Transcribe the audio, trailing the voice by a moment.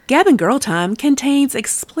Gab and Girl Time contains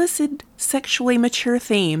explicit sexually mature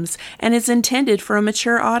themes and is intended for a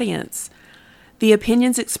mature audience. The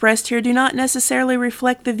opinions expressed here do not necessarily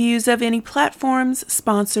reflect the views of any platforms,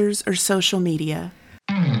 sponsors, or social media.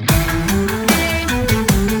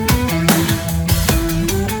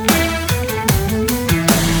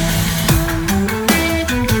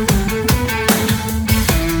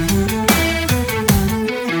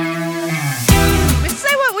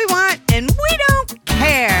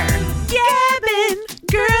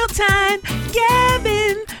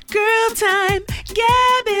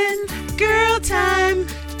 Gabbin' Girl Time.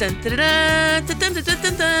 Dun dun dun dun dun dun dun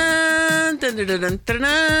dun dun dun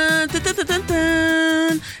dun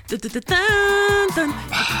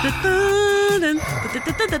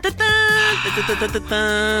dun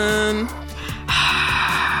dun.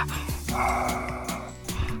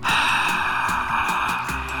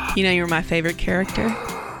 You know you're my favorite character.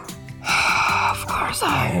 Of course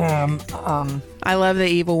I am. I love the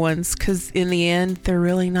evil ones because in the end, they're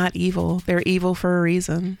really not evil. They're evil for a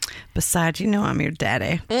reason. Besides, you know I'm your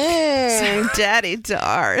daddy. Daddy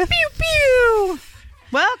Darth. Pew pew.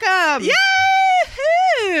 Welcome.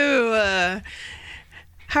 Yahoo!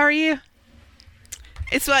 How are you?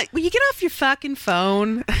 It's like, will you get off your fucking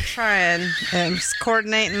phone? I'm trying. I'm just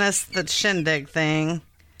coordinating the shindig thing.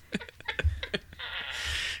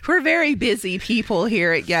 We're very busy people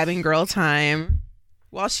here at Gabbing Girl Time.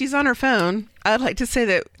 While she's on her phone, I'd like to say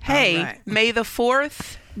that, hey, right. May the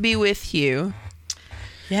 4th be with you.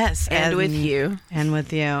 Yes. And with you. And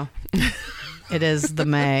with you. It is the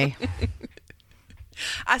May.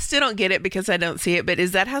 I still don't get it because I don't see it, but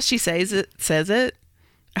is that how she says it?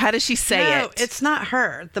 How does she say it? No, it's not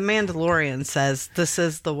her. The Mandalorian says, this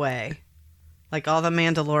is the way. Like all the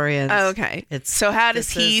Mandalorians. Oh, okay. So how does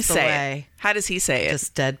he say it? How does he say it?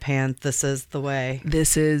 Just deadpan, this is the way.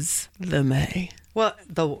 This is the May. Well,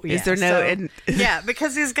 is there no... yeah,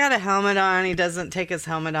 because he's got a helmet on. He doesn't take his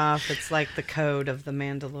helmet off. It's like the code of the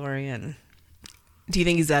Mandalorian. Do you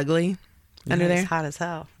think he's ugly under there? He's hot as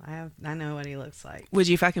hell. I know what he looks like. Would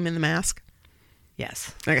you fuck him in the mask?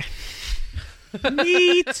 Yes. Okay.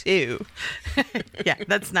 Me too. Yeah,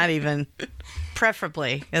 that's not even...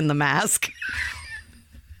 Preferably in the mask.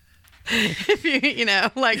 If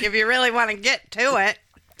if you really want to get to it.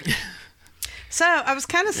 So I was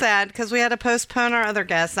kind of sad because we had to postpone our other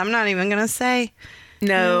guests. I'm not even going to say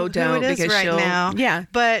no, who don't it is because right now. Yeah,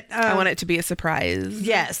 but I want it to be a surprise.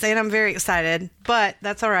 Yes, and I'm very excited. But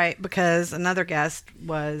that's all right because another guest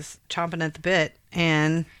was chomping at the bit,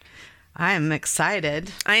 and I am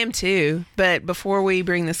excited. I am too. But before we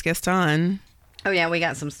bring this guest on. Oh, yeah, we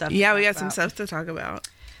got some stuff. Yeah, we got some stuff to talk about.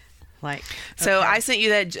 So okay. I sent you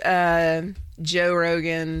that Joe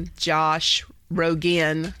Rogan, Josh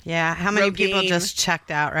Rogan. Yeah, how many people just checked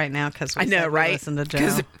out right now because we listen to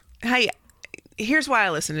Joe? Hey, here's why I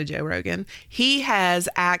listen to Joe Rogan. He has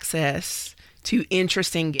access to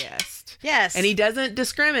interesting guests. Yes. And he doesn't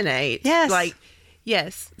discriminate. Yes.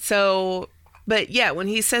 Yes. So, but yeah, when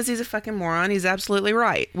he says he's a fucking moron, he's absolutely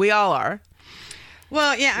right. We all are.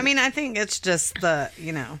 Well, yeah, I mean, I think it's just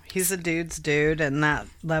he's a dude's dude, and that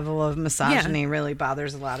level of misogyny really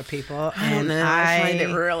bothers a lot of people. I don't know. I find it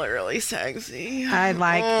really, really sexy. I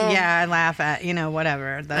laugh at,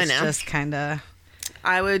 whatever. That's just kind of...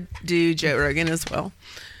 I would do Joe Rogan as well.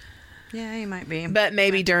 Yeah, he might be. But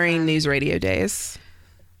maybe during news radio days,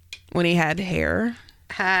 when he had hair.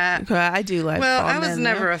 I do like Well, I was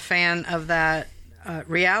never a fan of that.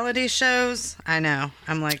 Reality shows, I know.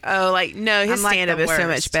 I'm like, no, his stand-up is so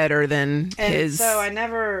much better than his. So I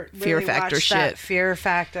never really Fear Factor watched shit. That Fear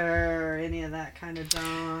Factor or any of that kind of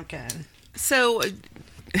junk. And so,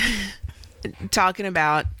 talking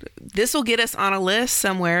about this will get us on a list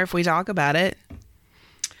somewhere if we talk about it.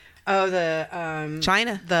 Oh, the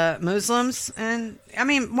China, the Muslims, and I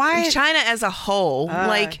mean, why China as a whole,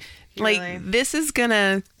 Really? This is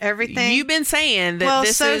gonna everything you've been saying that. Well,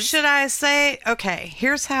 should I say? Okay,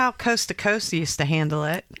 here's how Coast to Coast used to handle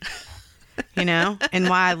it. And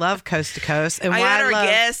why I love Coast to Coast, and why our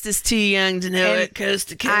guest is too young to know what Coast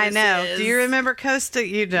to Coast. I know. Is. Do you remember Coast to?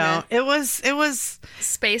 You don't. Yeah. It was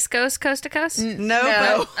Space Ghost Coast to Coast.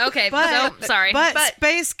 No. But, sorry. But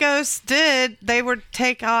Space Ghost did. They would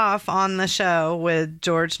take off on the show with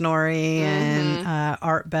George Norrie and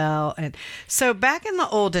Art Bell, and so back in the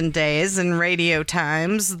olden days and radio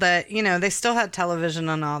times, that they still had television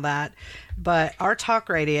and all that. But our talk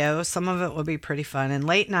radio, some of it would be pretty fun. And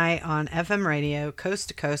late night on FM radio, Coast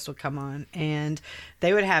to Coast would come on. And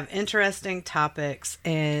they would have interesting topics.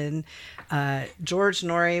 And George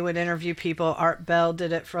Norrie would interview people. Art Bell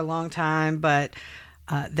did it for a long time. But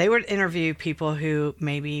they would interview people who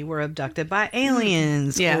maybe were abducted by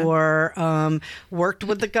aliens Yeah. or worked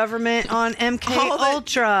with the government on MK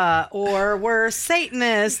Ultra or were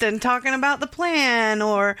Satanists and talking about the plan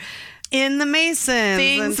or in the Masons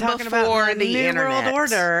Things and talking before about the New internet. World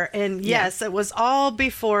Order. And yes, it was all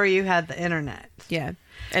before you had the internet. Yeah.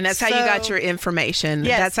 And that's how you got your information.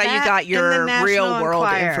 Yes, that's how you that got and your the National real world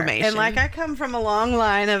Enquirer. information. And like I come from a long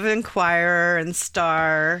line of Enquirer and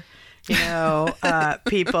Star,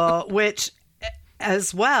 people, which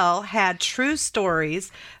as well had true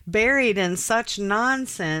stories buried in such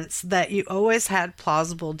nonsense that you always had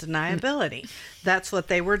plausible deniability. That's what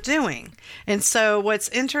they were doing. And so what's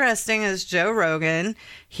interesting is Joe Rogan,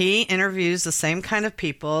 he interviews the same kind of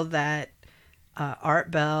people that Art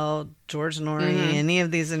Bell, George Norrie, any of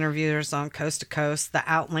these interviewers on Coast to Coast, the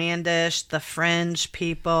outlandish, the fringe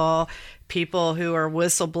people who are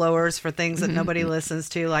whistleblowers for things that nobody listens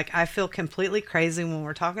to. Like, I feel completely crazy when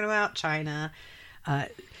we're talking about China. I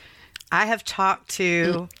have talked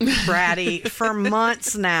to Bratty for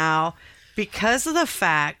months now because of the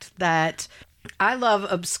fact that I love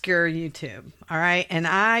obscure YouTube. All right. And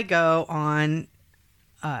I go on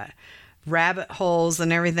rabbit holes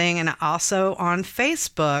and everything, and also on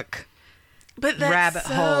Facebook. But that's rabbit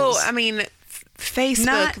holes. I mean, Facebook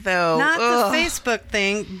Not the Facebook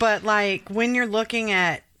thing, but like when you're looking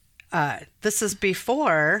at this is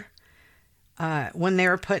before when they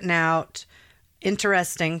were putting out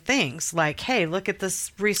interesting things like, hey, look at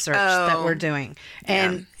this research that we're doing,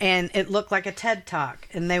 and it looked like a TED Talk,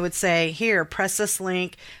 and they would say, here, press this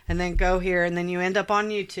link and then go here, and then you end up on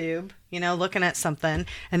YouTube, looking at something,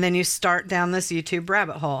 and then you start down this YouTube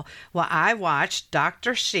rabbit hole. Well, I watched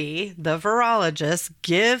Dr. Shi, the virologist,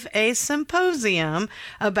 give a symposium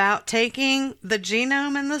about taking the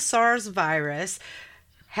genome and the SARS virus,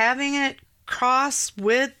 having it cross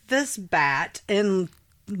with this bat, and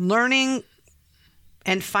learning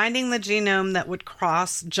and finding the genome that would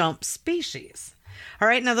cross jump species. All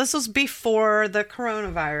right. Now, this was before the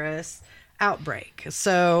coronavirus outbreak.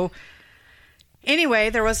 So anyway,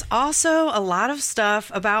 there was also a lot of stuff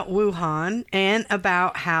about Wuhan and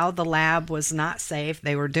about how the lab was not safe.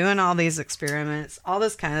 They were doing all these experiments, all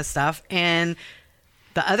this kind of stuff. And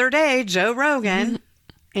the other day, Joe Rogan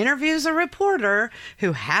interviews a reporter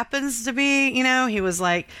who happens to be, he was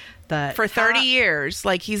like, for 30 years.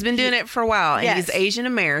 Like, he's been doing it for a while. And he's Asian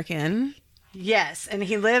American. Yes. And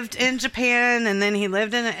he lived in Japan, and then he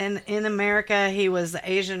lived in America. He was the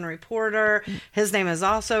Asian reporter. His name is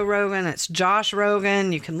also Rogan. It's Josh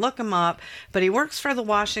Rogan. You can look him up. But he works for the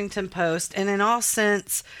Washington Post. And in all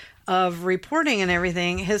sense of reporting and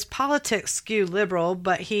everything, his politics skew liberal.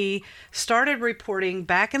 But he started reporting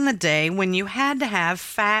back in the day when you had to have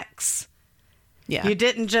facts. Yeah. You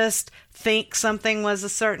didn't just think something was a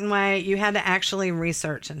certain way. You had to actually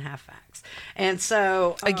research and have facts. And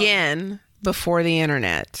so again, before the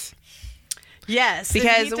internet. Yes.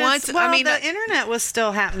 Because the internet was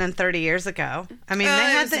still happening 30 years ago. I mean, they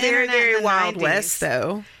had the very, internet very in the Wild 90s. West,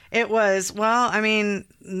 though. It was,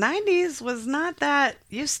 90s was not that.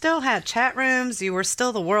 You still had chat rooms. You were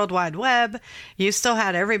still the World Wide Web. You still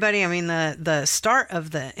had everybody. I mean, the start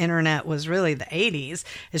of the internet was really the 80s.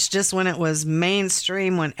 It's just when it was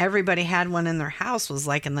mainstream, when everybody had one in their house, was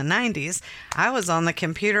like in the 90s. I was on the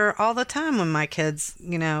computer all the time when my kids,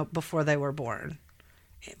 before they were born,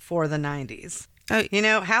 for the 90s.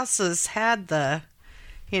 Houses had the,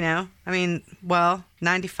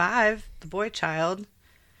 95, the boy child.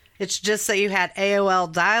 It's just that you had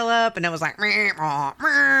AOL dial-up, and it was like,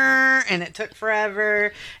 and it took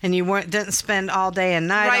forever, and you didn't spend all day and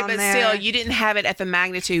night on there. Right, but still, you didn't have it at the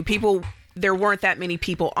magnitude. There weren't that many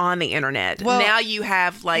people on the internet. Well, now you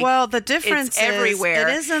have the difference it's everywhere.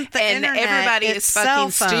 It isn't the internet. And everybody it's is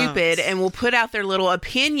fucking cell phones. stupid and will put out their little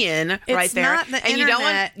opinion right there. Not the and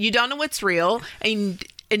internet. you don't know what's real, and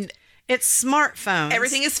it's smartphones.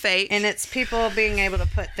 Everything is fake, and it's people being able to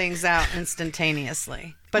put things out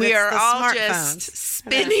instantaneously. But we it's are the all smartphones. just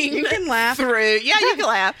spinning. You can laugh through. Yeah, you can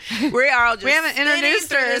laugh. We are all just. We haven't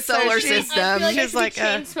introduced her, the solar system. I feel like She's I should be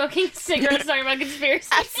chain smoking cigarettes talking about conspiracy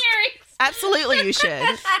theories. Absolutely, you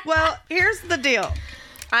should. Well, here's the deal.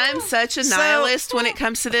 I'm such a nihilist when it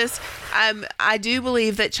comes to this. I do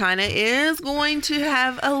believe that China is going to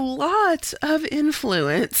have a lot of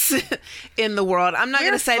influence in the world. I'm not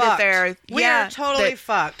going to say fucked. that we are totally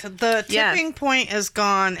fucked. The tipping point is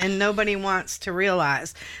gone, and nobody wants to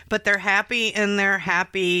realize. But they're happy in their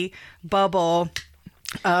happy bubble.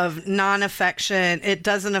 of non-affection. It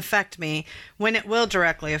doesn't affect me, when it will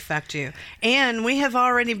directly affect you. And we have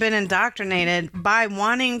already been indoctrinated by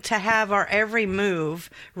wanting to have our every move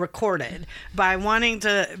recorded, by wanting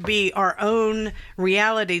to be our own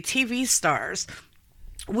reality TV stars.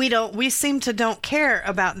 We seem to don't care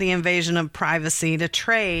about the invasion of privacy to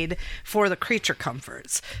trade for the creature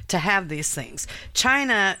comforts, to have these things.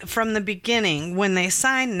 China, from the beginning, when they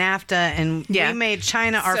signed NAFTA and we made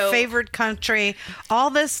China our favored country, all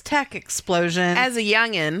this tech explosion, As a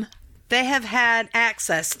youngin', they have had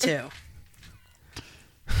access to.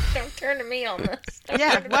 Don't turn to me on this. Don't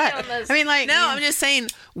Yeah, turn to me what? on this. I mean, like, no, I'm just saying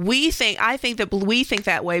I think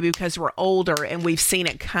that way because we're older and we've seen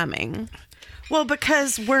it coming. well,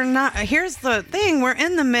 because we're not. Here's the thing: we're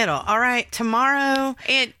in the middle. All right, tomorrow.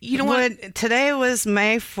 And you know what? Today was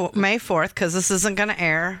May 4th, because this isn't going to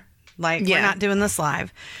air. Like, we're not doing this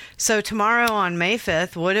live. So tomorrow on May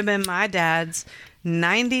 5th would have been my dad's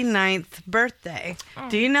 99th birthday.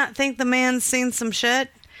 Do you not think the man's seen some shit?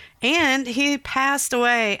 And he passed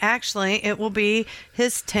away. Actually, it will be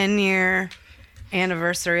his 10-year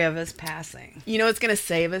anniversary of his passing. You know what's going to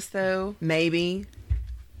save us, though? Maybe.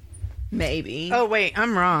 Oh, wait,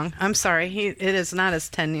 I'm wrong. I'm sorry. It is not his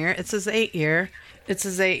 10-year. It's his 8-year. It's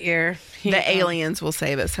his 8-year. The aliens will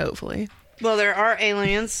save us, hopefully. Well, there are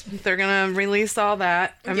aliens. They're going to release all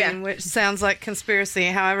that. I Yeah. mean, which sounds like conspiracy.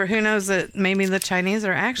 However, who knows that maybe the Chinese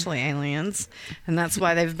are actually aliens. And that's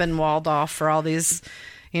why they've been walled off for all these,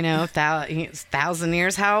 1,000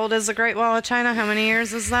 years. How old is the Great Wall of China? How many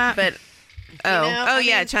years is that? But,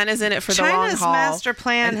 China's in it for the long China's haul. master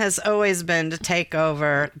plan has always been to take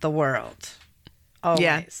over the world.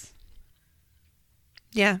 Always.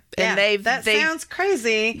 Yeah. And that sounds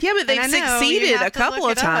crazy. Yeah, but they've And I know succeeded you have a to couple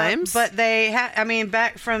look of it up, times. But they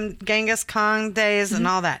back from Genghis Khan days and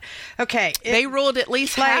all that. Okay. They ruled at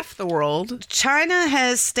least half the world. China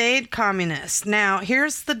has stayed communist. Now,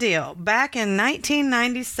 here's the deal. Back in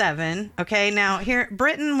 1997, okay, now here,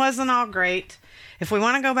 Britain wasn't all great. If we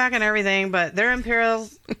want to go back and everything, but their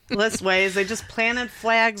imperialist ways, they just planted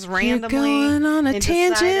flags randomly. going on a and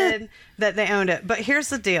tangent. decided that they owned it. But here's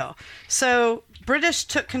the deal. So British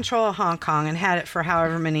took control of Hong Kong and had it for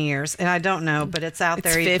however many years. And I don't know, but it's out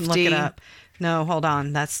there. You can look it up. No, hold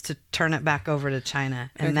on. That's to turn it back over to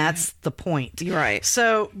China. And that's the point. You're right.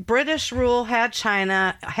 So British rule had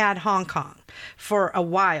Hong Kong for a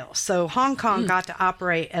while. So Hong Kong got to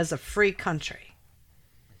operate as a free country.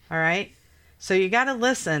 All right? So you got to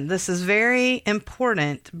listen. This is very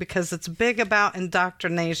important because it's big about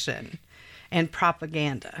indoctrination and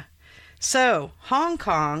propaganda. So Hong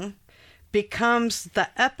Kong becomes the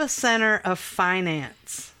epicenter of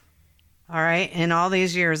finance. All right? In all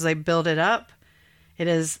these years, they build it up. It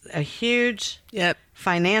is a huge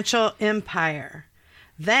financial empire.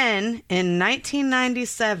 Then in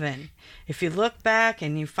 1997, if you look back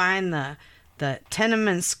and you find the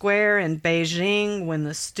Tiananmen Square in Beijing, when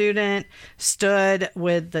the student stood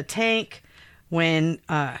with the tank, when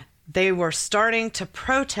they were starting to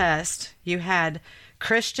protest, you had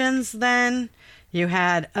Christians then, you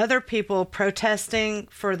had other people protesting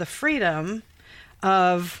for the freedom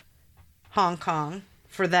of Hong Kong,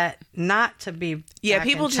 for that not to be back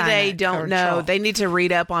People in China today don't know. control. They need to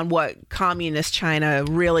read up on what communist China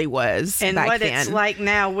really was And back what then. it's like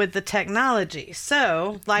now with the technology.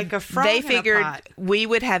 So, like a frog They in a figured pot. we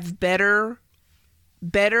would have better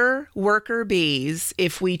worker bees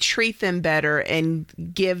if we treat them better and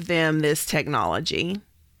give them this technology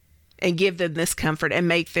and give them this comfort and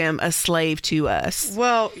make them a slave to us.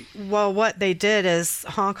 Well, what they did is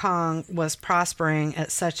Hong Kong was prospering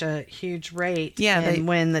at such a huge rate. Yeah, and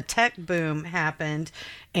when the tech boom happened,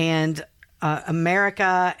 and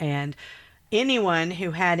America and anyone who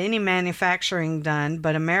had any manufacturing done,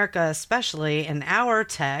 but America especially, and our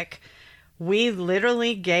tech, we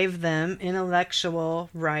literally gave them intellectual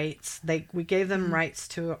rights. We gave them rights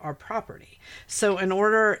to our property. So in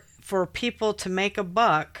order for people to make a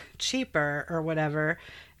buck cheaper or whatever,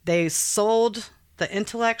 they sold the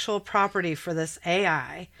intellectual property for this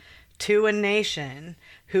AI to a nation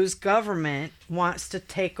whose government wants to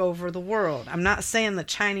take over the world. I'm not saying the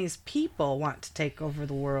Chinese people want to take over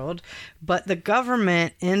the world, but the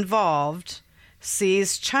government involved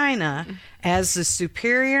sees China as the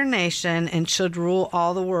superior nation and should rule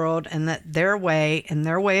all the world, and that their way and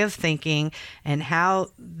their way of thinking and how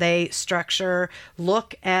they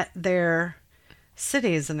look at their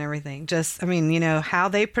cities and everything. How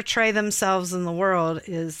they portray themselves in the world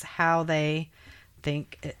is how they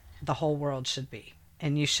think the whole world should be.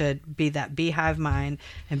 and you should be that beehive mind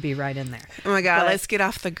and be right in there. Oh my God, But- let's get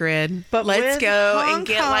off the grid. But Let's with go Hong and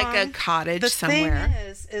get like a Kong, cottage the somewhere.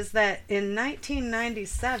 thing is that in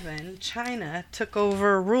 1997, China took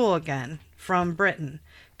over rule again from Britain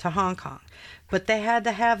to Hong Kong. But they had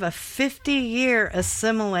to have a 50-year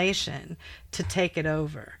assimilation to take it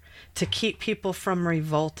over, to keep people from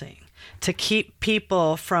revolting, to keep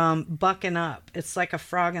people from bucking up. It's like a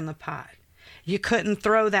frog in the pot. You couldn't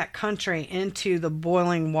throw that country into the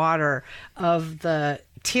boiling water of the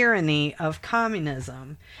tyranny of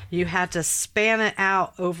communism. You had to span it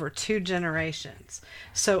out over 2 generations.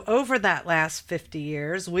 So over that last 50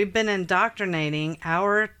 years, we've been indoctrinating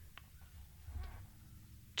our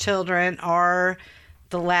children, or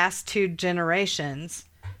the last 2 generations,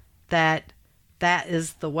 that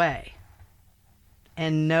is the way.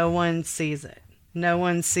 And no one sees it. No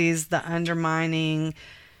one sees the undermining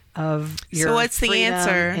of your So what's the freedom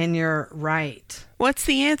answer? and your right. What's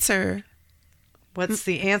the answer? What's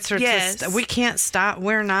the answer? Yes. We can't stop.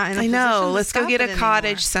 We're not in a I position know. to Let's go stop get it a cottage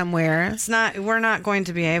anymore. somewhere. It's not. We're not going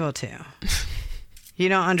to be able to. You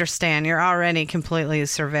don't understand. You're already completely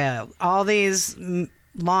surveilled. All these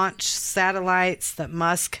launch satellites that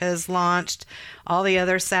Musk has launched, all the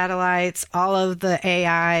other satellites, all of the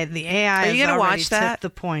AI. The AI. Are you has gonna already watch that? tipped the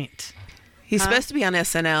point. He's supposed to be on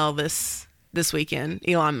SNL this weekend,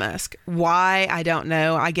 Elon Musk. Why? I don't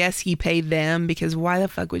know. I guess he paid them, because why the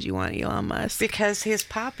fuck would you want Elon Musk? Because he's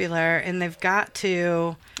popular, and they've got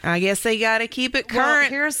to. I guess they got to keep it Well, current.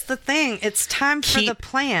 here's the thing. It's time for the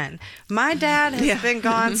plan. My dad has Yeah. been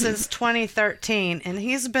gone since 2013, and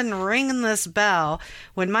he's been ringing this bell.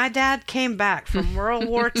 When my dad came back from World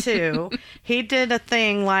War II, he did a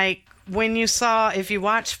thing like when you saw, if you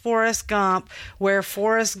watch Forrest Gump, where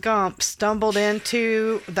Forrest Gump stumbled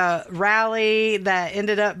into the rally that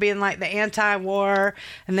ended up being like the anti-war,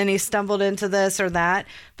 and then he stumbled into this or that.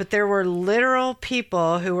 But there were literal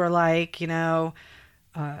people who were like,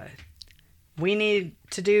 we need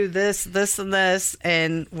to do this, this, and this.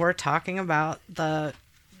 And we're talking about the,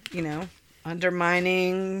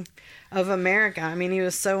 undermining of America. I mean, he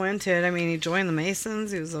was so into it. I mean, he joined the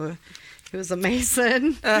Masons. He was a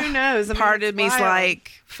Mason. Who knows? I mean, Part it's of me's wild.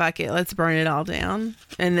 like, fuck it, let's burn it all down.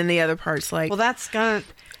 And then the other part's like, well, that's gonna.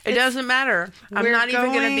 it doesn't matter. I'm we're not even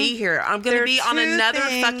going to going- be here. I'm going there to are be on 2 another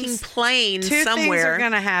things- fucking plane 2 things somewhere. are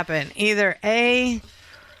gonna happen. Either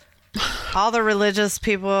all the religious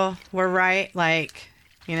people were right, like,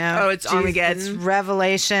 Oh, it's Armageddon. It's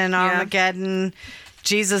Revelation, Armageddon.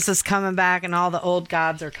 Jesus is coming back, and all the old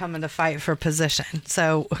gods are coming to fight for position.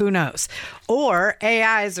 So who knows? Or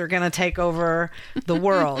AIs are going to take over the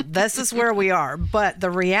world. This is where we are. But the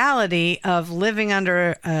reality of living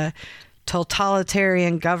under a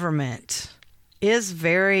totalitarian government is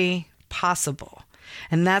very possible.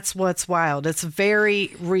 And that's what's wild. It's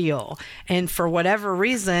very real. And for whatever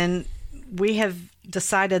reason, we have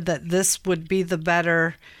decided that this would be the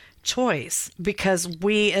better choice, because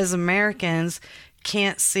we as Americans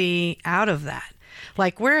can't see out of that.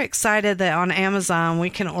 Like, we're excited that on Amazon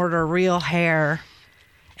we can order real hair,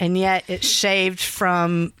 and yet it's shaved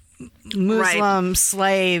from Muslim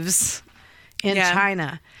slaves in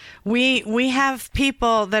China. We have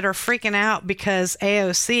people that are freaking out because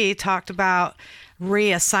AOC talked about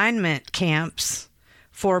reassignment camps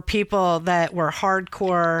for people that were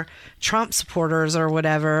hardcore Trump supporters or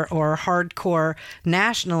whatever, or hardcore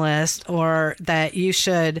nationalists, or that you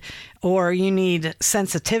need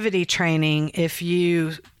sensitivity training if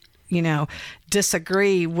you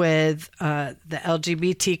disagree with the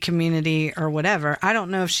LGBT community or whatever. I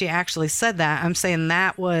don't know if she actually said that. I'm saying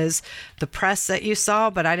that was the press that you saw,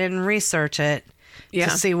 but I didn't research it to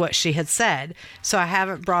see what she had said. So I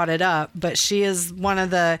haven't brought it up, but she is one of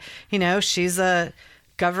the, she's a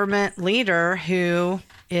government leader who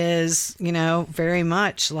is, very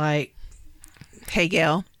much like, Hey,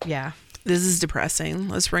 Gail. yeah. This is depressing.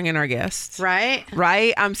 Let's bring in our guests. Right?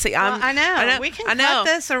 Right? I know. We can cut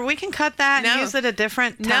this, or we can cut that and use it a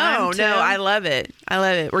different time. No, I love it.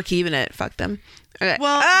 We're keeping it. Fuck them. Okay.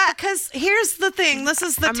 Well, because here's the thing. This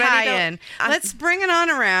is the I'm ready to- tie-in. Let's bring it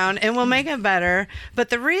on around, and we'll make it better. But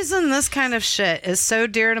the reason this kind of shit is so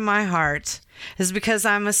dear to my heart is because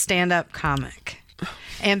I'm a stand-up comic.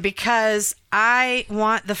 And because I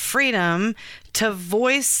want the freedom to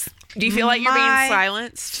voice. Do you feel like you're being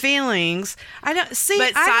silenced? Feelings. I don't see.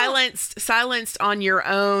 But silenced on your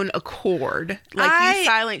own accord. Like you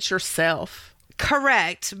silence yourself.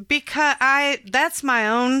 Correct. Because that's my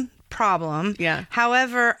own problem. Yeah.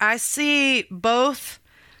 However, I see both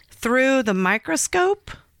through the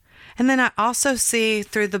microscope, and then I also see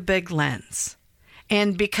through the big lens.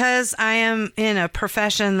 And because I am in a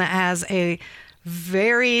profession that has a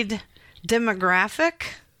varied demographic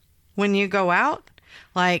when you go out.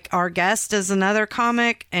 Like, our guest is another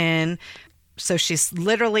comic, and so she's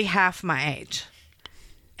literally half my age,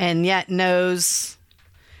 and yet knows,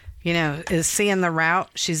 is seeing the route.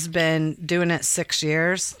 She's been doing it 6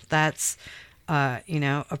 years. That's,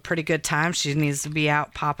 a pretty good time. She needs to be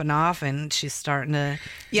out popping off, and she's starting to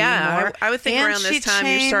do more. I would think around this time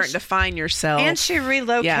you're starting to find yourself. And she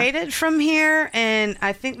relocated from here, and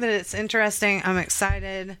I think that it's interesting. I'm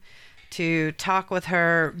excited to talk with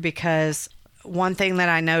her because one thing that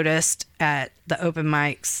I noticed at the open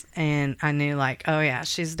mics, and I knew like, oh yeah,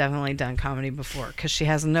 she's definitely done comedy before because she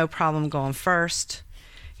has no problem going first.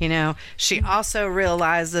 She also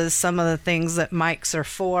realizes some of the things that mics are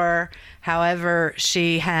for. However,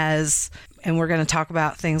 she has, and we're going to talk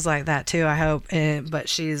about things like that too, I hope. But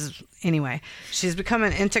she's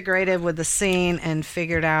becoming integrated with the scene and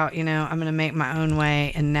figured out, I'm going to make my own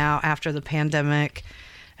way. And now after the pandemic,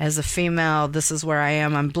 as a female, this is where I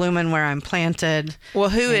am. I'm blooming where I'm planted. Well,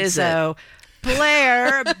 who is it?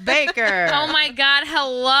 Blair Baker. Oh my God,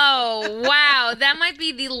 hello. Wow, that might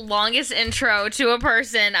be the longest intro to a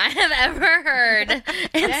person I have ever heard.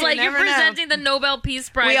 It's like you're presenting the Nobel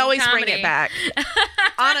Peace Prize. We always in comedy. bring it back.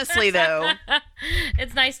 Honestly, though.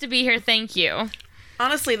 It's nice to be here. Thank you.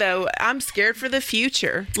 Honestly, though, I'm scared for the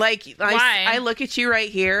future. Like, Why? I look at you right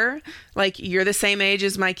here. Like, you're the same age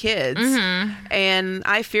as my kids. Mm-hmm. And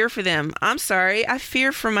I fear for them. I'm sorry. I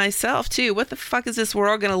fear for myself, too. What the fuck is this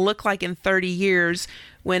world going to look like in 30 years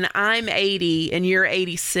when I'm 80 and you're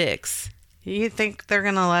 86? You think they're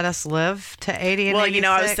going to let us live to 80 and 86?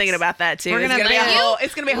 I was thinking about that, too. It's going to be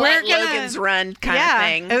a whole Logan's Run kind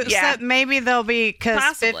of thing. Except maybe they'll be,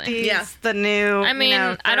 because 50 is the new, I mean,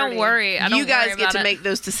 30. I don't worry. You guys get to make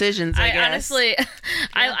those decisions, I guess. Honestly,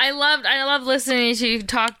 I love listening to you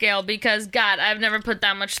talk, Gail, because, God, I've never put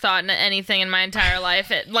that much thought into anything in my entire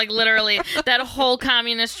life. Literally, that whole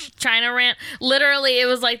communist China rant, literally, it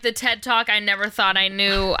was like the TED Talk I never thought I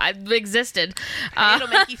knew existed. It'll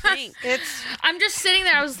make you think. I'm just sitting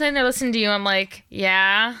there. I was sitting there listening to you. I'm like,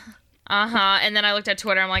 yeah. And then I looked at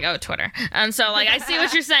Twitter. I'm like, oh, Twitter. And so I see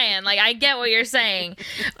what you're saying. I get what you're saying.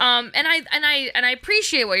 And I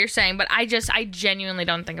appreciate what you're saying, but I genuinely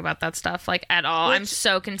don't think about that stuff at all. I'm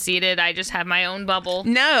so conceited. I just have my own bubble.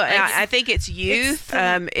 No, I think it's youth.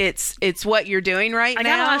 It's what you're doing right now. I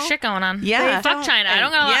got a lot of shit going on. Yeah. Fuck China.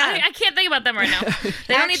 I can't think about them right now.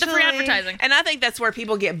 They don't need the free advertising. And I think that's where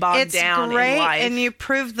people get bogged down great, in life. And you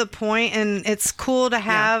proved the point, and it's cool to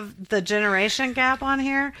have the generation gap on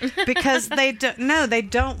here because they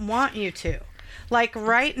don't want you to.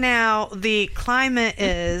 Right now, the climate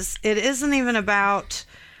it isn't even about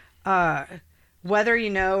whether you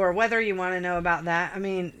know or whether you want to know about that. I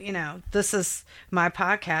mean, this is my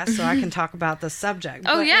podcast, so I can talk about the subject.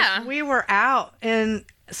 Oh, but yeah. If we were out in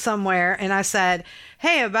somewhere and I said,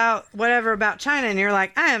 hey, about China, and you're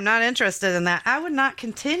like, I am not interested in that, I would not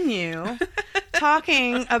continue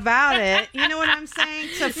talking about it. You know what I'm saying?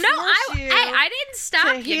 I didn't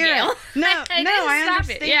stop you, Gail. I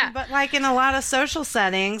understand. Yeah. But in a lot of social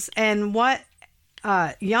settings, and what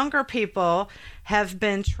younger people have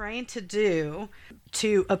been trained to do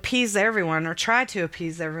to appease everyone or try to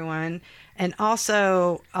appease everyone, and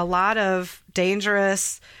also a lot of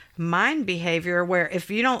dangerous mind behavior where if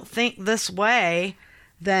you don't think this way,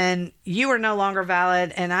 then you are no longer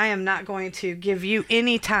valid, and I am not going to give you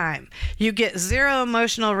any time. You get zero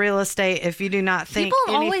emotional real estate if you do not think people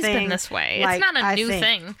have anything. Always been this way. It's not a new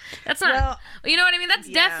thing. That's not. You know what I mean? That's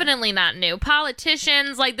definitely not new.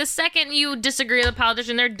 Politicians, the second you disagree with a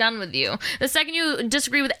politician, they're done with you. The second you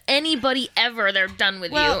disagree with anybody ever, they're done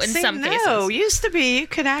with you. In some cases, no, used to be you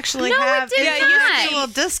could actually have intellectual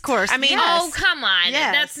discourse. I mean, oh come on,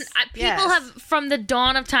 that's people have from the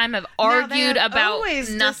dawn of time have argued about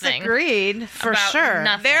always nothing. Disagreed for about sure.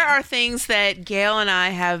 Nothing. There are things that Gail and I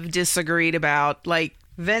have disagreed about,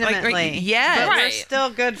 vehemently. Yes. But we're still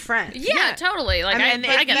good friends. Yeah, totally.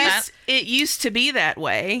 I get that. It used to be that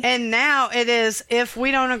way. And now it is, if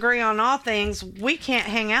we don't agree on all things, we can't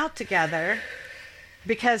hang out together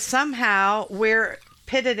because somehow we're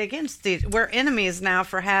pitted against we're enemies now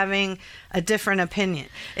for having a different opinion.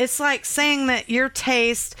 It's like saying that your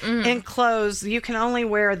taste in clothes, you can only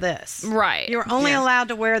wear this. Right. You're only allowed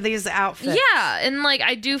to wear these outfits. Yeah, and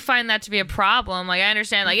I do find that to be a problem. I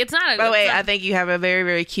understand. It's not a. By the way, I think you have a very,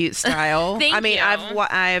 very cute style. Thank you.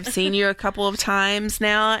 I have seen you a couple of times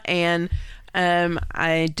now, and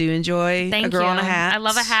I do enjoy Thank a girl you. in a hat. I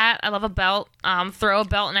love a hat. I love a belt. Throw a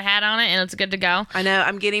belt and a hat on it, and it's good to go. I know.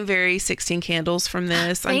 I'm getting very 16 Candles from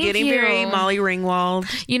this. I'm Thank getting you. very Molly Ringwald.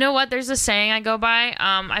 You know what? There's a saying I go by.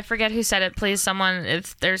 I forget who said it. Please, someone,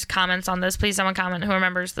 if there's comments on this, please someone comment who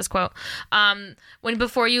remembers this quote.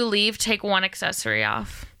 Before you leave, take one accessory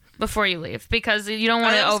off. Before you leave, because you don't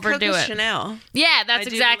want to overdo Coco it. Chanel. Yeah, that's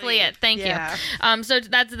exactly it. Thank Yeah. you. So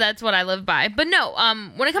that's what I live by. But no,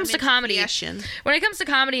 when it comes to comedy, Fashion. when it comes to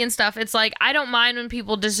comedy and stuff, it's like I don't mind when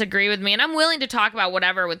people disagree with me, and I'm willing to talk about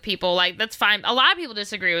whatever with people. Like that's fine. A lot of people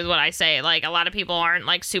disagree with what I say. Like a lot of people aren't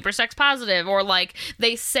like super sex positive, or like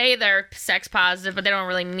they say they're sex positive, but they don't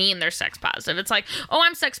really mean they're sex positive. It's like, oh,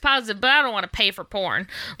 I'm sex positive, but I don't want to pay for porn.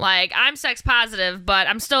 Like I'm sex positive, but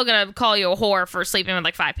I'm still gonna call you a whore for sleeping with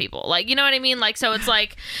like 5 people. Like, you know what I mean? Like, so it's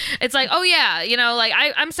like, oh yeah, you know, like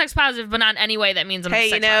I'm sex positive, but not in any way that means I'm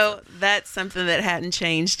sex positive. That's something that hadn't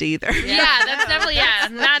changed either. Yeah, that's definitely,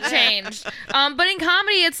 not changed. But in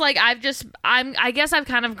comedy, it's like I guess I've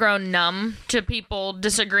kind of grown numb to people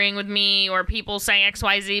disagreeing with me or people saying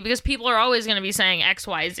XYZ, because people are always going to be saying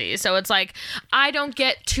XYZ. So it's like, I don't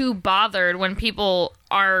get too bothered when people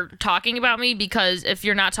are talking about me, because if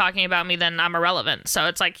you're not talking about me, then I'm irrelevant. So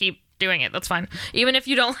it's like, keep doing it. That's fine. Even if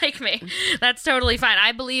you don't like me, that's totally fine.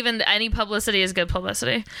 I believe in any publicity is good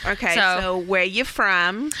publicity. Okay, so where you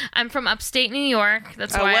from? I'm from upstate New York.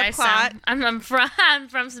 That's why what I plot? sound. I'm from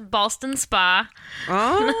Ballston Spa.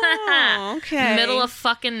 Oh, okay. Middle of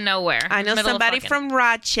fucking nowhere. I know somebody from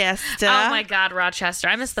Rochester. Oh my God, Rochester.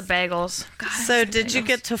 I miss the bagels. God, So did you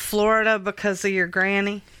get to Florida because of your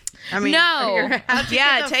granny? I mean, No.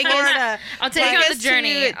 Yeah, take us. I'll take you on the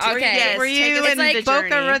journey. Okay. Yes, Were take you us in on the Boca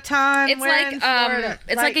journey. Raton? It's like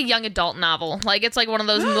it's like a young adult novel. Like it's like one of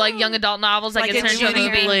those like young adult novels that Like gets a turned into a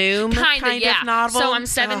Judy movie. Bloom kind of yeah. novel? So I'm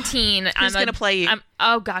 17. Who's gonna play you?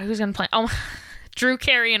 Oh God, who's gonna play? Oh. Drew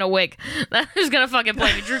Carey in a wig. Who's gonna fucking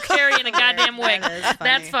play me? Drew Carey in a goddamn wig.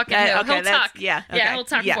 That's fucking who. Okay, He'll tuck. yeah, okay, Yeah, he'll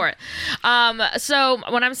tuck yeah. for it. So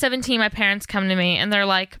when I'm 17, my parents come to me and they're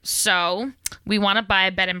like, "So we want to buy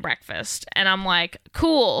a bed and breakfast," and I'm like,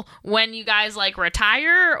 "Cool. When you guys like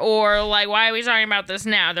retire, or like why are we talking about this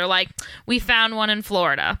now?" They're like, "We found one in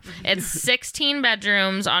Florida. It's 16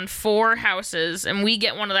 bedrooms on 4 houses, and we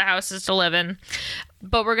get one of the houses to live in.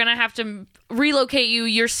 But we're gonna have to relocate you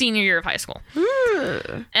your senior year of high school."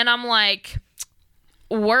 And I'm like,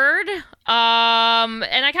 word? And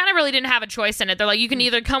I kind of really didn't have a choice in it. They're like, you can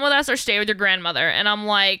either come with us or stay with your grandmother. And I'm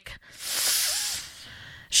like,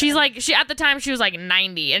 she's like, at the time she was like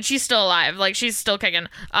 90 and she's still alive. Like she's still kicking.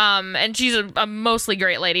 And she's a mostly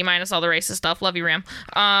great lady minus all the racist stuff. Love you, Ram.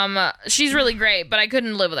 She's really great, but I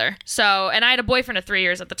couldn't live with her. So, and I had a boyfriend of 3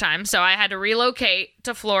 years at the time. So I had to relocate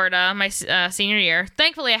to Florida my senior year.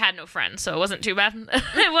 Thankfully I had no friends, so it wasn't too bad.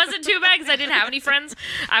 It wasn't too bad because I didn't have any friends.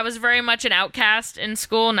 I was very much an outcast in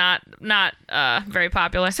school, not very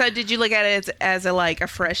popular. So did you look at it as a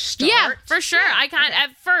fresh start? Yeah, for sure.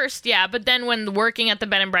 At first, yeah, but then when working at the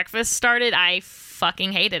bed and breakfast started, I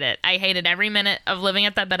fucking hated it. I hated every minute of living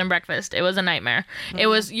at that bed and breakfast. It was a nightmare. It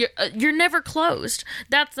was you're never closed.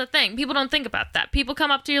 That's the thing. People don't think about that. People come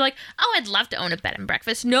up to you like, "Oh, I'd love to own a bed and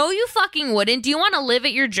breakfast." No, you fucking wouldn't. Do you want to live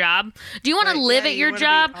at your job? Do you want to live at your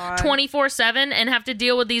job 24/7 and have to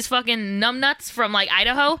deal with these fucking numbnuts from like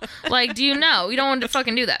Idaho? Like, do you know? You don't want to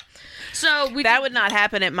fucking do that. So that would not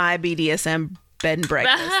happen at my BDSM bed and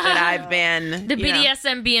breakfast that I've been. The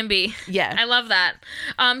BDSM B&B. Yeah. I love that.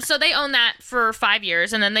 So they owned that for 5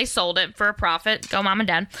 years and then they sold it for a profit. Go mom and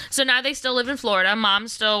dad. So now they still live in Florida. Mom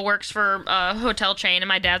still works for a hotel chain and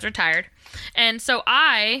my dad's retired. And so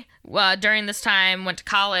I, during this time, went to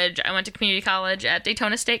college. I went to community college at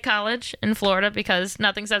Daytona State College in Florida because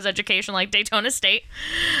nothing says education like Daytona State.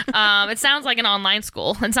 It sounds like an online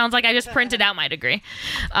school. It sounds like I just printed out my degree,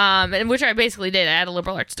 which I basically did. I had a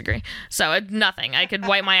liberal arts degree. So nothing. I could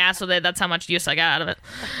wipe my ass with it. That's how much use I got out of it.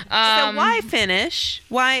 So why finish?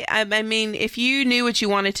 Why? I mean, if you knew what you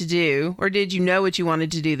wanted to do, or did you know what you wanted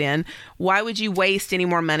to do then, why would you waste any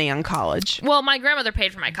more money on college? Well, my grandmother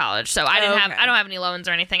paid for my college, so I don't have any loans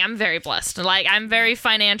or anything. I'm very blessed. Like, I'm very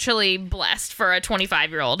financially blessed for a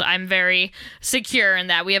 25-year-old. I'm very secure in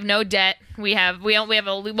that we have no debt. We have debt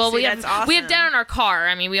on our car.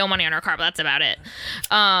 I mean, we owe money on our car, but that's about it.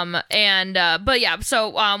 But yeah, so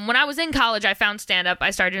when I was in college, I found stand-up.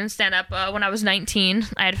 I started doing stand-up when I was 19.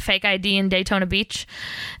 I had a fake ID in Daytona Beach,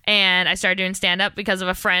 and I started doing stand-up because of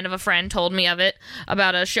a friend told me of it,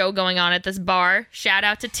 about a show going on at this bar. Shout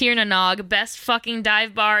out to Tiernanog, best fucking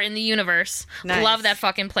dive bar in the universe. Nice. Love that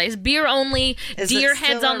fucking place. Beer only, Is deer it still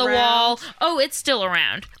heads on the around? wall. Oh, it's still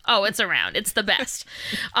around. Oh, it's around. It's the best.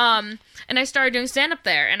 and I started doing stand-up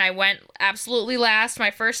there, and I went absolutely last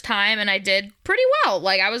my first time, and I did pretty well.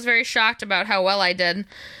 Like, I was very shocked about how well I did.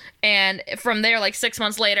 And from there, like 6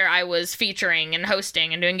 months later, I was featuring and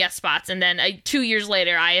hosting and doing guest spots. And then 2 years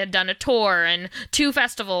later, I had done a tour and 2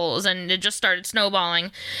 festivals, and it just started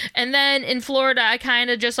snowballing. And then in Florida, I kind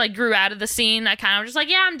of just like grew out of the scene. I kind of just like,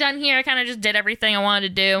 yeah, I'm done here. I kind of just did everything I wanted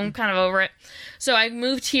to do. I'm kind of over it. So I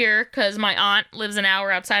moved here because my aunt lives an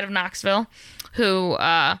hour outside of Knoxville, who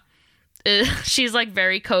she's like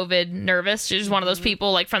very COVID nervous. She's one of those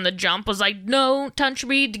people like from the jump was like, no, touch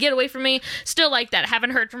me, get away from me. Still like that.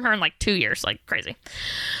 Haven't heard from her in like 2 years, like crazy.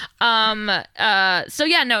 So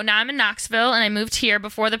yeah, no, now I'm in Knoxville, and I moved here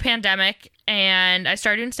before the pandemic, and I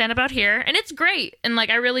started doing stand-up out here, and it's great, and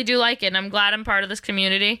like I really do like it, and I'm glad I'm part of this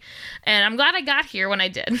community, and I'm glad I got here when I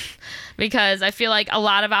did, because I feel like a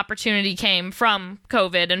lot of opportunity came from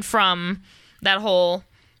COVID and from that whole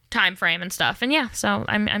time frame and stuff. And yeah, so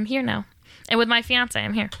I'm here now, and with my fiance,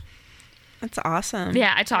 I'm here. That's awesome.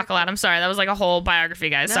 Yeah, I talk a lot. I'm sorry. That was like a whole biography,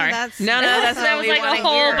 guys. No, sorry. that's That was like a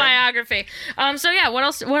whole biography. So yeah, what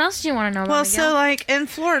else do you want to know about? Well, Miguel? so like in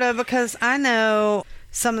Florida, because I know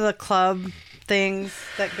some of the club things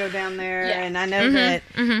that go down there, Yeah. and I know that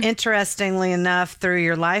interestingly enough, through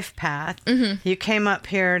your life path, you came up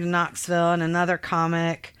here to Knoxville, and another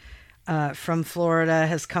comic from Florida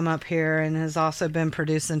has come up here and has also been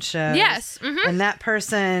producing shows. Yes. Mm-hmm. And that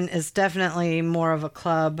person is definitely more of a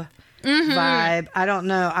club vibe. I don't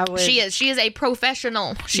know. She is a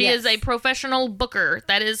professional. She Yes. is a professional booker.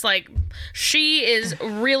 That is like, she is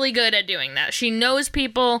really good at doing that. She knows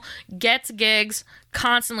people, gets gigs,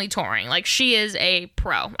 constantly touring. Like, she is a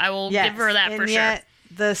pro. I will give her that for sure.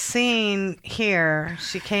 The scene here,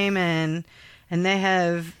 she came in, and they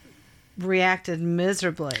have reacted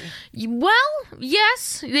miserably. Well,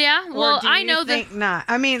 yes, yeah. Or Well, do I you know that. think not.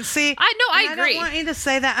 I mean, see, I and agree. I don't want you to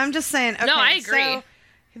say that. I'm just saying. Okay, No, I agree. So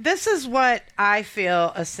this is what I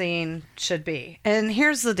feel a scene should be. And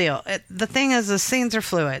here's the deal. The thing is, the scenes are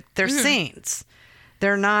fluid. They're scenes.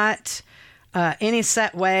 They're not any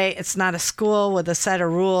set way. It's not a school with a set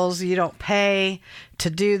of rules. You don't pay to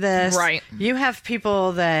do this. Right. You have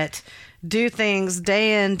people that do things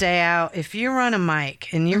day in, day out. If you run a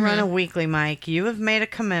mic and you run a weekly mic, you have made a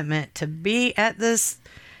commitment to be at this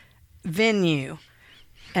venue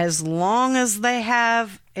as long as they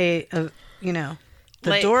have the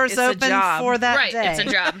Like, doors it's a open job. for that Right, day. it's a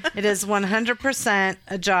job. It is 100%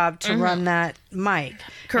 a job to run that mic.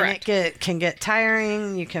 Correct. And it can get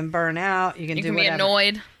tiring. You can burn out. You can You do can be whatever.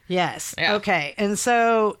 annoyed. Yes. Yeah. Okay. And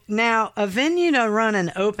so now a venue to run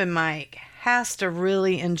an open mic has to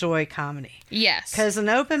really enjoy comedy. Yes. Because an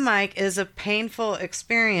open mic is a painful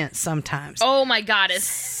experience sometimes. Oh my God,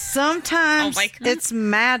 Sometimes Oh my God. it's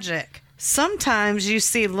magic. Sometimes you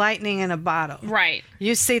see lightning in a bottle. right.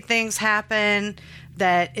 You see things happen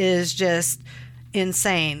that is just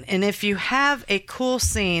insane. And if you have a cool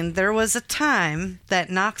scene, there was a time that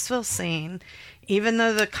Knoxville scene, even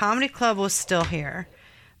though the comedy club was still here,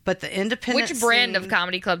 but the independent Which brand scene, of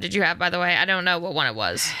comedy club did you have, by the way? I don't know what one it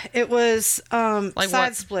was. it was Side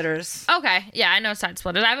what? Splitters. Okay, yeah, I know Side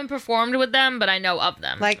Splitters. I haven't performed with them, but I know of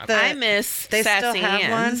them. Like Okay. the I miss they Sassy still have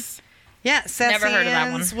Ann's. Yeah, Sassy Never heard of that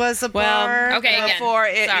Ann's one. was a Well, bar. Okay, again. before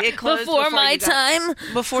it closed Before my you got- time.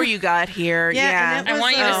 Before you got here, Yeah, yeah. and it I was,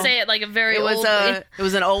 want you to oh. say it like a very It was old. it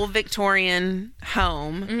was an old Victorian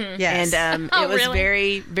home, Yes. and Oh, it was really?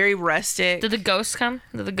 very, very rustic. Did the ghosts come?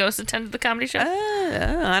 Did the ghosts attend the comedy show?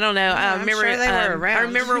 I don't know. I I'm remember. sure they were around. I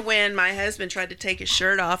remember when my husband tried to take his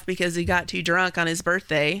shirt off because he got too drunk on his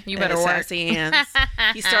birthday. You at better work. Sassy Ann's.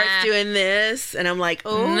 He starts doing this, and I'm like,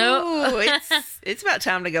 oh, No. it's about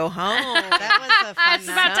time to go home. That was a fun It's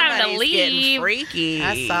about time to Somebody's getting leave. freaky.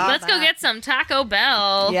 I saw Let's go that. get some Taco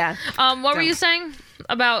Bell. Yeah. What were you saying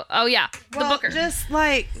about? Oh yeah, the Well, Booker. just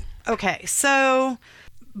like, okay, so,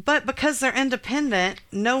 but because they're independent,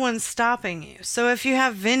 no one's stopping you. So if you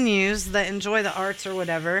have venues that enjoy the arts or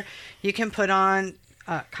whatever, you can put on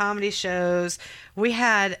comedy shows. We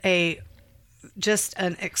had just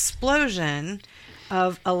an explosion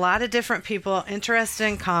of a lot of different people interested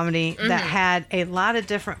in comedy that had a lot of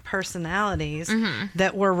different personalities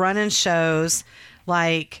that were running shows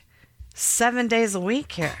like 7 days a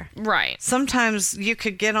week here. Right. Sometimes you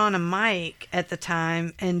could get on a mic at the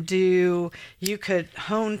time and you could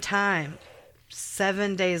hone time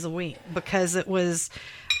 7 days a week because it was,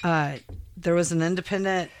 there was an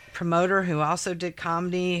independent promoter who also did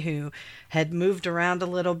comedy who had moved around a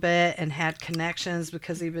little bit and had connections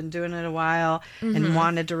because he'd been doing it a while and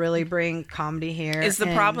wanted to really bring comedy here. Is the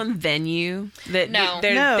And- problem venue? That No.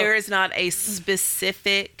 No. there is not a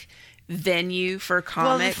specific venue for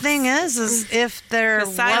Well, the comics. thing is if there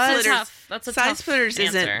was... Side Splitters, tough. That's a Side tough Splitters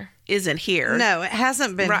answer. isn't here. No, it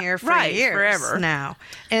hasn't been here for years forever now.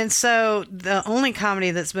 And so the only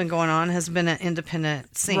comedy that's been going on has been an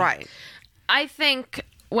independent scene. Right. I think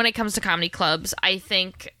when it comes to comedy clubs, I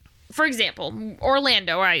think, for example,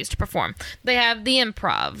 Orlando, where I used to perform, they have the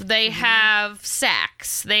Improv, they have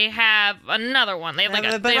Sax, they have another one. They have like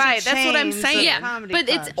But Right, that's what I'm saying. yeah, but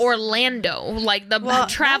it's Orlando, like the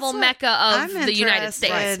travel mecca of the United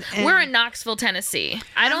States. We're in Knoxville, Tennessee.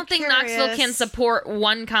 I don't think Knoxville can support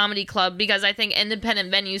one comedy club because I think independent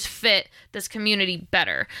venues fit this community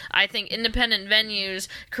better. I think independent venues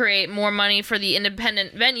create more money for the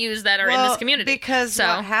independent venues that are in this community. Because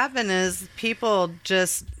what happened is people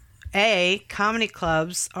just, comedy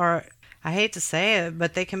clubs are, I hate to say it,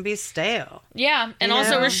 but they can be stale. Yeah, and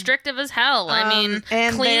also restrictive as hell. I mean,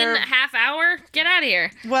 clean half hour, get out of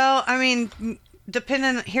here. Well, I mean,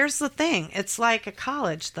 here's the thing. It's like a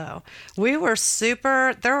college, though. There were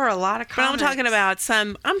a lot of comics. But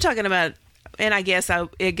I'm talking about, and I guess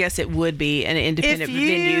it would be an independent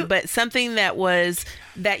venue, but something that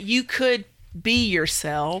you could be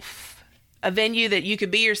yourself. A venue that you could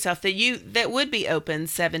be yourself, that would be open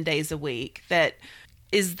 7 days a week.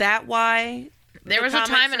 Is that why there was a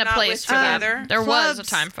time and a place for that? There was a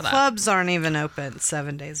time for that. Clubs aren't even open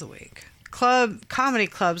 7 days a week. Comedy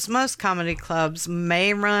clubs, most comedy clubs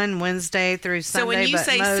may run Wednesday through Sunday. So when you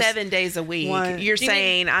say 7 days a week, you're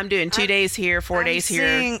saying I'm doing 2 days here, 4 days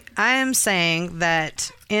here. I am saying that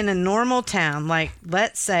in a normal town, like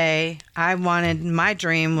let's say my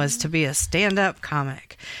dream was to be a stand-up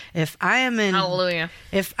comic. If I am in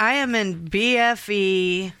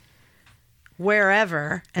BFE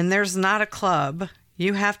wherever and there's not a club,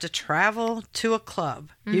 you have to travel to a club.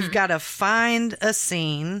 Mm-hmm. You've got to find a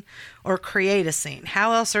scene or create a scene.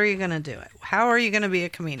 How else are you going to do it? How are you going to be a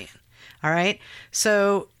comedian? All right.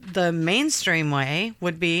 So the mainstream way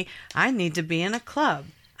would be, I need to be in a club.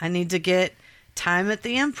 I need to get time at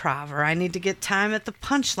the Improv, or I need to get time at the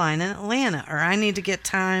Punchline in Atlanta, or I need to get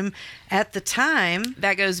time at the Time.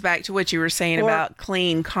 That goes back to what you were saying about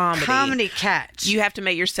clean comedy. Comedy Catch. You have to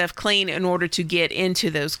make yourself clean in order to get into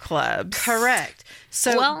those clubs. Correct.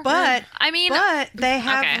 So, but they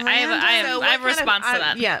have. Okay, I have a response to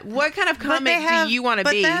that. Yeah. What kind of comic do you want to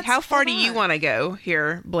be? How far do you want to go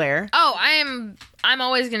here, Blair? Oh, I'm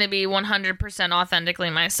always going to be 100% authentically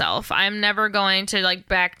myself. I'm never going to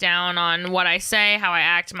back down on what I say, how I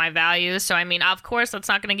act, my values. So I mean, of course, that's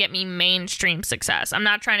not going to get me mainstream success. I'm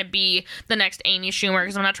not trying to be the next Amy Schumer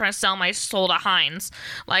because I'm not trying to sell my soul to Heinz.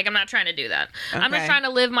 I'm not trying to do that. Okay. I'm just trying to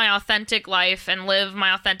live my authentic life and live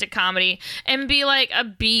my authentic comedy and be a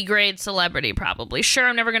B-grade celebrity probably. Sure,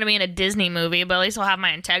 I'm never going to be in a Disney movie, but at least I'll have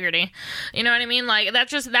my integrity. You know what I mean?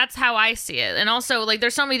 That's how I see it. And also,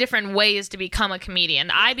 there's so many different ways to become a comedian.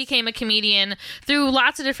 Yes. I became a comedian through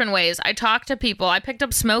lots of different ways. I talked to people. I picked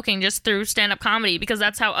up smoking just through stand-up comedy because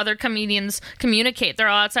that's how other comedians communicate. They're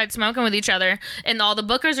all outside smoking with each other, and all the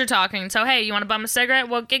bookers are talking. So, hey, you want to bum a cigarette?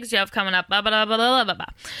 What gigs do you have coming up? Blah, blah, blah, blah, blah, blah.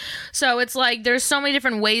 So it's there's so many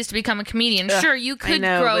different ways to become a comedian. Sure, you could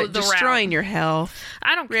grow the destroying route. Your health.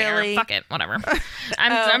 I don't care. Fuck it. Whatever. I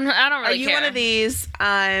don't really care. Are you one of these?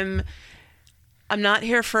 I'm not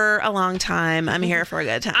here for a long time. I'm here for a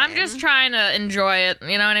good time. I'm just trying to enjoy it.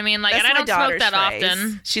 You know what I mean? And I don't smoke that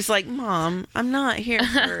often. She's like, Mom, I'm not here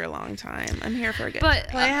for a long time. I'm here for a good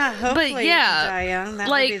time. Hopefully you can die young. That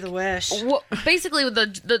would be the wish. Basically,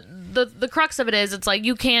 the crux of it is, it's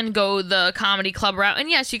you can go the comedy club route. And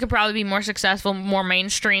yes, you could probably be more successful, more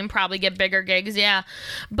mainstream, probably get bigger gigs. Yeah.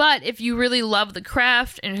 But if you really love the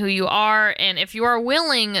craft and who you are, and if you are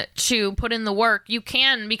willing to put in the work, you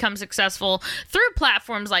can become successful through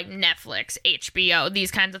platforms like Netflix, HBO, these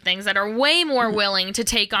kinds of things that are way more willing to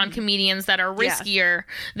take on comedians that are riskier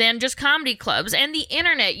than just comedy clubs. And the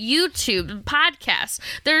internet, YouTube, podcasts.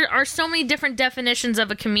 There are so many different definitions of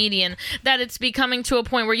a comedian that it's becoming to a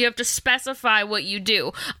point where you have to specify what you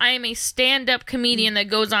do. I am a stand-up comedian that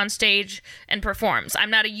goes on stage and performs. I'm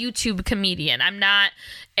not a YouTube comedian. I'm not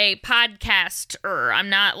a podcaster. I'm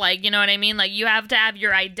not you know what I mean? You have to have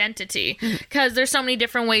your identity because there's so many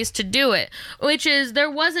different ways to do it, which is, there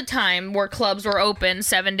was a time where clubs were open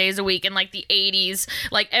 7 days a week in the 80s,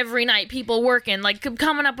 every night people working,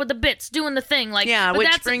 coming up with the bits, doing the thing.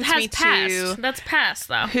 Which brings me to... That's past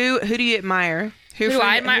though. Who do you admire? Who do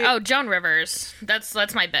I admire? Oh, Joan Rivers. That's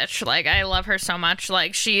my bitch. I love her so much.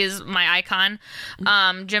 She is my icon.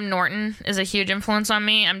 Jim Norton is a huge influence on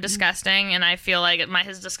me. I'm disgusting, and I feel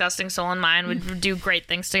his disgusting soul and mind would do great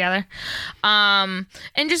things together. And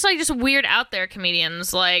just weird out there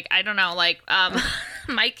comedians. I don't know.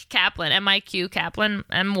 Mike Kaplan, M-I-Q Kaplan,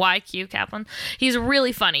 M-Y-Q Kaplan. He's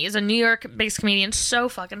really funny. He's a New York-based comedian. So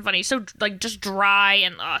fucking funny. So like just dry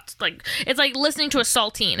and it's like listening to a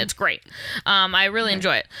saltine. It's great. I really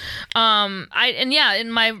enjoy it. And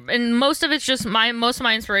most of it's just most of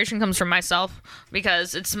my inspiration comes from myself,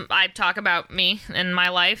 because I talk about me and my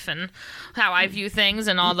life and how I view things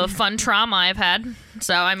and all the fun trauma I've had.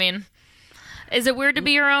 So I mean, is it weird to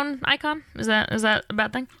be your own icon? Is that a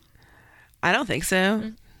bad thing? I don't think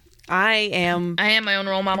so. I am my own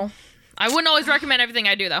role model. I wouldn't always recommend everything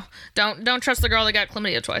I do, though. Don't trust the girl that got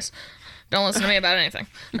chlamydia twice. Don't listen to me about anything.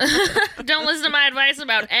 Don't listen to my advice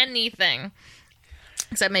about anything,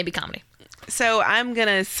 except maybe comedy. So I'm going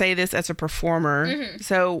to say this as a performer. Mm-hmm.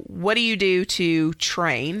 So what do you do to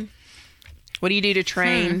train? What do you do to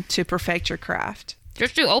train to perfect your craft?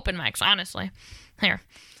 Just do open mics, honestly. Here.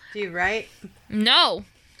 Do you write? No,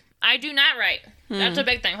 I do not write. That's a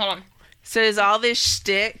big thing. Hold on. So is all this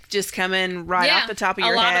shtick just coming off the top of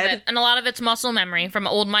your head? Of it. And a lot of it's muscle memory from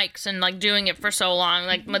old mics and like doing it for so long.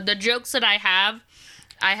 Like the jokes that I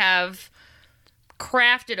have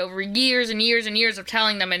crafted over years and years and years of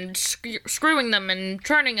telling them and screwing them and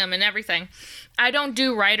turning them and everything. I don't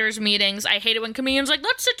do writers' meetings. I hate it when comedians like,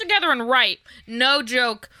 let's sit together and write. No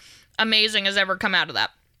joke amazing has ever come out of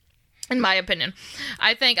that, in my opinion.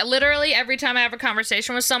 I think literally every time I have a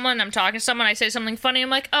conversation with someone, I'm talking to someone, I say something funny, I'm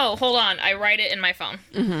like, oh, hold on, I write it in my phone.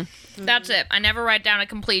 Mm-hmm. That's it. I never write down a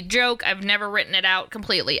complete joke. I've never written it out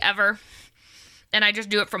completely, ever. And I just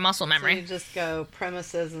do it from muscle memory. So you just go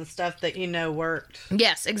premises and stuff that you know worked.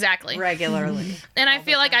 Yes, exactly. Regularly. And I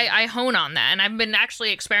feel like I hone on that. And I've been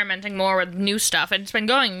actually experimenting more with new stuff. And it's been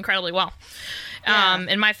going incredibly well. Yeah.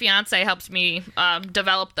 And my fiance helps me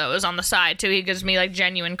develop those on the side, too. He gives me, like,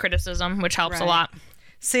 genuine criticism, which helps a lot.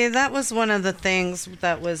 See, that was one of the things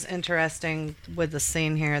that was interesting with the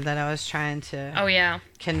scene here that I was trying to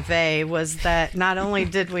convey, was that not only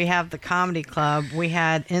did we have the comedy club, we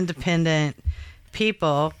had independent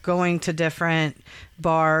people going to different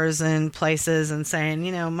bars and places and saying,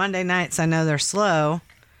 you know, Monday nights, I know they're slow.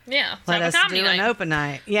 Yeah. Let us do an open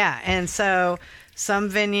night. Yeah. And so some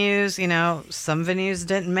venues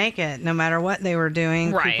didn't make it no matter what they were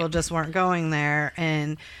doing. Right. People just weren't going there.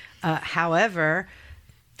 And however,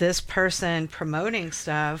 this person promoting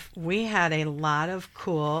stuff, we had a lot of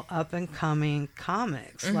cool up and coming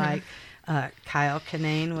comics. Mm-hmm. Like Kyle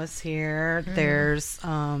Kinane was here. Mm-hmm. There's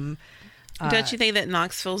don't you think that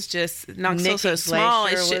Knoxville's so small?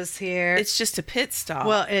 Was here. It's just a pit stop.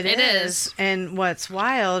 Well, it is. And what's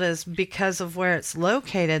wild is because of where it's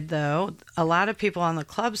located, though, a lot of people on the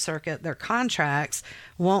club circuit, their contracts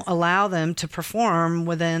won't allow them to perform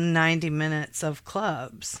within 90 minutes of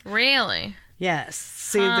clubs. Really? Yes.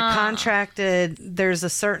 See, there's a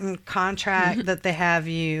certain contract that they have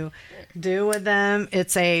you do with them.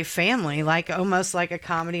 It's a family, almost like a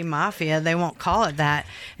comedy mafia. They won't call it that.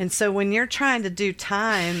 And so when you're trying to do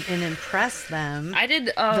time and impress them,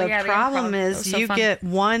 the problem is you get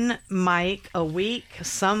one mic a week.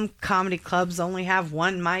 Some comedy clubs only have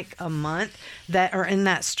one mic a month that are in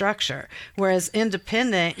that structure. Whereas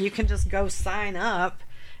independent, you can just go sign up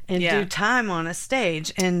and do time on a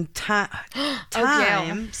stage. And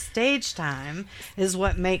stage time is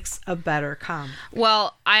what makes a better comedy.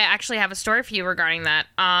 Well, I actually have a story for you regarding that.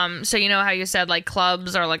 So you know how you said like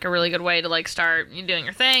clubs are like a really good way to like start doing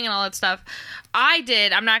your thing and all that stuff.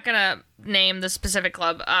 I'm not gonna name the specific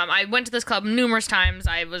club. I went to this club numerous times.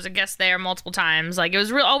 I was a guest there multiple times. Like it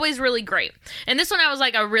was always really great. And this one I was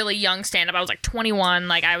like a really young stand-up. I was like 21.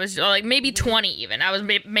 Like I was like maybe 20 even. I was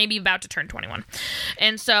maybe about to turn 21.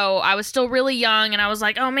 And so I was still really young and I was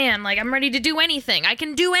like, oh man, like I'm ready to do anything. I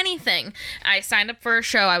can do anything. I signed up for a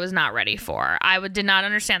show I was not ready for. I did not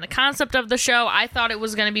understand the concept of the show. I thought it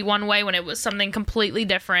was going to be one way when it was something completely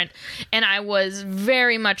different. And I was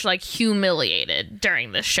very much like humiliated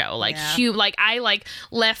during this show. Like I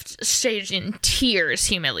left stage in tears,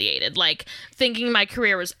 humiliated, like thinking my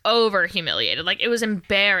career was over, humiliated. Like it was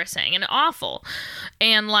embarrassing and awful.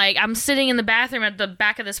 And like I'm sitting in the bathroom at the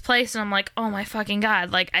back of this place and I'm like, oh my fucking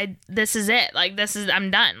God, like this is it. Like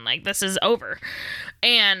I'm done. Like this is over.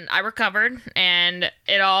 And I recovered and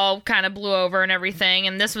it all kind of blew over and everything.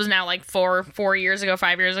 And this was now like 5 years ago.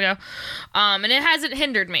 And it hasn't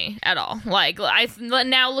hindered me at all. Like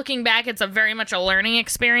now looking back, it's a very much a learning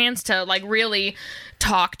experience to like really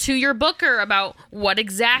talk to your booker about what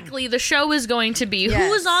exactly the show is going to be. Yes.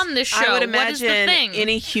 Who is on this show? I would imagine what is the thing?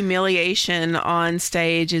 Any humiliation on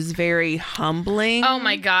stage is very humbling. Oh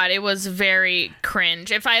my God, it was very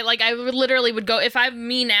cringe. If I literally would go, if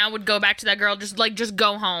me now would go back to that girl, just just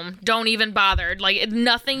go home. Don't even bother. Like,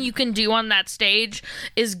 nothing you can do on that stage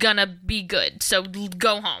is gonna be good. So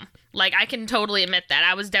go home. Like, I can totally admit that.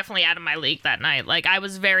 I was definitely out of my league that night. Like, I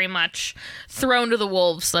was very much thrown to the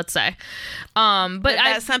wolves, let's say. But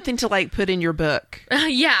that's something to, like, put in your book.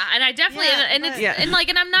 Yeah, and I definitely, and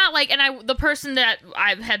I'm not, like, the person that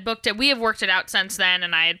I had booked it, we have worked it out since then,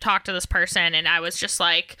 and I had talked to this person, and I was just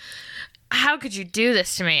like, how could you do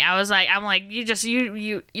this to me? I'm like, you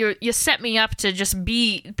set me up to just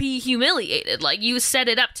be humiliated. Like, you set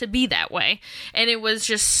it up to be that way. And it was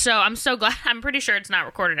just I'm so glad. I'm pretty sure it's not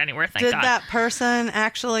recorded anywhere. Thank God. Did that person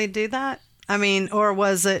actually do that? I mean, or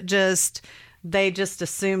was it just they just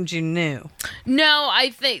assumed you knew? No,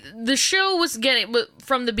 I think the show was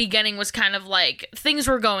from the beginning was kind of like things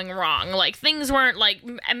were going wrong. Like, things weren't like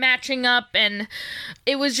matching up, and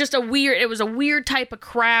it was just a weird type of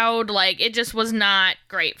crowd. Like, it just was not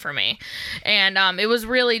great for me. And it was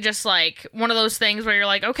really just like one of those things where you're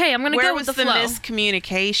like, okay, I'm going to go with the flow. Where was the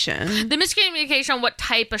miscommunication? The miscommunication on what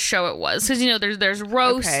type of show it was. Because, there's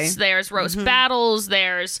roasts, there's roast battles,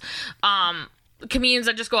 there's comedians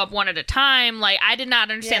that just go up one at a time. Like, I did not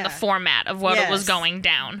understand the format of what it was going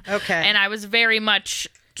down. Okay. And I was very much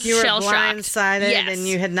you were shell-shocked. blindsided and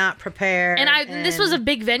you had not prepared. And this was a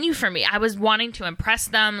big venue for me. I was wanting to impress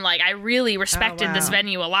them. Like, I really respected this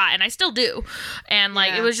venue a lot, and I still do. And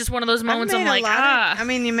like, it was just one of those moments I'm like,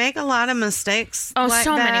 you make a lot of mistakes. Oh, like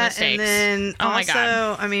so that, many mistakes. And then my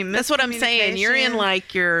God. I mean, that's what I'm saying. You're in kind of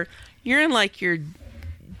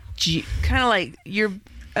like you're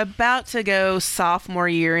about to go sophomore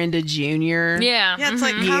year into junior. Yeah. Yeah, it's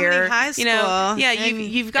like comedy high school.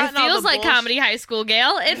 You've gotten all the It feels like comedy high school,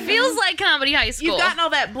 Gail. It feels like comedy high school. You've gotten all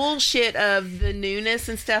that bullshit of the newness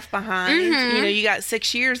and stuff behind. You got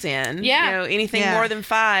 6 years in. Yeah. Anything more than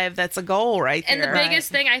 5, that's a goal right there. And the biggest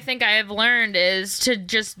thing I think I have learned is to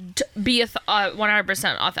just be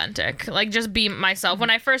 100% authentic. Like, just be myself. When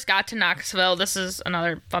I first got to Knoxville, this is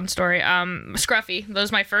another fun story. Scruffy. That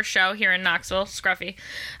was my first show here in Knoxville. Scruffy.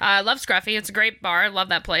 I love Scruffy. It's a great bar. Love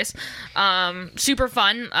that place. Super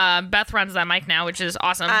fun. Beth runs that mic now, which is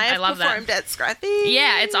awesome. I love that. I've performed at Scruffy.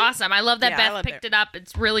 Yeah, it's awesome. I love that Beth picked it up.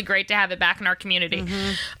 It's really great to have it back in our community.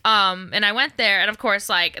 And I went there, and of course,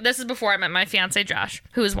 like, this is before I met my fiance Josh,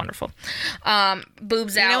 who is wonderful.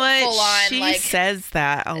 Boobs out, full on. She says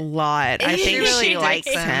that a lot. I think she likes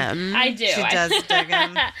him. I do. She does dig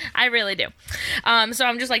him. I really do. So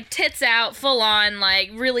I'm just like tits out, full on,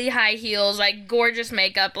 like really high heels, like gorgeous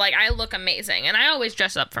makeup. Like, I look amazing, and I always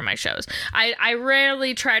dress up for my shows. I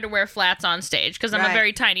rarely try to wear flats on stage because I'm a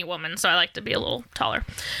very tiny woman, so I like to be a little taller.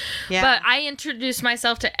 Yeah. But I introduced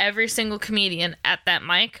myself to every single comedian at that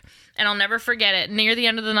mic, and I'll never forget it. Near the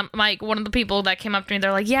end of the mic, one of the people that came up to me,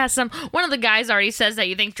 they're like, one of the guys already says that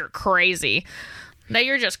you think you're crazy. That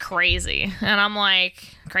you're just crazy. And I'm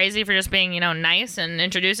like, crazy for just being, nice and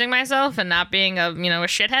introducing myself and not being a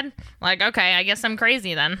shithead? Like, okay, I guess I'm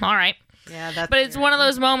crazy then. All right. Yeah, that's. But it's one of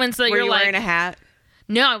those moments that you're like, wearing a hat?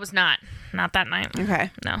 No, I was not. Not that night.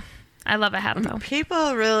 Okay. No. I love a hat though.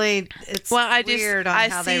 People really, it's weird on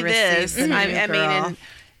how they receive the new girl.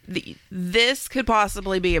 This could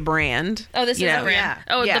possibly be a brand. Oh, this is a brand. Yeah.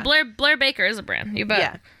 Oh, the Blair Baker is a brand. You bet.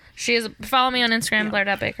 Yeah. She is. Follow me on Instagram,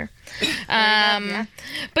 Blair.Baker.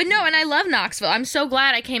 But no, and I love Knoxville. I'm so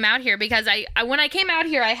glad I came out here because I when I came out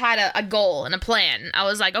here, I had a goal and a plan. I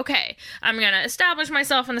was like, okay, I'm going to establish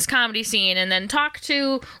myself in this comedy scene and then talk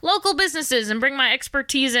to local businesses and bring my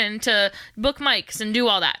expertise in to book mics and do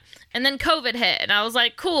all that. And then COVID hit, and I was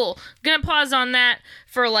like, cool, gonna pause on that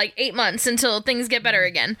for like 8 months until things get better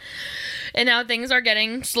again. And now things are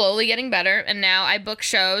slowly getting better, and now I book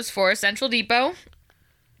shows for Central Depot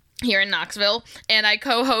here in Knoxville, and I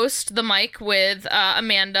co-host the mic with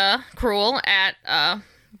Amanda Cruel at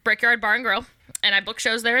Brickyard Bar and Grill, and I book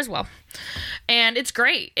shows there as well. And it's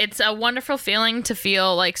great. It's a wonderful feeling to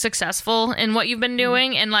feel like successful in what you've been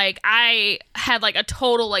doing. And like, I had like a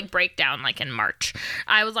total like breakdown like in March.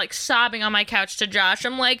 I was like sobbing on my couch to Josh.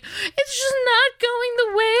 I'm like, it's just not going the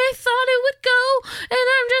way I thought it would go. And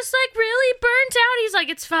I'm just like really burnt out. He's like,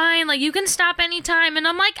 it's fine. Like, you can stop anytime. And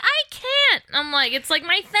I'm like, I can't. I'm like, it's like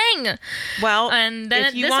my thing. Well, and then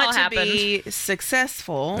if you this want all to happened. be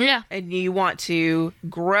successful Yeah. and you want to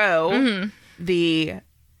grow the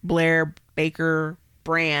Blair Baker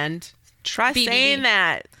brand, try BBB. saying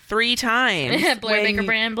that 3 times. Blair Baker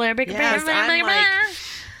brand, Blair Baker brand, Blair Baker brand.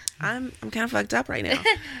 I'm kind of fucked up right now.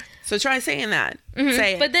 So try saying that.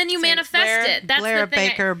 Say it. But then you Say manifest it. That's Blair the thing.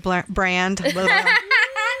 Baker brand.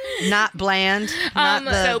 Not bland. Not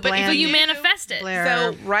the but bland. you manifest crushed it. Blair.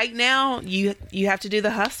 So right now you have to do the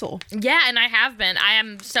hustle. Yeah, and I have been. I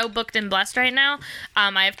am so booked and blessed right now.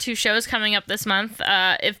 I have 2 shows coming up this month.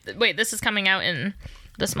 This is coming out in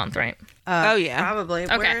this month, right? Oh, yeah. Probably.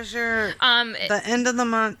 Okay. Where's your... the end of the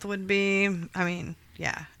month would be... I mean,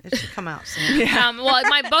 yeah, it should come out soon. Well,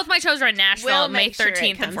 both my shows are in Nashville, We'll May make sure it 13th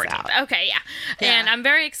and comes 14th. out. Okay, yeah. And I'm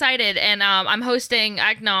very excited, and I'm hosting.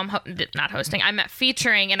 Not hosting. I'm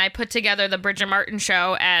featuring, and I put together the Bridget Martin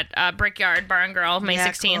show at Brickyard Bar and Grill May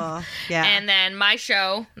 16th. Cool. Yeah. And then my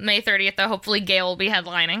show May 30th. Though hopefully Gail will be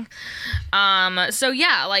headlining. So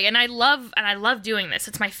yeah, and I love doing this.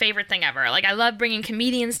 It's my favorite thing ever. I love bringing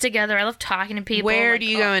comedians together. I love talking to people. Where do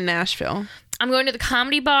you go in Nashville? I'm going to the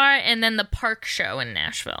Comedy Bar and then the Park Show in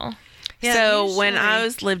Nashville. Yeah, So when I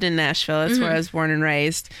lived in Nashville, that's where I was born and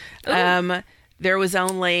raised. There was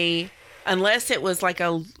only, unless it was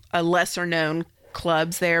a lesser known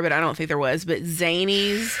clubs there, but I don't think there was. But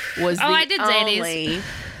Zanies was I did Zanies.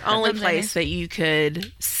 only love place Zanies. that you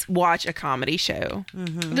could watch a comedy show.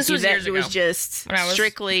 This was years It ago. was just When I was-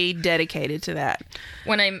 strictly dedicated to that.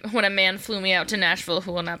 when a man flew me out to Nashville,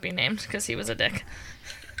 who will not be named because he was a dick.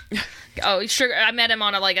 Oh, sugar! I met him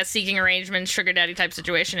on a seeking arrangement, sugar daddy type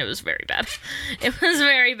situation. It was very bad. It was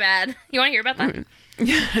very bad. You want to hear about that?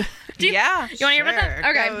 Yeah. You want to hear about that? Sure.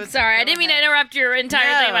 Okay, Go- sorry. I didn't mean to interrupt your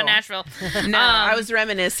entire thing about No. Nashville. No, I was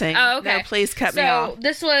reminiscing. Oh, okay. No, please cut me So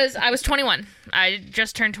off. I was 21. I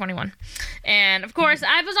just turned 21. And of course,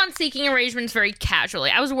 I was on seeking arrangements very casually.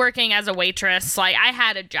 I was working as a waitress. I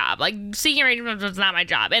had a job. Seeking arrangements was not my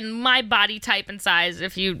job. And my body type and size,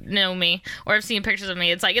 if you know me or have seen pictures of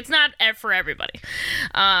me, it's it's not for everybody.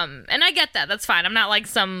 And I get that. That's fine. I'm not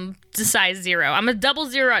some size 0. I'm a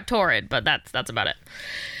 00 at Torrid, but that's about it.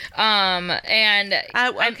 Okay,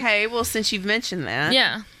 well, since you've mentioned that,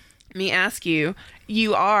 Yeah, let me ask you.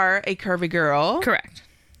 You are a curvy girl. correct.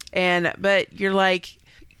 But you're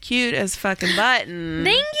cute as fucking button.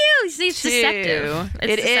 Thank you. See, it's deceptive.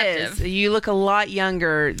 It's It deceptive. is. You look a lot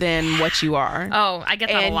younger than what you are. Oh, I get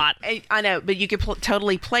that a lot. I know, but you could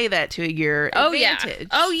totally play that to your Oh advantage. yeah.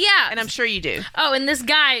 Oh yeah. And I'm sure you do. Oh, and this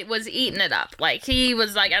guy was eating it up. He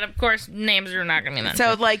was and of course names are not gonna be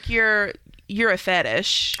mentioned. So you're a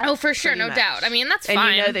fetish. Oh, for sure, pretty no much. doubt. I mean, that's And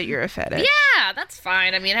fine. you know that you're a fetish. Yeah, that's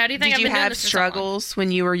fine. I mean, how do you think Did I've you been doing have this for so long? struggles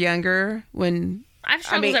when you were younger? I've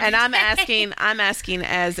struggled. And I'm every asking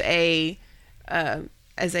as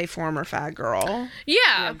a former fag girl.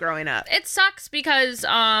 Yeah. Growing up. It sucks because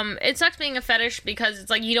it sucks being a fetish because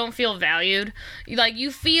it's you don't feel valued.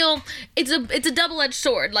 You feel it's a double-edged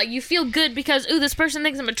sword. You feel good because this person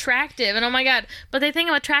thinks I'm attractive and oh my god, but they think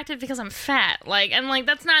I'm attractive because I'm fat. And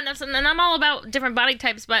that's not enough. And I'm all about different body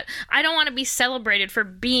types, but I don't want to be celebrated for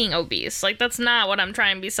being obese. That's not what I'm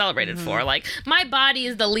trying to be celebrated for. My body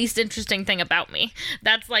is the least interesting thing about me.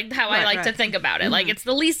 That's how I like to think about it. It's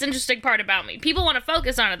the least interesting part about me. People want to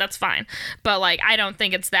focus on it, that's fine, but I don't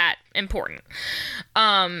think it's that important.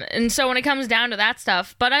 And so when it comes down to that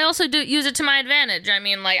stuff, but I also do use it to my advantage. I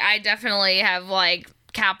mean, I definitely have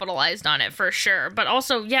capitalized on it for sure, but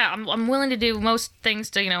also I'm willing to do most things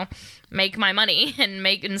to make my money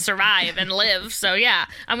and survive and live. So yeah,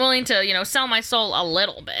 I'm willing to sell my soul a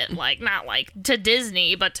little bit, not to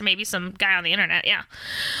Disney, but to maybe some guy on the internet. Yeah.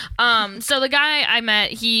 So the guy I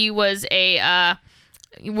met, he was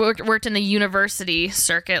he worked in the university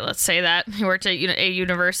circuit, let's say that. He worked at a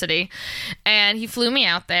university, and he flew me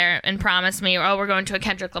out there and promised me, we're going to a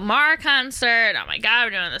Kendrick Lamar concert. Oh my god,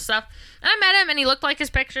 we're doing this stuff. And I met him, and he looked like his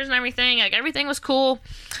pictures and everything. Everything was cool.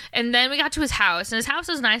 And then we got to his house, and his house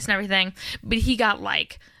was nice and everything, but he got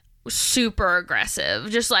super aggressive,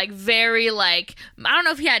 just very I don't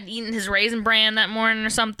know if he had eaten his Raisin Bran that morning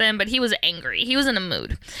or something, but he was angry. He was in a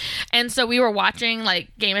mood. And so we were watching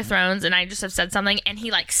Game of Thrones, and I just have said something, and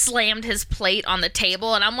he slammed his plate on the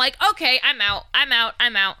table, and I'm okay, I'm out.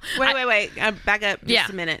 Wait. Back up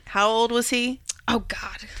just a minute. How old was he? Oh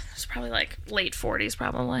god, it's probably late 40s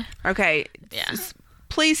probably. Okay. Yeah.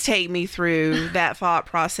 Please take me through that thought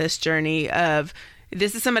process journey of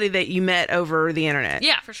this is somebody that you met over the internet.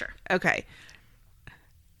 Yeah, for sure. Okay.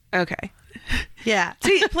 Yeah.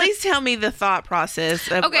 Please tell me the thought process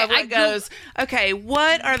of what goes, okay,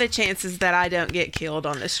 what are the chances that I don't get killed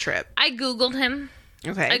on this trip? I Googled him.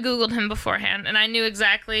 Okay. I Googled him beforehand, and I knew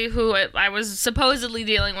exactly who I was supposedly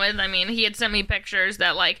dealing with. I mean, he had sent me pictures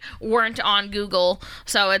that, weren't on Google.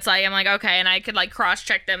 So it's I'm okay, and I could,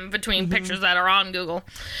 cross-check them between pictures that are on Google.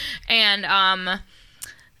 And,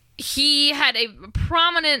 he had a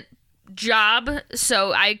prominent job,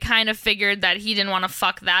 so I kind of figured that he didn't want to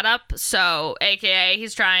fuck that up. So, aka,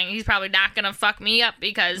 he's probably not going to fuck me up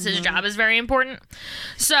because his job is very important.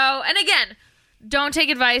 So, and again, don't take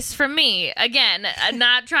advice from me. Again,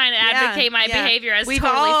 not trying to advocate my behavior as totally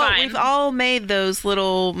fine. We've all made those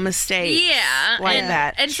little mistakes. Yeah. Like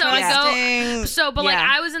that. And so I go, like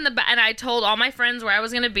I was in and I told all my friends where I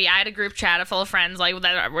was going to be. I had a group chat full of friends like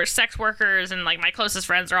that were sex workers, and like my closest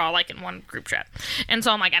friends are all like in one group chat. And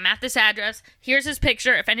so I'm like, I'm at this address. Here's his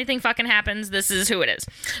picture. If anything fucking happens, this is who it is.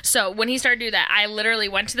 So when he started to do that, I literally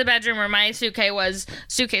went to the bedroom where my suitcase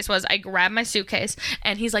was. I grabbed my suitcase,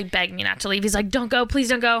 and he's like begging me not to leave. He's like, don't go, please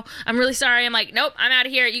don't go. I'm really sorry. I'm like, nope, I'm out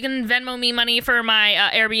of here. You can Venmo me money for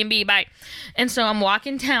my Airbnb. Bye. And so I'm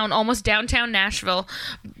walking down, almost downtown Nashville,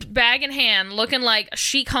 bag in hand, looking like a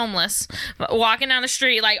chic homeless, walking down the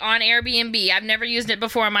street like on Airbnb. I've never used it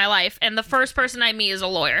before in my life. And the first person I meet is a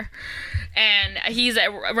lawyer. And he's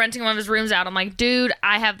renting one of his rooms out. I'm like, dude,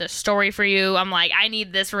 I have this story for you. I'm like, I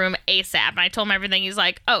need this room ASAP. And I told him everything. He's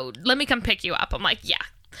like, oh, let me come pick you up. I'm like, yeah.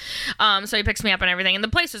 So he picks me up and everything, and the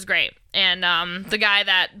place was great. And the guy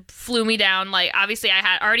that flew me down, like, obviously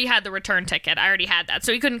I already had the return ticket. I already had that,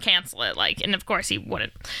 so he couldn't cancel it. Like, and of course he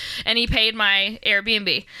wouldn't. And he paid my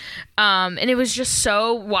Airbnb. And it was just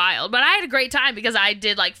so wild. But I had a great time because I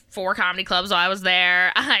did like 4 comedy clubs while I was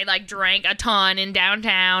there. I like drank a ton in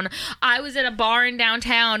downtown. I was at a bar in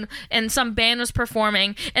downtown, and some band was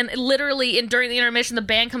performing. And literally, during the intermission, the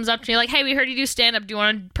band comes up to me like, "Hey, we heard you do stand up. Do you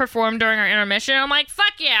want to perform during our intermission?" And I'm like,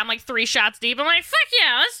 "Fuck yeah!" I'm like 3 shots deep. I'm like, "Fuck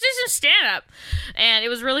yeah, let's do some stand up." And it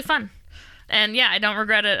was really fun. And yeah, I don't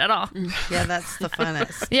regret it at all. Yeah, that's the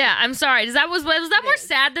funnest. Yeah, I'm sorry. Was that more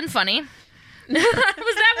sad than funny? Was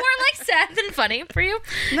that more like sad than funny for you?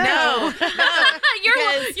 No.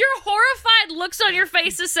 Your horrified looks on your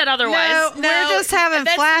faces said otherwise. No, we're just having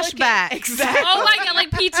flashbacks. Exactly. Oh my god, like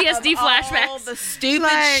PTSD flashbacks. All the stupid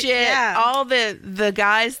shit. Yeah. All the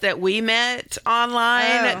guys that we met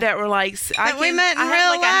online that were like we met in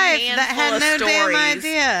real life that had no damn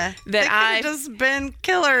idea that I just been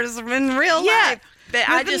killers in real life. That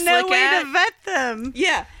I just no look way at. to vet them.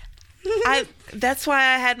 Yeah. That's why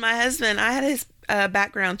I had my husband. I had his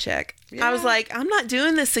background check. Yeah. I was like, I'm not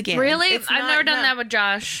doing this again. Really? I've never done that with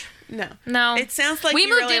Josh. No. It sounds like we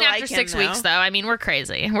moved really in after like 6 weeks, though. I mean, we're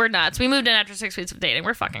crazy. We're nuts. We moved in after 6 weeks of dating.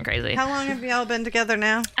 We're fucking crazy. How long have y'all been together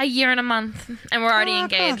now? A year and a month, and we're already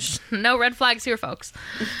engaged. Cool. No red flags here, folks.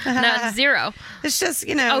 No, 0. It's just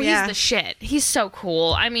he's the shit. He's so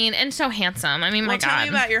cool. I mean, and so handsome. I mean, my God. Tell me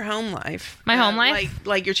about your home life. My home life,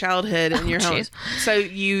 like your childhood and your home. So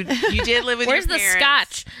you did live with Where's your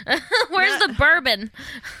parents. Where's the scotch? Where's the bourbon?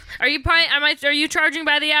 Are you charging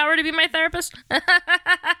by the hour to be my therapist?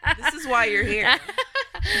 This is why you're here.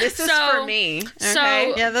 This is for me. Okay? So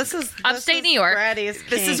yeah, this is upstate New York.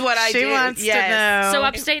 This is what I do. She wants to know. So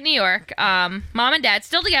upstate New York, mom and dad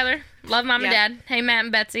still together. Love mom and dad. Hey, Matt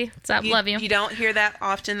and Betsy. What's up? Love you. You don't hear that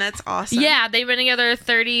often. That's awesome. Yeah, they've been together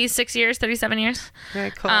 36 years, 37 years.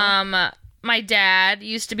 Very cool. My dad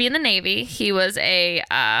used to be in the Navy. He was a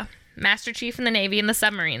Master Chief in the Navy in the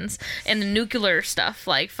submarines and the nuclear stuff,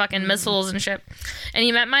 like fucking missiles and shit. And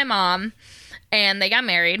he met my mom, and they got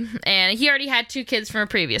married. And he already had 2 kids from a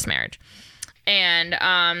previous marriage. And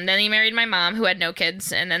then he married my mom, who had no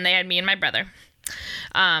kids. And then they had me and my brother,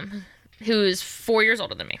 who's 4 years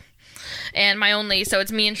older than me. And so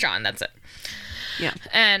it's me and Sean. That's it. Yeah.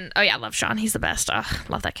 And I love Sean. He's the best.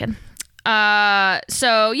 Love that kid.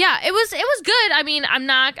 So yeah, it was good. I mean, I'm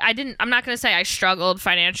not going to say I struggled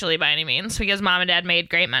financially by any means, because mom and dad made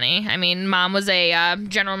great money. I mean, mom was a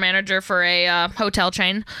general manager for a hotel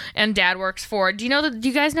chain, and dad works for, do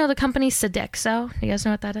you guys know the company Sodexo? Do you guys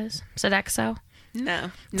know what that is? Sodexo?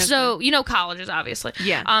 No. So, colleges, obviously.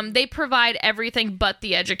 Yeah. They provide everything but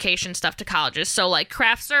the education stuff to colleges. So, like,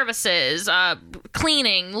 craft services,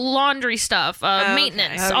 cleaning, laundry stuff,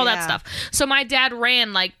 maintenance, all that stuff. So, my dad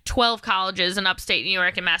ran, like, 12 colleges in upstate New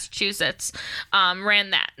York and Massachusetts, ran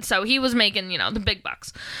that. So, he was making, the big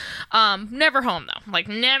bucks. Never home, though. Like,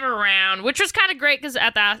 never around, which was kind of great because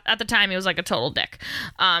at the time, he was, like, a total dick.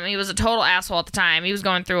 He was a total asshole at the time. He was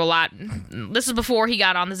going through a lot. This is before he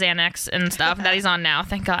got on the Xanax and stuff that he's on now,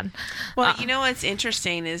 thank God. Well, what's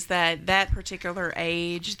interesting is that particular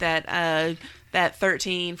age, that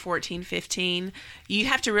 13, 14, 15, you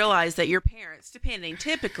have to realize that your parents,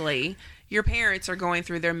 typically, your parents are going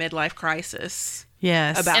through their midlife crisis.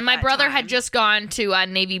 Yes. And my brother had just gone to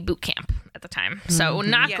Navy boot camp at the time, so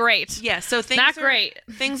not great. Yeah, so things not great.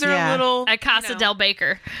 Things are a little at Casa del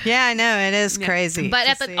Baker. Yeah, I know, it is crazy.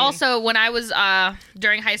 But also when I was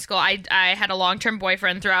during high school, I had a long-term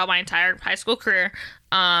boyfriend throughout my entire high school career.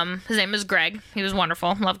 His name was Greg. He was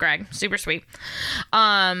wonderful. Love Greg. Super sweet.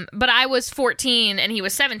 But I was 14 and he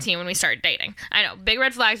was 17 when we started dating. I know, big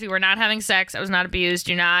red flags. We were not having sex. I was not abused.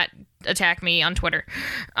 Do not attack me on Twitter.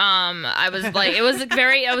 I was like, it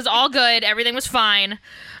was all good. Everything was fine.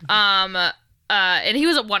 And he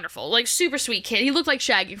was a wonderful, like, super sweet kid. He looked like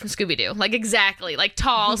Shaggy from Scooby-Doo. Like, exactly. Like,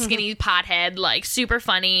 tall, skinny pothead, like, super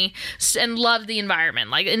funny, and loved the environment.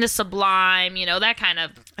 Like, into Sublime, you know, that kind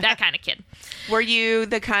of kid. Were you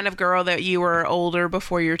the kind of girl that you were older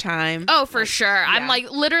before your time? Oh, for sure. I'm, like,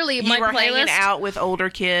 literally, my you were playlist... hanging out with older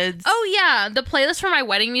kids? Oh, yeah. The playlist for my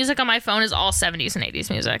wedding music on my phone is all 70s and 80s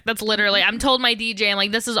music. That's literally... I'm told my DJ, I'm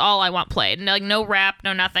like, this is all I want played. And, like, no rap,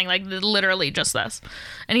 no nothing. Like, literally just this.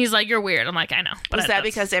 And he's like, you're weird. I'm like, I know. But was that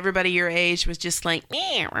because everybody your age was just like,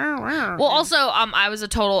 well, also, I was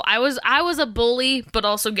a bully, but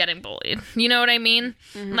also getting bullied. You know what I mean?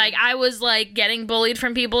 Mm-hmm. Like, I was, like, getting bullied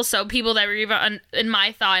from people, so people that were even, in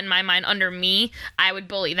my mind, under me, I would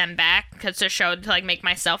bully them back, because to like, make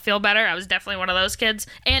myself feel better. I was definitely one of those kids.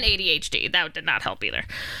 And ADHD. That did not help either.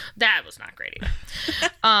 That was not great either.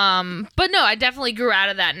 But no, I definitely grew out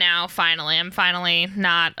of that now, finally. I'm finally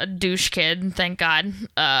not a douche kid, thank God.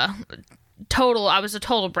 I was a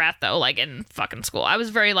total brat though, like in fucking school. I was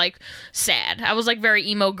very like sad. I was like very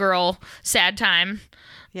emo girl, sad time.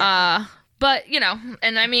 Yeah. But, you know,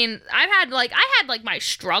 and I mean, I had like my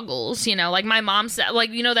struggles, you know, like my mom said, like,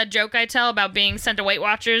 you know, that joke I tell about being sent to Weight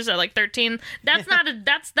Watchers at like 13, that's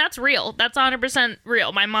that's real. That's 100%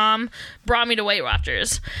 real. My mom brought me to Weight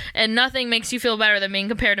Watchers, and nothing makes you feel better than being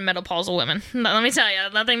compared to menopausal women. Let me tell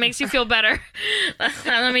you, nothing makes you feel better.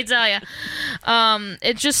 Let me tell you.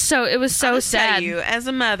 It was so sad. Tell you, as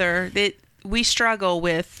a mother, that we struggle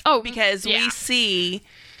with, because we see...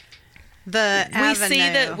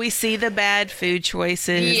 We see the bad food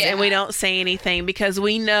choices, and we don't say anything because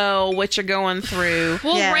we know what you're going through.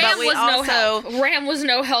 Well, Ram was no help. Ram was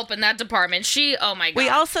no help in that department. Oh my God. We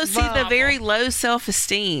also see the very low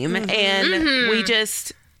self-esteem, and we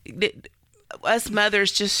just... us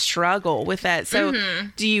mothers just struggle with that. So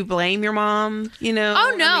do you blame your mom, you know?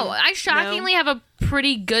 Oh, no. I shockingly have a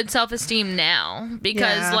pretty good self-esteem now,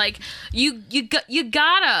 because like you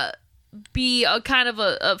gotta be a kind of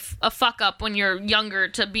a fuck up when you're younger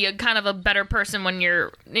to be a kind of a better person when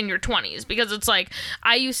you're in your 20s, because it's like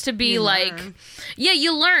I used to be you learn.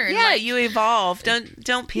 Like, you evolve.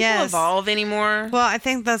 Don't people evolve anymore? Well, I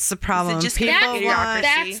think that's the problem. Just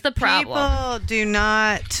that's the problem. People do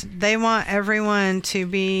not, they want everyone to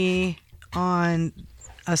be on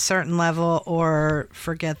a certain level or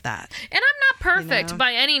forget that. And I'm not perfect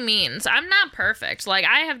by any means. I'm not perfect. Like,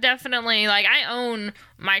 I have definitely, like, I own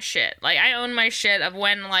my shit. Like, I own my shit of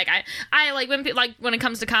when, like, I like, when it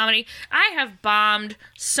comes to comedy, I have bombed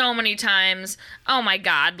so many times. Oh my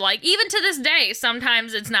God. Like, even to this day,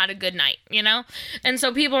 sometimes it's not a good night, you know? And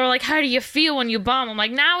so people are like, how do you feel when you bomb? I'm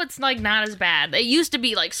like, now it's, like, not as bad. It used to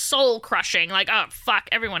be, like, soul crushing. Like, oh, fuck,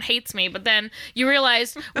 everyone hates me. But then you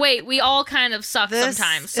realize, wait, we all kind of suck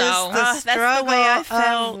sometimes. So that's the way I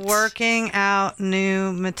felt working out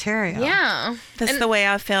new material. Yeah. That's the way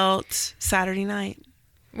I felt Saturday night.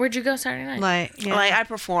 Where'd you go Saturday night? Like I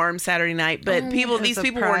performed Saturday night, but these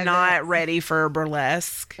people were not ready for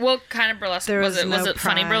burlesque. What kind of burlesque was it? Was it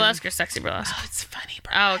funny burlesque or sexy burlesque? Oh, it's funny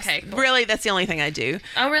burlesque. Oh, okay. Cool. Really, that's the only thing I do.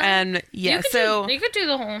 Oh, really? And yeah, you could do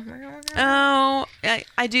the whole. Oh,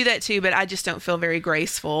 I do that too, but I just don't feel very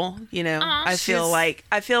graceful. You know, I feel like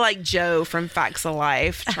Joe from Facts of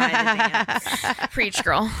Life trying to dance. Preach,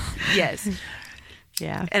 girl. Yes.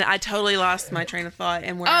 Yeah. And I totally lost my train of thought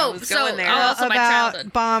and where I was going there. Also my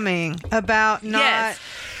childhood. Bombing, about not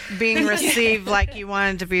being received like you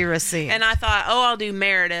wanted to be received. And I thought, I'll do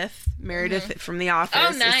Meredith from The Office.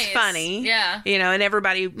 Oh, nice. It's funny. Yeah. You know,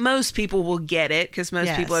 and most people will get it because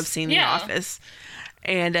most people have seen The Office.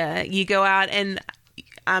 And you go out, and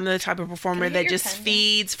I'm the type of performer that just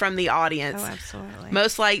feeds from the audience. Oh, absolutely.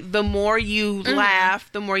 Most like the more you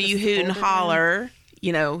laugh, the more you hoot and holler,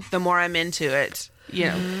 you know, the more I'm into it. You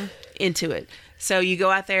know, into it. So you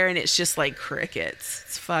go out there and it's just like crickets.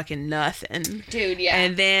 It's fucking nothing. Dude, yeah.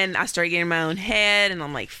 And then I start getting in my own head and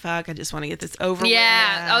I'm like, fuck, I just want to get this over with.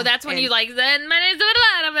 Yeah. Oh, that's when you like, then my name's...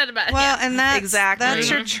 Well, and that's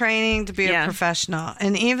your training to be a professional.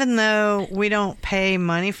 And even though we don't pay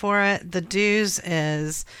money for it, the dues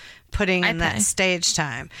is putting in that stage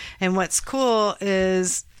time. And what's cool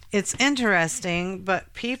is it's interesting,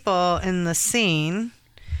 but people in the scene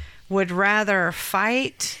would rather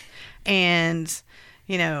fight and,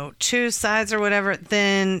 you know, choose sides or whatever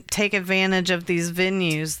than take advantage of these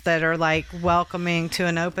venues that are like welcoming to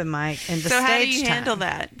an open mic and the stage time. So how do you handle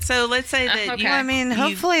that? So let's say that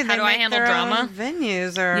hopefully they make their own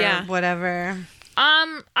venues or whatever.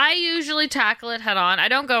 I usually tackle it head on. I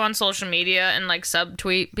don't go on social media and like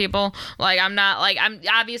subtweet people. Like I'm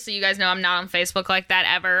obviously you guys know I'm not on Facebook like that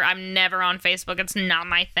ever. I'm never on Facebook. It's not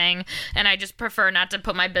my thing. And I just prefer not to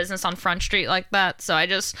put my business on Front Street like that. So I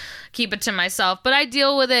just keep it to myself. But I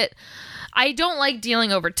deal with it. I don't like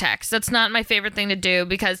dealing over text. That's not my favorite thing to do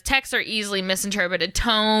because texts are easily misinterpreted.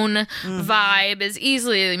 Tone, vibe is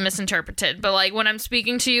easily misinterpreted. But like when I'm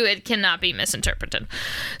speaking to you, it cannot be misinterpreted.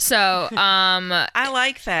 So, I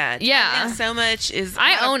like that. Yeah. And so much is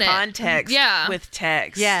I out own of it. context Yeah. with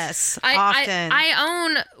text. Yes, often.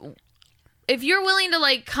 I own. If you're willing to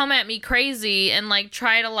like come at me crazy and like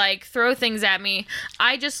try to like throw things at me,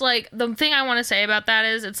 I just like the thing I want to say about that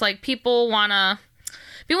is it's like people want to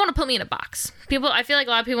put me in a box. I feel like a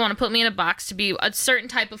lot of people want to put me in a box to be a certain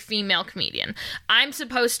type of female comedian. I'm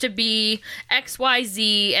supposed to be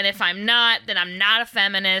XYZ, and if I'm not, then I'm not a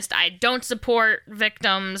feminist. I don't support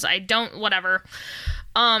victims. I don't whatever.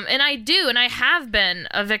 And I do, and I have been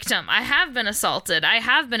a victim. I have been assaulted. I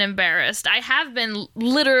have been embarrassed. I have been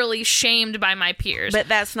literally shamed by my peers. But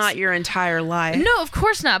that's not your entire life. No, of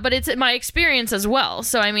course not. But it's my experience as well.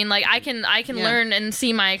 So I mean, like I can learn and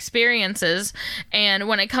see my experiences. And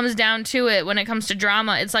when it comes down to it, when it comes to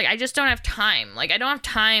drama, it's like I just don't have time. Like I don't have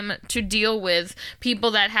time to deal with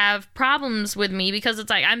people that have problems with me because it's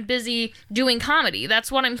like I'm busy doing comedy.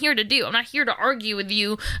 That's what I'm here to do. I'm not here to argue with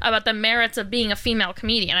you about the merits of being a female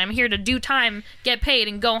comedian. I'm here to do time, get paid,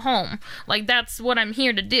 and go home. Like that's what I'm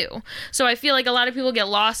here to do. So I feel like a lot of people get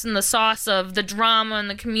lost in the sauce of the drama and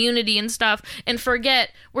the community and stuff and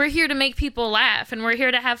forget we're here to make people laugh and we're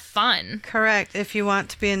here to have fun. Correct. If you want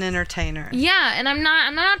to be an entertainer. Yeah, and I'm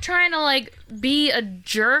not trying to like be a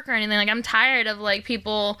jerk or anything. Like I'm tired of like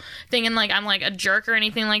people thinking like I'm like a jerk or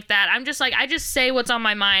anything like that. I'm just like I just say what's on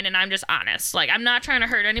my mind and I'm just honest. Like I'm not trying to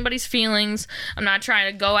hurt anybody's feelings. I'm not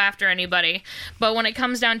trying to go after anybody. But when it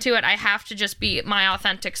comes down to it, I have to just be my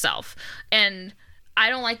authentic self. And I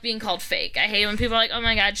don't like being called fake. I hate when people are like, "Oh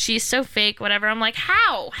my God, she's so fake," whatever. I'm like,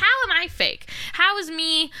 how? How am I fake? How is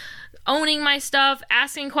me owning my stuff,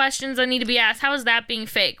 asking questions that need to be asked? How is that being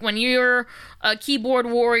fake? When you're a keyboard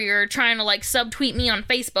warrior trying to like subtweet me on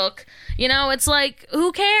Facebook, you know, it's like,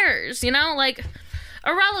 who cares? You know, like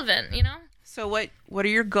irrelevant, you know? So what are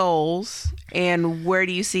your goals and where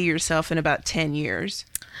do you see yourself in about 10 years?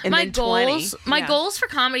 And My then 20? goals, my Yeah. goals for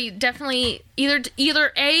comedy definitely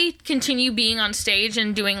either A, continue being on stage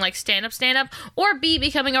and doing like stand up, or B,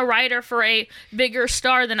 becoming a writer for a bigger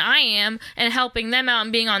star than I am and helping them out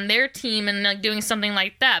and being on their team and like doing something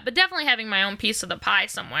like that. But definitely having my own piece of the pie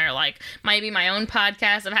somewhere, like maybe my own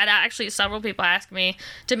podcast. I've had actually several people ask me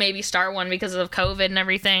to maybe start one because of COVID and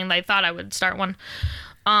everything. They thought I would start one.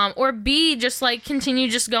 Or B, just like continue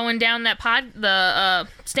just going down that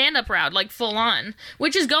stand-up route, like full on,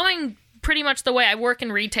 which is going pretty much the way. I work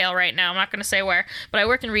in retail right now. I'm not going to say where, but I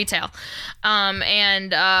work in retail.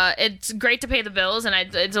 And it's great to pay the bills,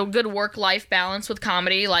 and it's a good work-life balance with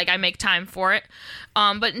comedy. Like, I make time for it.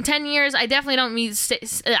 But in 10 years, I definitely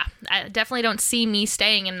don't see me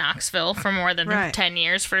staying in Knoxville for more than 10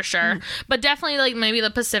 years for sure. But definitely like maybe the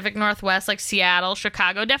Pacific Northwest, like Seattle,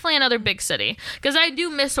 Chicago, definitely another big city. Because I do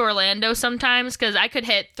miss Orlando sometimes because I could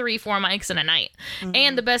hit 3-4 mics in a night.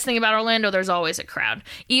 And the best thing about Orlando, there's always a crowd.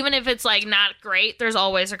 Even if it's like not great, there's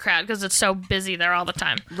always a crowd because it's so busy there all the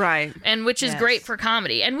time. Right. And which is great for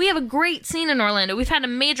comedy. And we have a great scene in Orlando. We've had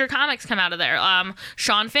major comics come out of there.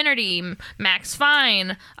 Sean Finnerty, Max Fine.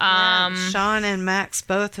 Sean and Max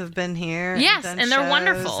both have been here. Yes, and they're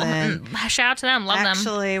wonderful. And shout out to them. Love them.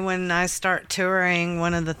 Actually, when I start touring,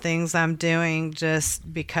 one of the things I'm doing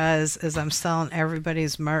just because is I'm selling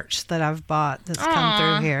everybody's merch that I've bought that's come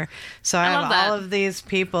through here. So I have all of these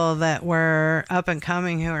people that were up and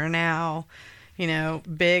coming who are now, you know,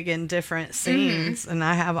 big in different scenes, and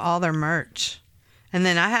I have all their merch. And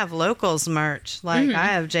then I have locals merch. Like I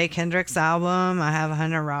have Jake Hendricks' album. I have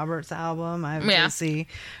Hunter Roberts' album. I have JC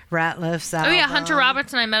Ratliff's album. Oh yeah, Hunter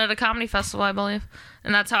Roberts and I met at a comedy festival, I believe.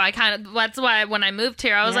 And that's how that's why when I moved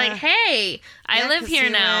here, I was like, hey, I live here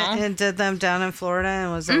now. And did them down in Florida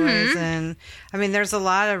and was always in. I mean, there's a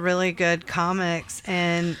lot of really good comics,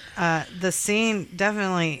 and the scene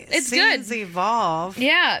definitely good. Evolve.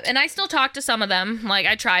 Yeah, and I still talk to some of them. Like,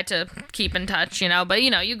 I try to keep in touch, you know, but, you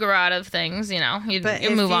know, you grow out of things, you know, you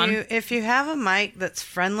move on. If you have a mic that's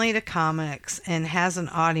friendly to comics and has an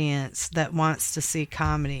audience that wants to see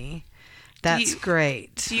comedy, that's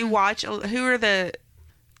great. Do you watch,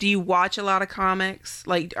 do you watch a lot of comics?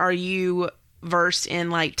 Like, are you versed in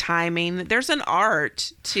like timing? There's an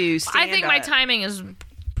art to stand I think my timing is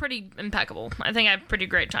pretty impeccable. I think I have pretty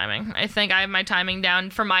great timing. I think I have my timing down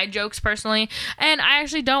for my jokes personally. And I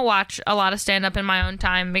actually don't watch a lot of stand-up in my own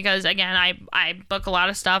time because, again, I book a lot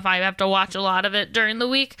of stuff. I have to watch a lot of it during the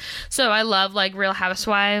week. So I love, like, Real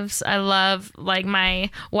Housewives. I love, like, my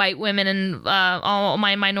white women and all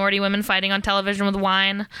my minority women fighting on television with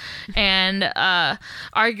wine and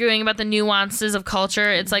arguing about the nuances of culture.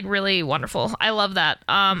 It's, like, really wonderful. I love that.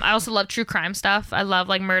 I also love true crime stuff. I love,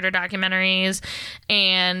 like, murder documentaries.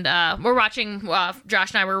 And we're watching,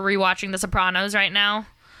 Josh and I were rewatching The Sopranos right now.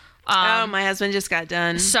 My husband just got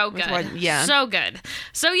done. So good. Yeah. So good.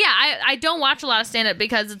 So, yeah, I don't watch a lot of stand-up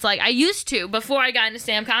because it's like I used to. Before I got into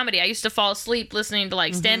stand-up comedy, I used to fall asleep listening to,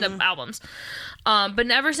 like, stand-up albums. But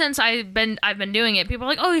ever since I've been doing it, people are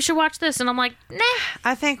like, oh, you should watch this. And I'm like, nah.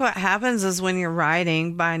 I think what happens is when you're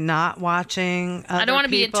writing, by not watching other I don't want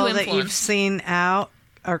to be too people that influenced. you've seen out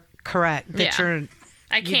are correct. That Yeah.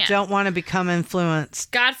 I can't. You don't want to become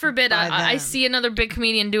influenced. God forbid by I them. see another big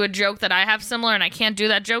comedian do a joke that I have similar and I can't do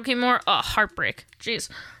that joke anymore. Oh, heartbreak. Jeez.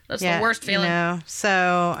 That's the worst feeling. You know?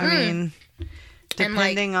 So, I mean, And, like-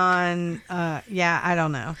 depending on, I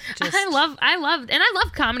don't know. Just, I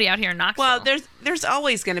love comedy out here in Knoxville. Well, there's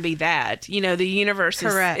always going to be that. You know, the universe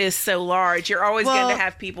Correct. is so large. You're always Well, going to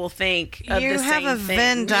have people think of you the have same a thing.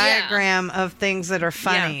 Venn diagram of things that are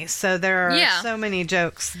funny. Yeah. So there are Yeah. so many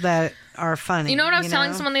jokes that are funny. You know what I was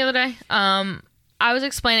telling someone the other day? I was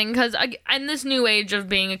explaining because in this new age of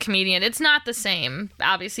being a comedian, it's not the same.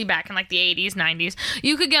 Obviously, back in like the 80s, 90s,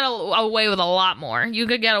 you could get away with a lot more.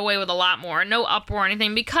 No uproar or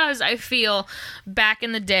anything, because I feel back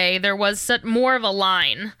in the day there was more of a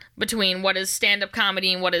line between what is stand-up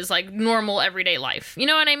comedy and what is like normal everyday life. You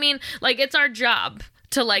know what I mean? Like, it's our job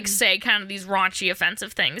to like say kind of these raunchy,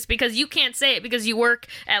 offensive things because you can't say it because you work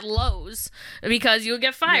at Lowe's because you'll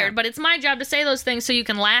get fired. Yeah. But it's my job to say those things so you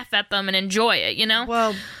can laugh at them and enjoy it, you know?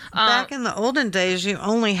 Well, back in the olden days, you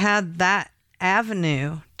only had that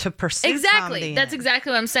avenue to pursue Exactly. comedy That's in.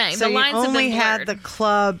 exactly what I'm saying. So the lines you only have been had blurred. the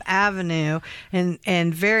club avenue,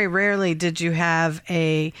 and very rarely did you have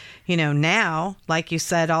a, now, like you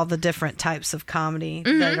said, all the different types of comedy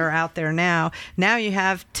Mm-hmm. that are out there now. Now you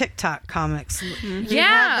have TikTok comics. You Mm-hmm. Yeah.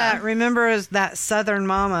 have that, remember, as that Southern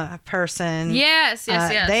Mama person. Yes.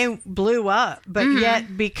 They blew up, but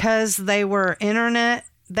yet because they were internet,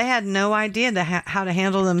 they had no idea how to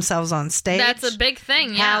handle themselves on stage. That's a big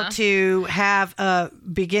thing, yeah. How to have a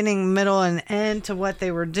beginning, middle, and end to what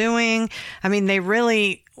they were doing. I mean, they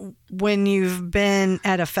really, when you've been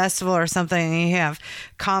at a festival or something and you have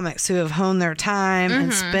comics who have honed their time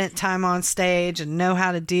and spent time on stage and know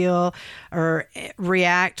how to deal or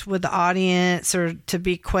react with the audience or to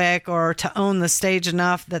be quick or to own the stage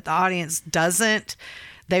enough that the audience doesn't.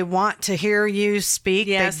 They want to hear you speak.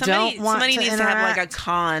 Yeah, they don't want somebody to needs interact. to have like a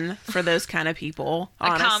con for those kind of people. A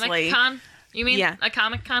Honestly, Comic Con? You mean Yeah. a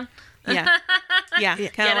Comic Con? yeah, kind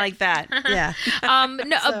Get of it? like that. Yeah.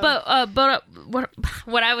 No, but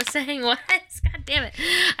what I was saying was, God damn it,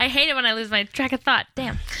 I hate it when I lose my track of thought.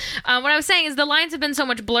 Damn. What I was saying is the lines have been so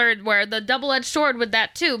much blurred. Where the double-edged sword with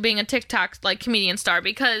that too, being a TikTok like comedian star,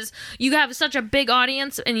 because you have such a big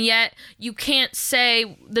audience and yet you can't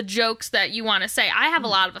say the jokes that you want to say. I have a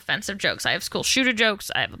lot of offensive jokes. I have school shooter jokes.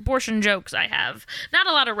 I have abortion jokes. I have not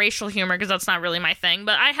a lot of racial humor because that's not really my thing,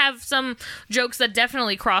 but I have some jokes that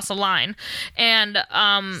definitely cross a line. And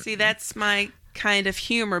See, that's my kind of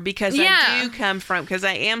humor because Yeah. I do come from, because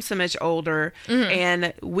I am so much older,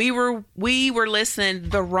 and we were listening.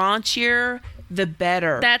 The raunchier, the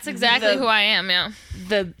better. that's exactly who I am. Yeah.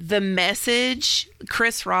 The message.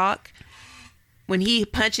 Chris Rock, when he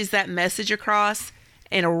punches that message across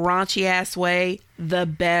in a raunchy ass way, the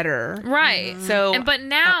better. Right. So, But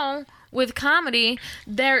now with comedy,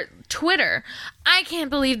 they're Twitter. I can't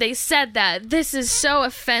believe they said that. This is so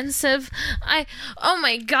offensive. Oh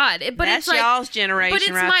my God. But that's it's like y'all's generation but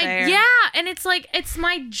it's right there. yeah, and it's like it's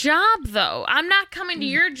my job though. I'm not coming to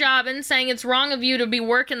your job and saying it's wrong of you to be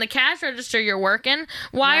working the cash register you're working.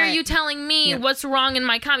 Why are Right. you telling me what's wrong in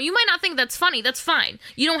my comedy? You might not think that's funny. That's fine.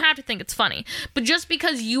 You don't have to think it's funny. But just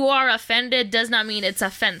because you are offended does not mean it's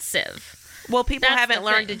offensive. Well, people That's haven't the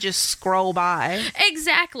learned thing. to just scroll by.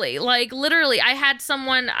 Exactly. Like literally, I had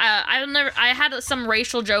someone. I had some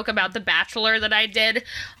racial joke about The Bachelor that I did.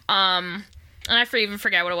 And I even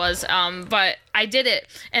forget what it was. But I did it,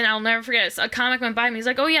 and I'll never forget it. So a comic went by me. He's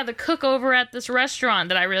like, "Oh yeah, the cook over at this restaurant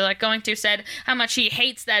that I really like going to said how much he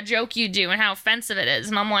hates that joke you do and how offensive it is."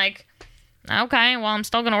 And I'm like, okay, well, I'm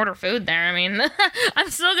still gonna order food there. I mean, I'm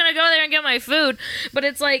still gonna go there and get my food. But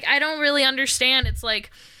it's like I don't really understand. It's like,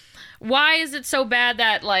 why is it so bad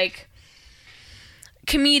that like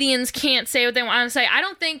comedians can't say what they want to say. I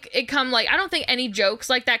don't think any jokes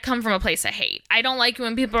like that come from a place of hate. I don't like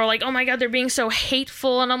when people are like, oh my God, they're being so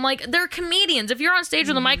hateful. And I'm like, they're comedians. If you're on stage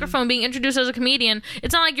with a microphone being introduced as a comedian,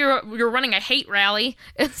 it's not like you're running a hate rally.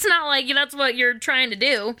 It's not like that's what you're trying to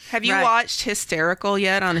do. Have you watched Hysterical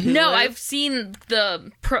yet on Hulu? No, I've seen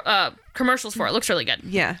the commercials for it. It looks really good.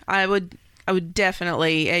 Yeah, I would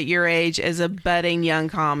definitely, at your age, as a budding young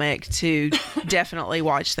comic, to definitely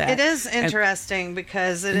watch that. It is interesting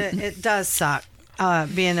because it does suck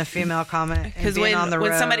being a female comic. Because when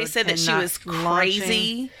somebody said that she was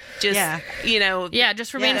crazy, just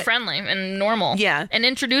just for being friendly and normal, and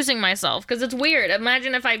introducing myself, because it's weird.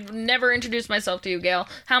 Imagine if I never introduced myself to you, Gail.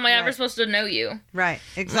 How am I ever supposed to know you? Right,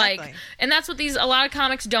 exactly. And that's what a lot of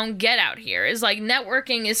comics don't get out here, is like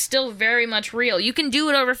networking is still very much real. You can do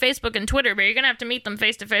it over Facebook and Twitter, but you're gonna have to meet them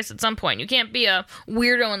face to face at some point. You can't be a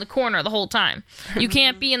weirdo in the corner the whole time. You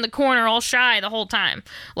can't be in the corner all shy the whole time.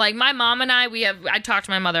 Like my mom and I talk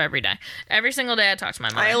to my mother every day. Every single day I talk to my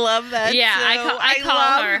mother. I love that. Yeah, so I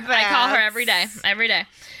call her. I call her every day.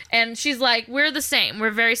 And she's like, we're the same.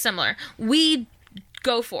 We're very similar. We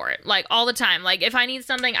go for it, like, all the time. Like, if I need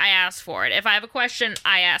something, I ask for it. If I have a question,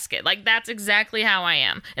 I ask it. Like, that's exactly how I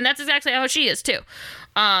am. And that's exactly how she is, too.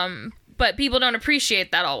 But people don't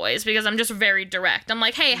appreciate that always, because I'm just very direct. I'm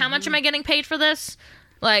like, hey, how much am I getting paid for this?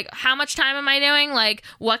 Like, how much time am I doing? Like,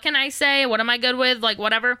 what can I say? What am I good with? Like,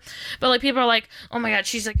 whatever. But, like, people are like, oh, my God,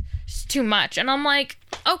 she's too much. And I'm like,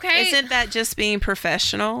 okay. Isn't that just being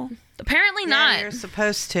professional? Apparently not. You're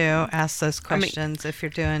supposed to ask those questions if you're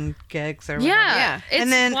doing gigs or whatever. Yeah. It's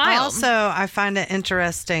and then wild. also, I find it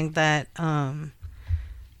interesting that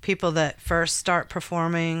people that first start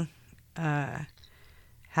performing,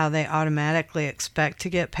 how they automatically expect to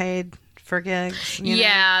get paid for gigs. You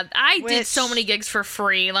know? I did so many gigs for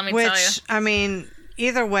free, let me tell you. I mean,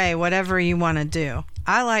 either way, whatever you want to do.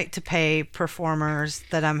 I like to pay performers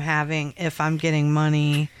that I'm having if I'm getting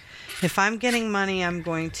money. If I'm getting money, I'm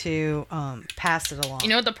going to pass it along. You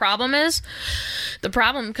know what the problem is? The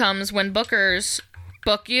problem comes when bookers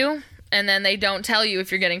book you, and then they don't tell you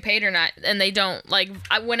if you're getting paid or not, and they don't, like,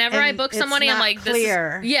 whenever I book somebody, I'm like, this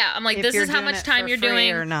is how much time you're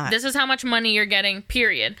doing, this is how much money you're getting,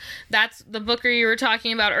 period. That's the booker you were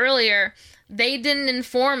talking about earlier. They didn't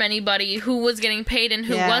inform anybody who was getting paid and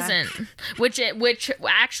who wasn't, which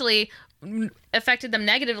actually affected them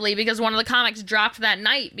negatively, because one of the comics dropped that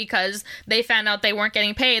night because they found out they weren't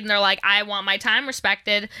getting paid, and they're like, I want my time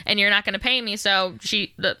respected and you're not going to pay me. So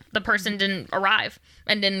the person didn't arrive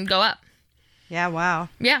and didn't go up. Yeah. Wow.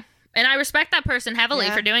 Yeah. And I respect that person heavily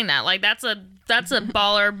for doing that. Like, that's a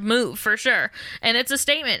baller move for sure. And it's a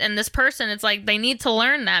statement. And this person, it's like, they need to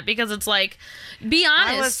learn that, because it's like, be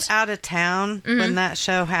honest. I was out of town when that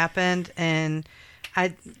show happened, and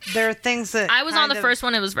there are things that I was on the first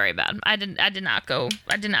one. It was very bad. I did not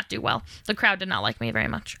do well. The crowd did not like me very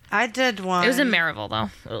much. I did one. It was in Maryville,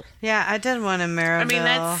 though. Ugh. Yeah, I did one in Maryville. I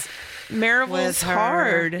mean, Maryville's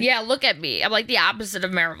hard. Yeah, look at me. I'm like the opposite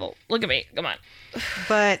of Maryville. Look at me. Come on.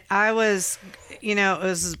 But I was, it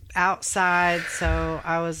was outside, so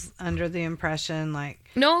I was under the impression, like...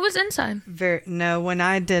 No, it was inside. When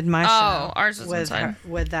I did my show... Oh, ours was inside.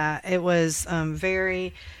 With that, it was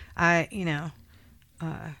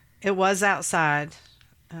it was outside.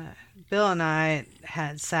 Bill and I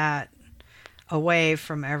had sat away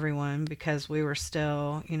from everyone because we were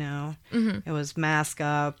still, it was mask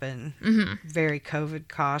up and very COVID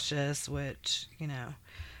cautious, which,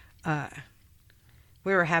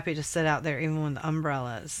 we were happy to sit out there even with the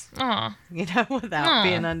umbrellas, without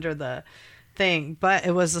being under the thing. But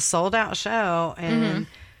it was a sold out show, and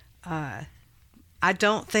I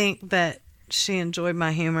don't think that she enjoyed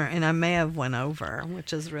my humor, and I may have went over,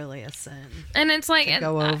 which is really a sin. And it's like to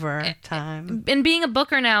go over time. And being a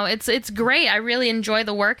booker now, it's great. I really enjoy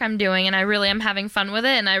the work I'm doing, and I really am having fun with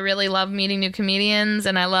it. And I really love meeting new comedians,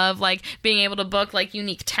 and I love like being able to book like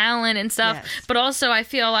unique talent and stuff. Yes. But also, I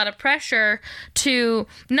feel a lot of pressure to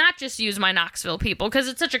not just use my Knoxville people, because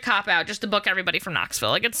it's such a cop out just to book everybody from Knoxville.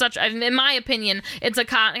 Like, it's such, in my opinion, it's a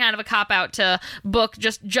kind of a cop out to book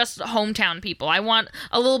just hometown people. I want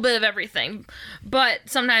a little bit of everything. But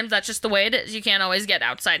sometimes that's just the way it is. You can't always get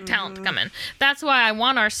outside talent to come in. That's why I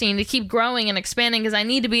want our scene to keep growing and expanding, because I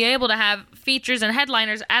need to be able to have features and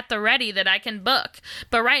headliners at the ready that I can book.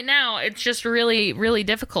 But right now, it's just really, really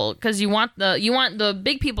difficult, because you want the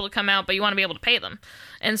big people to come out, but you want to be able to pay them.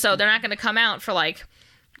 And so they're not going to come out for like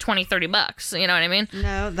 $20-$30. You know what I mean?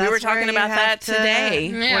 No, we were talking about that today.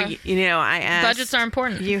 Yeah. I asked. Budgets are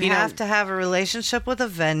important. You have to have a relationship with a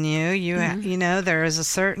venue. There is a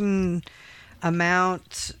certain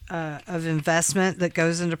amount of investment that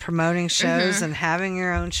goes into promoting shows and having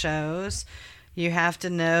your own shows. You have to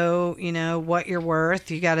know, what you're worth.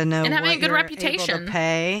 You got to know and having what a good you're reputation. able to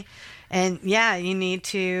pay. And yeah, you need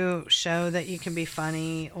to show that you can be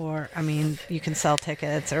funny, or, you can sell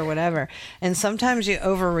tickets or whatever. And sometimes you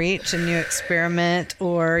overreach and you experiment,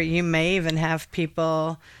 or you may even have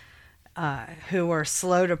people who are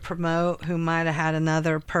slow to promote, who might have had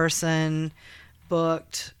another person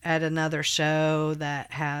booked at another show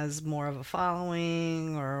that has more of a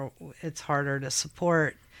following, or it's harder to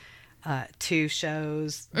support two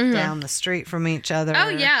shows down the street from each other. Oh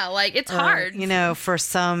yeah, like it's hard. For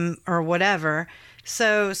some or whatever.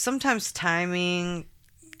 So sometimes timing,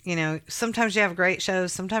 sometimes you have great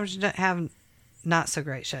shows, sometimes you don't have not so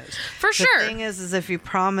great shows. For sure. The thing is if you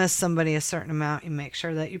promise somebody a certain amount, you make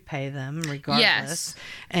sure that you pay them regardless. Yes.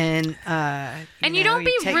 And you don't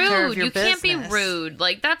be take care of rude. your You can't be business. rude.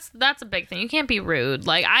 Like that's a big thing. You can't be rude.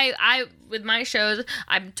 Like I with my shows,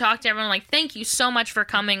 I've talked to everyone like, thank you so much for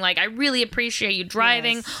coming. Like I really appreciate you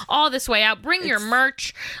driving all this way out. Bring your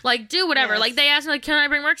merch. Like do whatever. Yes. Like they asked me like, can I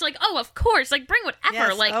bring merch? Like, oh, of course. Like bring whatever.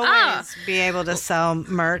 Yes, like always be able to sell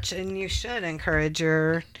merch, and you should encourage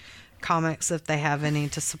your comics if they have any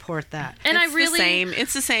to support that. And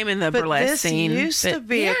It's the same in the But burlesque this scene. used to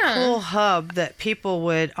be a cool hub that people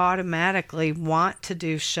would automatically want to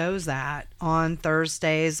do shows at on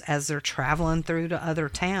Thursdays as they're traveling through to other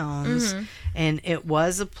towns. And it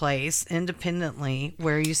was a place independently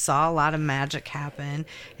where you saw a lot of magic happen,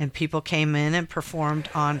 and people came in and performed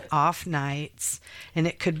on off nights, and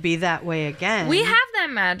it could be that way again. we have that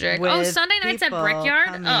magic. Oh, with Sunday nights at people Brickyard.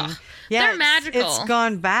 coming. Ugh, Yeah, they're magical. It's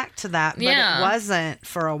gone back to that, but Yeah. it wasn't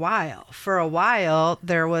for a while. For a while,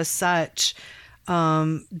 there was such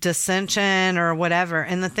dissension or whatever.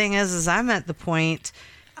 And the thing is I'm at the point,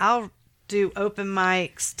 I'll do open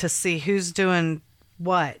mics to see who's doing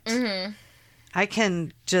what. I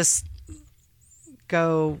can just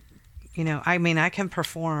go, I can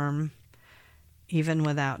perform even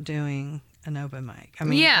without doing an open mic.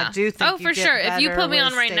 Yeah. I do think Oh, for sure. If you better put me with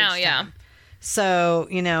on right now, stage yeah. time. So,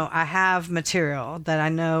 I have material that I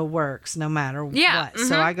know works no matter Yeah, what.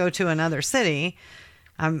 So I go to another city.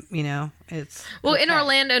 It's Well, in okay.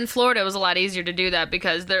 Orlando and Florida, it was a lot easier to do that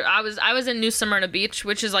because I was in New Smyrna Beach,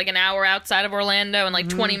 which is like an hour outside of Orlando and like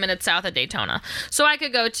 20 minutes south of Daytona. So I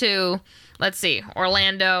could go to, let's see,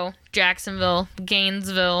 Orlando, Jacksonville,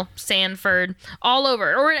 Gainesville, Sanford, all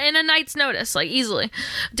over, or in a night's notice, like easily.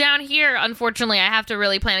 Down here, unfortunately, I have to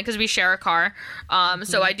really plan it because we share a car.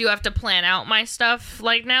 So I do have to plan out my stuff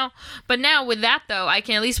like now. But now with that though, I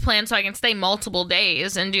can at least plan so I can stay multiple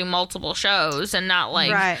days and do multiple shows and not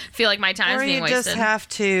like feel like my time's or being you wasted. just have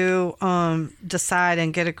to decide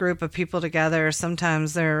and get a group of people together.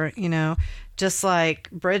 Sometimes they're, just like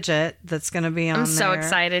Bridget that's going to be on I'm so there.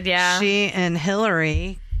 excited, yeah. She and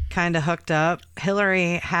Hillary kind of hooked up.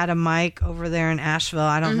 Hillary had a mic over there in Asheville.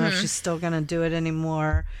 I don't know if she's still going to do it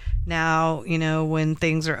anymore now, when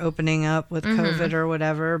things are opening up with COVID or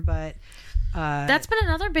whatever, but That's been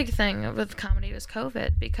another big thing with comedy was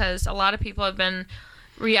COVID because a lot of people have been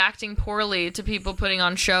reacting poorly to people putting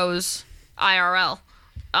on shows IRL,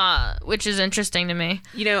 which is interesting to me.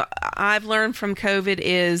 I've learned from COVID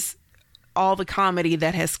is all the comedy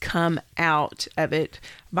that has come out of it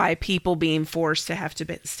by people being forced to have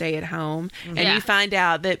to stay at home. And Yeah. you find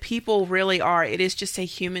out that people really are, it is just a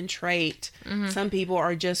human trait. Some people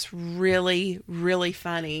are just really, really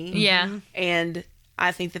funny. Yeah. And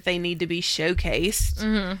I think that they need to be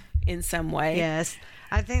showcased in some way. yes,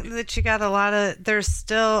 I think that you got there's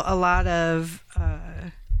still a lot of,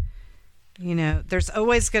 there's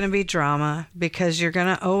always going to be drama because you're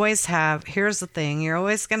going to always have, here's the thing, you're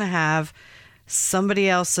always going to have somebody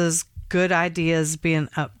else's good ideas being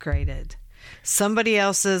upgraded. Somebody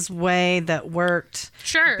else's way that worked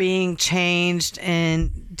Sure. being changed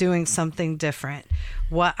and doing something different.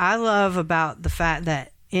 What I love about the fact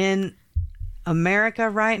that in America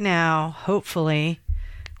right now, hopefully,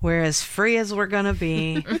 we're as free as we're going to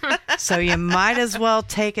be. So you might as well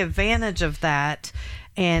take advantage of that.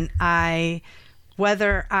 And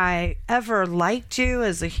whether I ever liked you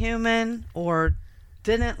as a human or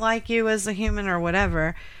didn't like you as a human or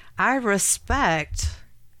whatever, I respect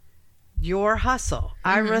your hustle.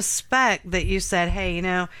 I respect that you said, hey,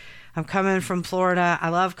 I'm coming from Florida. I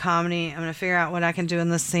love comedy. I'm going to figure out what I can do in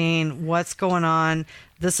the scene. What's going on?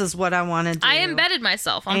 This is what I want to do. I embedded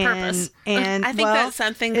myself on purpose. And I think that's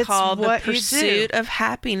something called the pursuit of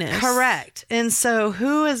happiness. Correct. And so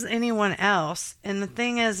who is anyone else? And the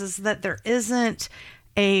thing is that there isn't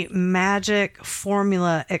a magic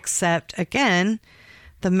formula except, again,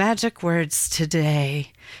 the magic words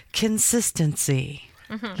today, consistency.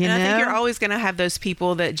 You And I think know? you're always going to have those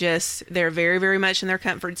people that they're very, very much in their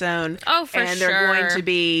comfort zone. Oh, for and they're going sure. to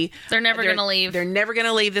be. They're never gonna leave. They're never going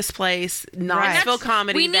to leave this place. Knoxville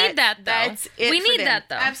comedy. We need that, though. That's it. We for need them. that,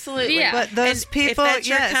 though. Absolutely. Yeah. But those And people, if that's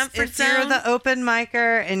your yes, comfort if you're zone, the open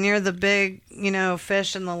micer and you're the big,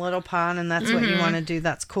 fish in the little pond and that's what you want to do,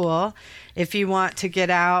 that's cool. If you want to get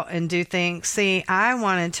out and do things, see, I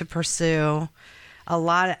wanted to pursue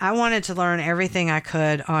I wanted to learn everything I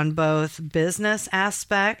could on both business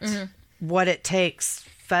aspect, what it takes,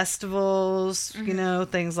 festivals,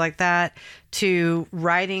 things like that, to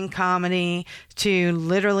writing comedy, to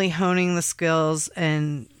literally honing the skills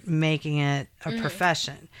and making it a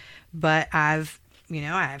profession. But I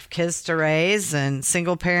have kids to raise and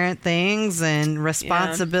single parent things and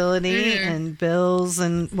responsibility and bills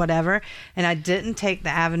and whatever. And I didn't take the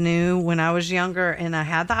avenue when I was younger, and I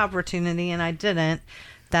had the opportunity and I didn't.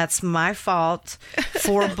 That's my fault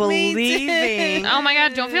for believing. Oh my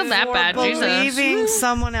God, don't feel that for bad, Jesus. believing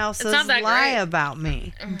someone else's not that lie great. about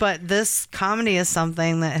me. But this comedy is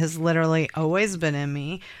something that has literally always been in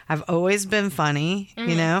me. I've always been funny,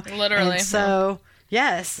 literally. And so,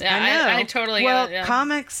 yes, Yeah, I know. I totally well, get it, yeah.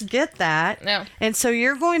 comics get that. Yeah. And so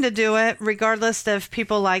you're going to do it regardless if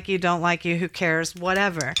people like you, don't like you, who cares,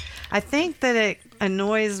 whatever. I think that it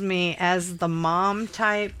annoys me as the mom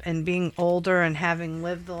type and being older and having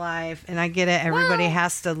lived the life, and I get it, everybody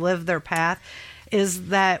has to live their path, is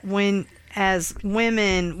that when as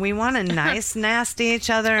women we want to nice nasty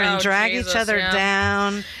each other and Oh, drag Jesus, each other yeah.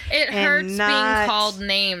 down. It and hurts not- being called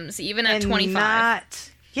names, even at and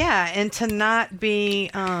 25. and to not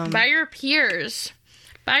be By your peers.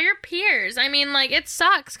 I mean, like, it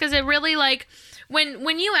sucks because it really, like,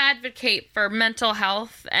 when you advocate for mental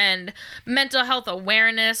health and mental health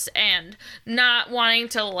awareness and not wanting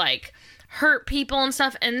to, like, hurt people and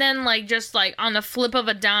stuff, and then, like, just, like, on the flip of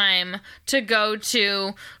a dime to go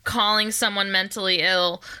to calling someone mentally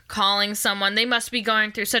ill, calling someone they must be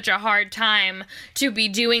going through such a hard time to be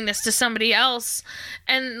doing this to somebody else,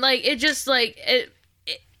 and, like, it just, like,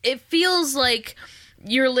 it feels like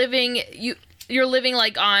you're living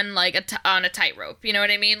like on like on a tightrope, you know what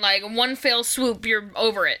I mean? Like one fell swoop, you're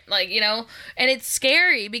over it, like, and it's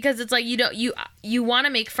scary because it's like you want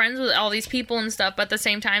to make friends with all these people and stuff, but at the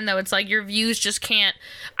same time though, it's like your views just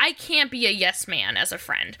I can't be a yes man as a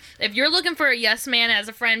friend. If you're looking for a yes man as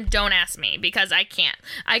a friend, don't ask me, because I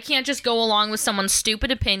can't just go along with someone's stupid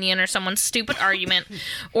opinion or someone's stupid argument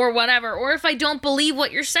or whatever, or if I don't believe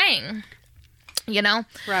what you're saying.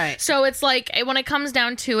 right. So it's like, when it comes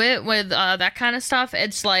down to it with that kind of stuff,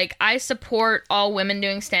 it's like, I support all women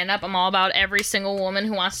doing stand-up. I'm all about every single woman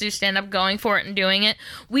who wants to do stand-up going for it and doing it.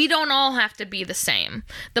 We don't all have to be the same.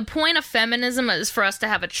 The point of feminism is for us to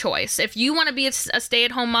have a choice. If you want to be a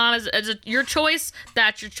stay-at-home mom as your choice,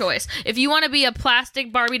 that's your choice. If you want to be a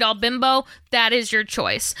plastic Barbie doll bimbo, that is your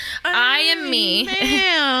choice. I am me.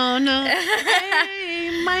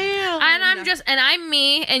 And I'm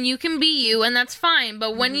me, and you can be you, and that's fine.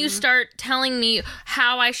 But when you start telling me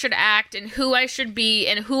how I should act and who I should be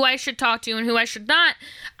and who I should talk to and who I should not,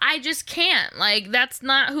 I just can't. Like, that's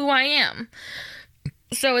not who I am.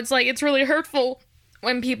 So it's like, it's really hurtful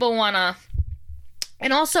when people want to.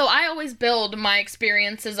 And also, I always build my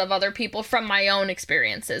experiences of other people from my own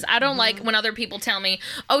experiences. I don't like when other people tell me,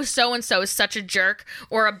 "Oh, so and so is such a jerk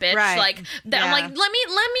or a bitch." Right. Like that. I'm like, let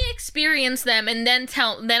me experience them, and then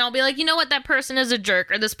I'll be like, you know what, that person is a jerk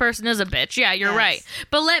or this person is a bitch. Yeah, you're Yes. right.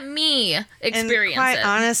 But let me experience and quite it.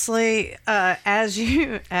 honestly, as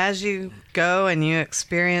you go and you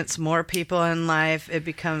experience more people in life, it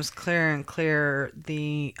becomes clearer and clearer.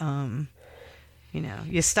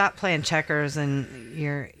 You stop playing checkers and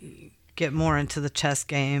you get more into the chess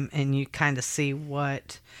game, and you kind of see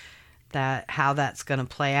how that's going to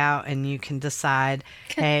play out, and you can decide,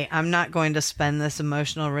 hey, I'm not going to spend this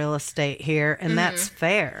emotional real estate here, and that's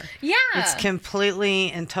fair. Yeah. It's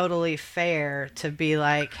completely and totally fair to be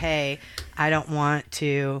like, hey, I don't want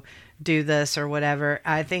to do this or whatever.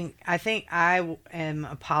 I think I am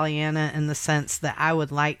a Pollyanna in the sense that I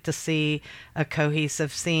would like to see a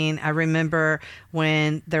cohesive scene. I remember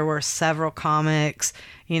when there were several comics,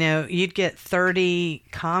 you'd get 30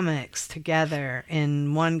 comics together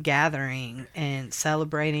in one gathering and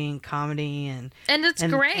celebrating comedy and it's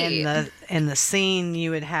great. And the scene, you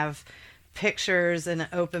would have pictures in an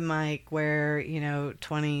open mic where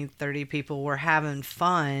 20, 30 people were having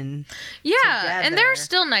fun. And there are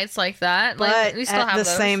still nights like that. But Like we still at have the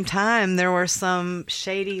those. same time, there were some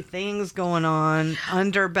shady things going on,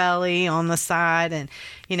 underbelly on the side, and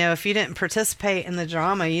if you didn't participate in the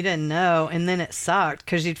drama, you didn't know, and then it sucked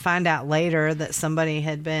because you'd find out later that somebody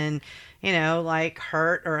had been like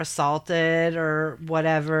hurt or assaulted or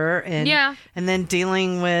whatever. And and then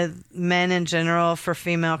dealing with men in general for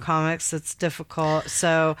female comics, it's difficult.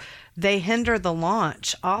 So they hinder the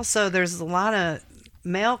launch. Also, there's a lot of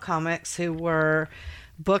male comics who were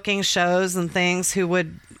booking shows and things who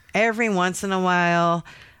would every once in a while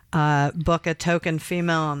book a token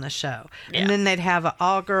female on the show. And then they'd have an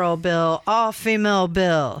all-girl bill, all-female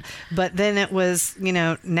bill. But then it was,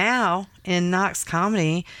 now in Knox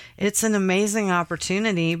Comedy, it's an amazing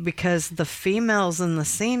opportunity because the females in the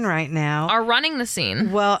scene right now are running the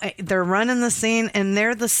scene. Well, they're running the scene, and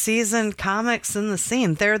they're the seasoned comics in the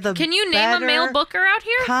scene. They're the Can you name a male booker out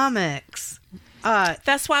here? Comics.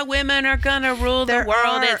 That's why women are gonna rule the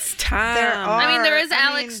world. It's time. There is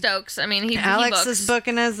Alex Stokes. Alex he is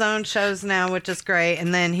booking his own shows now, which is great.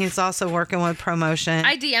 And then he's also working with promotion.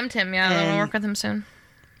 I DM'd him. Yeah, I'm gonna work with him soon.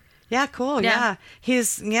 Yeah, cool. Yeah. He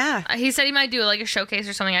said he might do like a showcase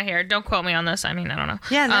or something out here. Don't quote me on this. I don't know.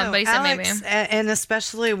 Yeah, no. But he said Alex, maybe. And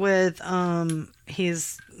especially with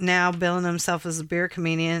he's now billing himself as a beer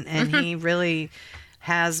comedian, and he really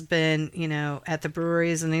has been, at the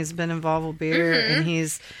breweries, and he's been involved with beer, and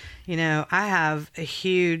he's, I have a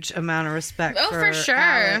huge amount of respect for sure.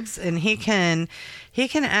 Alex, and he can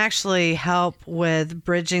actually help with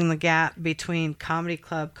bridging the gap between comedy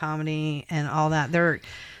club comedy and all that.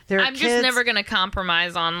 I'm just never going to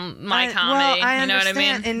compromise on my comedy. Well, you know what I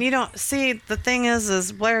mean? And you don't see, the thing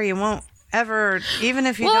is Blair, you won't ever, even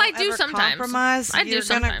if you I don't do ever sometimes. compromise, you're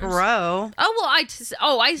going to grow. I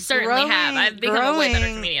certainly have. I've become a way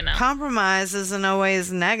better comedian now. Compromise isn't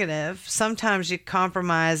always negative. Sometimes you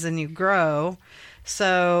compromise and you grow.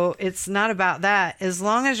 So it's not about that. As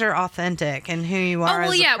long as you're authentic and who you are.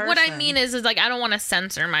 As a person. What I mean is like I don't want to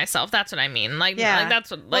censor myself. That's what I mean. Like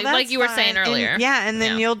that's what that's like you were saying earlier. And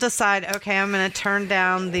then you'll decide, okay, I'm going to turn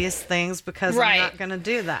down these things because I'm not going to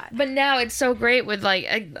do that. But now it's so great with like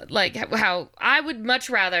how I would much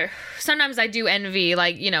rather. Sometimes I do envy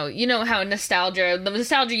like how the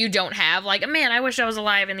nostalgia you don't have. Like, man, I wish I was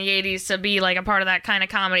alive in the 80s to be like a part of that kind of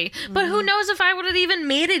comedy. But who knows if I would have even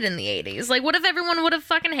made it in the 80s? Like, what if everyone would have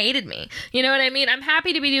fucking hated me? You know what I mean? I'm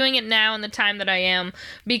happy to be doing it now in the time that I am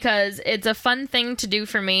because it's a fun thing to do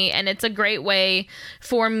for me, and it's a great way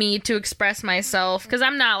for me to express myself because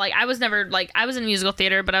I'm not like I was in musical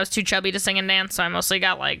theater, but I was too chubby to sing and dance, so I mostly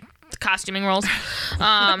got like costuming roles.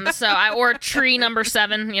 Or tree number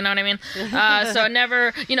 7, you know what I mean? So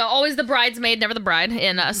never, always the bridesmaid, never the bride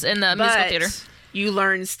in the musical theater. You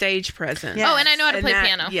learn stage presence. Yes. Oh, and I know how to play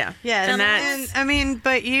piano. Yeah.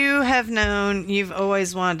 But you have known you've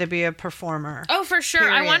always wanted to be a performer. Oh, for sure.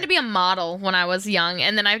 Period. I wanted to be a model when I was young,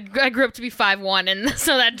 and then I grew up to be 5'1", and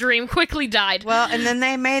so that dream quickly died. Well, and then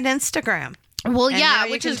they made Instagram. Well, and yeah, now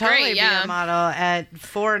you which can is totally great. Be Yeah, a model at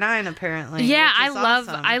 4'9" apparently. Yeah,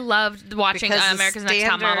 awesome. I loved watching America's Next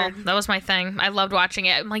Top Model. That was my thing. I loved watching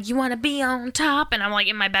it. I'm like, you want to be on top, and I'm like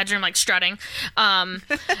in my bedroom like strutting.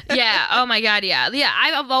 Yeah. Oh my god. Yeah.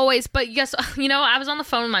 I've always. But yes, I was on the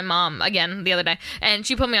phone with my mom again the other day, and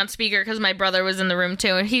she put me on speaker because my brother was in the room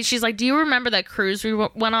too, and she's like, "Do you remember that cruise we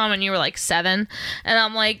went on when you were like 7?" And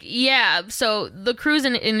I'm like, "Yeah." So the cruise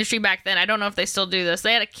industry back then, I don't know if they still do this.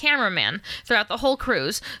 They had a cameraman throughout the whole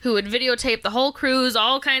cruise who would videotape the whole cruise,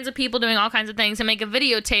 all kinds of people doing all kinds of things, and make a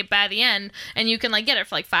videotape by the end, and you can like get it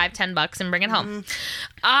for like $5-10 and bring it home.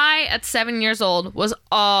 I at 7 years old was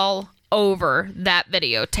all over that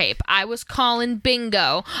videotape. I was calling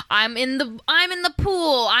bingo. I'm in the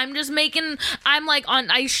pool.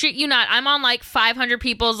 I shit you not, I'm on like 500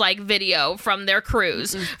 people's like video from their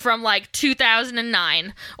cruise from like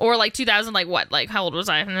 2009 or like 2000, like what, like how old was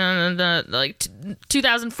I? Like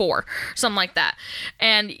 2004, something like that.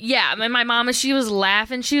 And yeah, my mom, she was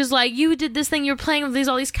laughing. She was like, you did this thing, you're playing with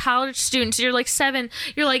all these college students, you're like 7,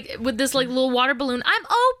 you're like with this like little water balloon. I'm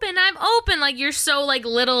open, like you're so like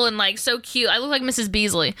little and like so cute. I look like Mrs.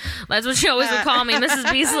 Beasley. That's what she always would call me,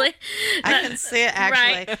 Mrs. Beasley. I can see it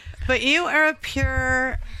actually. Right. But you are a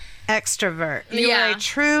pure extrovert. You are a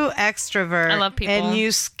true extrovert. I love people. And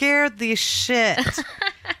you scared the shit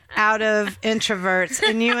out of introverts,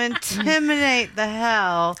 and you intimidate the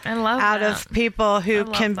hell out of people who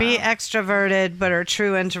can be extroverted but are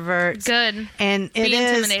true introverts. Good. And be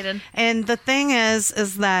intimidated. And the thing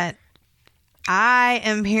is that I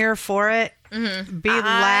am here for it. Be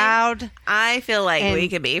loud. I feel like And we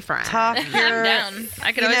could be friends. Talk I'm your. down.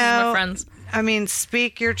 I could you always use my know, friends. I mean,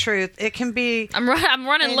 speak your truth. It can be. I'm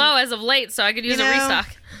running and- low as of late, so I could use you a know, restock.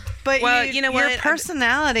 But Well, you know your what?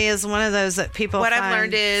 personality is one of those that people What I've find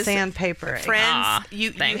learned is sandpaper. Friends, Aw,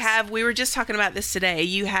 you thanks. have. We were just talking about this today.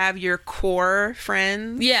 You have your core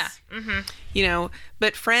friends. Yeah. You know,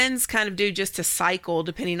 but friends kind of do just a cycle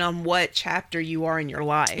depending on what chapter you are in your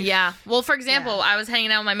life. Yeah. Well, for example, I was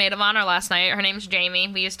hanging out with my maid of honor last night. Her name's Jamie.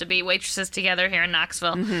 We used to be waitresses together here in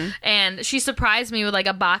Knoxville. And she surprised me with like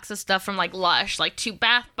a box of stuff from like Lush, like 2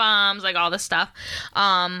 bath bombs, like all this stuff.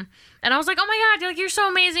 And I was like, oh my God, like, you're so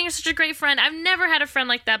amazing. You're such a great friend. I've never had a friend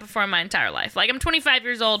like that before in my entire life. Like, I'm 25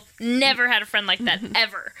 years old, never had a friend like that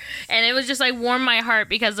ever. And it was just like warmed my heart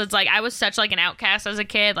because it's like I was such like an outcast as a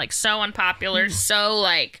kid, like so unpopular, so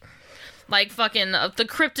like fucking the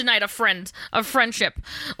kryptonite of friendship.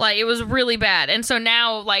 Like, it was really bad. And so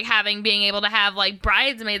now, like, being able to have like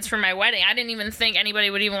bridesmaids for my wedding, I didn't even think anybody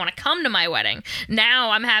would even want to come to my wedding.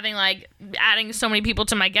 Now I'm having like adding so many people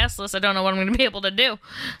to my guest list, I don't know what I'm going to be able to do.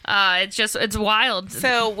 It's wild.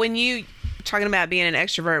 So when you talking about being an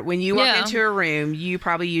extrovert, when you walk into a room, you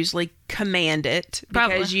probably usually command it because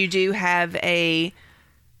Probably. you do have a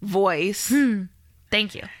voice.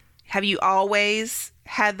 Thank you. Have you always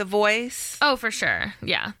had the voice? Oh, for sure.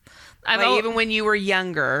 Yeah. Like, even when you were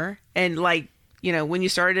younger and like, you know, when you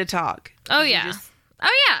started to talk. Oh, you yeah. just-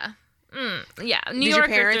 Yeah. New Did Yorker your parents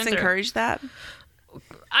through and through. encourage that?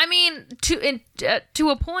 I mean, to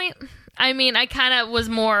a point. I mean, I kind of was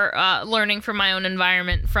more learning from my own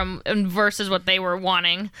environment versus what they were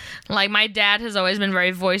wanting. Like, my dad has always been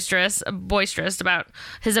very boisterous about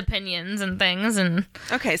his opinions and things, and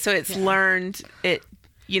Okay, so it's learned it.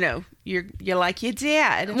 You know, you're like your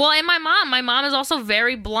dad. well, and my mom is also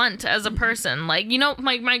very blunt as a person. Like, you know,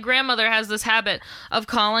 my grandmother has this habit of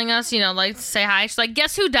calling us, you know, like to say hi. She's like,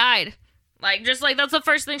 guess who died? Like, just like, that's the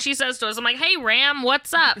first thing she says to us. I'm like, hey, Ram,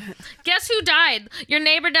 what's up? Guess who died? Your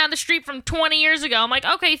neighbor down the street from 20 years ago. I'm like,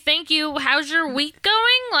 okay, thank you. How's your week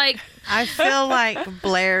going? Like, I feel like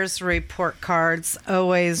Blair's report cards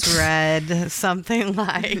always read something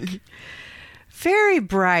like, very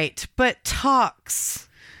bright, but talks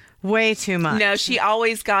way too much. No, she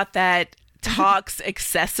always got that talks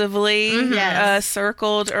excessively Yes.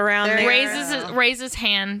 circled around there. raises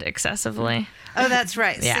hand excessively. Oh, that's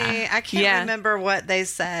right. Yeah. See, I can't Yeah. remember what they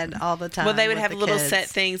said all the time. Well, they would with have the little kids. set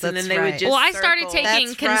things, and That's then they would right. just Well, I started circle. taking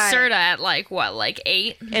That's right. Concerta at like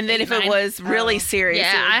 8? And then if it 9? was really serious, it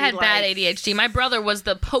Yeah, would I be had bad like- ADHD. My brother was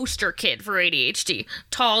the poster kid for ADHD.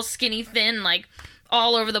 Tall, skinny, thin, like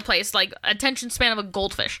all over the place, like attention span of a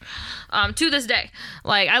goldfish. To this day,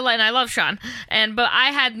 like I love Sean, but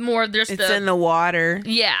I had more just It's in the water.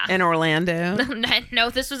 yeah. In Orlando. No,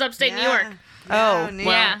 this was upstate New Yeah. York. Oh, New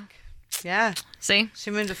well. Yeah. York. Yeah. See,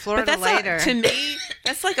 She moved to But Florida that's later. to me,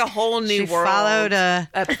 that's like a whole new She world followed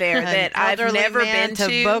up there an that I've elderly never man been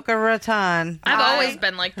to Boca Raton. I've I- always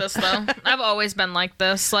been like this though. I've always been like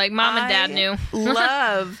this. Like mom and dad I knew.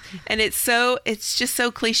 love, and it's just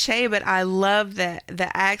so cliche, but I love the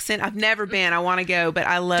accent. I've never been. I want to go, but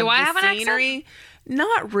I love Do the I have an accent? scenery.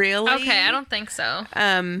 Not really. Okay, I don't think so.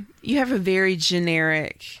 You have a very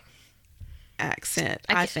generic accent.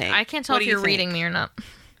 I think. I can't tell What if do you you're reading think? me or not.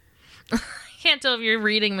 I can't tell if you're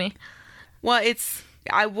reading me. Well,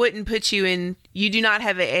 I wouldn't put you in. You do not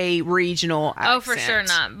have a regional accent. Oh, for sure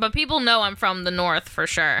not. But people know I'm from the north for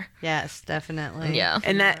sure. Yes, definitely. Yeah.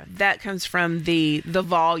 And that comes from the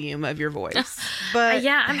volume of your voice. But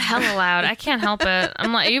Yeah, I'm hella loud. I can't help it.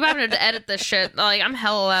 I'm like, you having to edit this shit. Like, I'm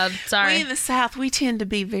hella loud. We Sorry. in the South, we tend to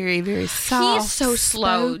be very, very soft. He's so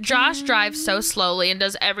slow. Josh drives so slowly and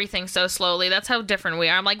does everything so slowly. That's how different we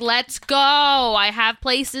are. I'm like, let's go. I have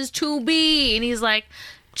places to be. And he's like,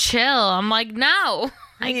 chill. I'm like, no,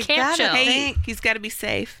 I You can't gotta chill. think- He's got to be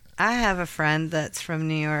safe. I have a friend that's from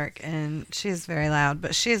New York, and she's very loud,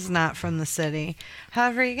 but she's not from the city.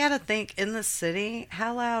 However, you got to think, in the city,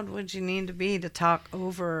 how loud would you need to be to talk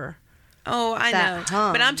over? Oh, I That know.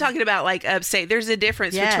 hum. But I'm talking about like upstate. There's a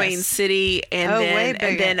difference Yes. between city and way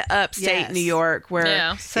then bigger. upstate Yes. New York where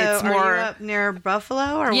Yeah. So, it's are more. you up near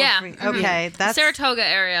Buffalo or Yeah. Wolf- Okay, that's Saratoga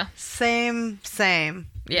area. same.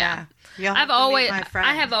 Yeah. You'll have I've to always meet my friend.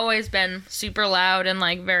 I have always been super loud and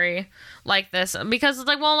like very like this because it's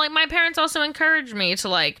like, well, like my parents also encouraged me to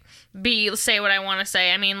like say what I want to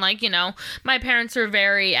say. I mean, like, you know, my parents are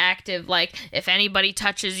very active. Like, if anybody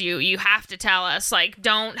touches you, you have to tell us. Like,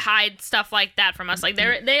 don't hide stuff like that from us. Like,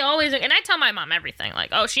 they always, and I tell my mom everything. Like,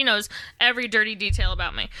 oh, she knows every dirty detail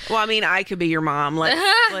about me. Well, I mean, I could be your mom. Let's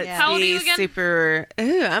How old are be you again? super.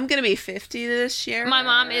 Ooh, I'm gonna be 50 this year. My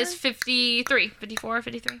mom is 54,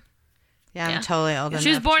 53. Yeah, I'm Yeah. totally old enough. She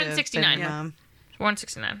was born to in have 69. been her mom. Born in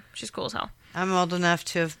 69. She's cool as hell. I'm old enough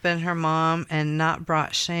to have been her mom and not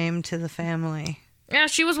brought shame to the family. Yeah,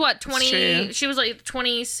 she was what, true. 20? She was like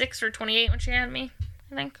 26 or 28 when she had me,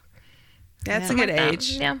 I think. That's Yeah. a good Like that.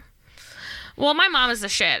 age. Yeah. Well, my mom is the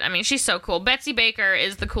shit. I mean, she's so cool. Betsy Baker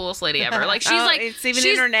is the coolest lady ever. Like, she's like, it's even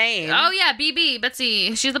she's, in her name. Oh yeah, BB,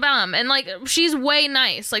 Betsy. She's the bomb, and like, she's way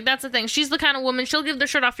nice. Like, that's the thing. She's the kind of woman, she'll give the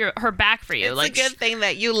shirt off her back for you. It's like, a good thing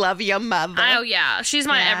that you love your mother. oh yeah, she's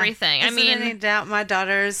my Yeah. everything. Isn't I mean, any doubt my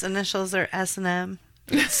daughter's initials are S&M.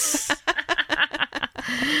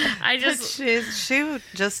 I just. She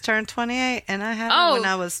just turned 28, and I had her Oh. when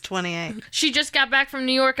I was 28. She just got back from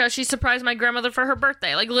New York. She surprised my grandmother for her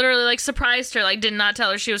birthday. Like, literally, like, surprised her. Like, did not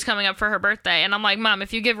tell her she was coming up for her birthday. And I'm like, Mom,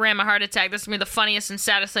 if you give Ram a heart attack, this is going to be the funniest and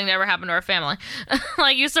saddest thing that ever happened to our family.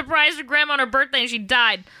 Like, you surprised your grandma on her birthday and she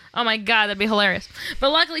died. Oh my God, that'd be hilarious. But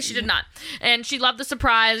luckily, she did not. And she loved the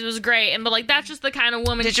surprise. It was great. And, but, like, that's just the kind of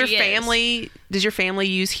woman Did she your is. family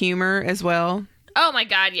use humor as well? Oh my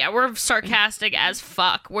God, yeah. We're sarcastic as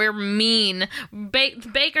fuck. We're mean.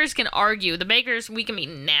 Bakers can argue. The Bakers, we can be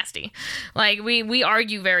nasty. Like, we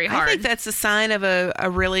argue very hard. I think that's a sign of a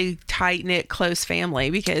really tight-knit, close family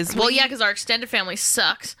because Well, yeah, because our extended family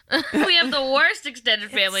sucks. We have the worst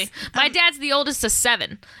extended family. My dad's the oldest of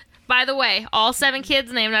 7. By the way, all 7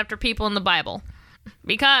 kids named after people in the Bible.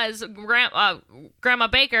 Because Grandma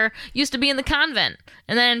Baker used to be in the convent.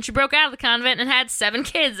 And then she broke out of the convent and had 7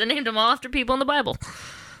 kids and named them all after people in the Bible.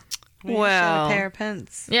 Well, a pair of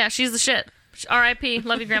pence. Yeah, she's the shit. R.I.P.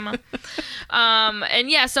 Love you, Grandma. And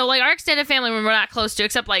yeah, so like our extended family we're not close to,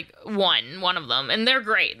 except like one of them, and they're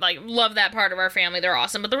great. Like, love that part of our family. They're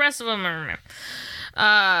awesome, but the rest of them are.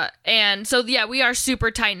 And so yeah, we are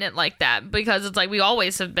super tight knit like that because it's like we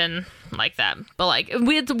always have been like that. But like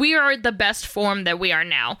we are the best form that we are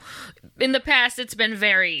now. In the past, it's been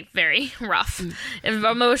very, very rough,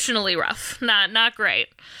 emotionally rough. Not great.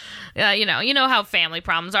 You know how family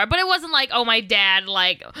problems are, but it wasn't like, oh, my dad,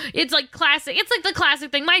 like, it's like classic. It's like the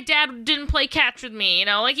classic thing. My dad didn't play catch with me,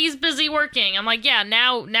 like he's busy working. I'm like, yeah,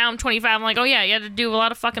 now I'm 25. I'm like, oh yeah, you had to do a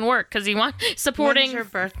lot of fucking work because he supporting. When's your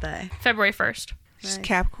birthday? February 1st. just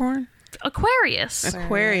Capricorn, Aquarius.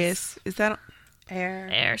 Aquarius. Is that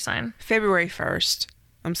Air sign. February 1st?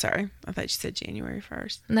 I'm sorry, I thought you said January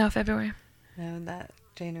 1st. No, February. No, that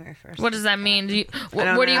January 1st. What does that mean? What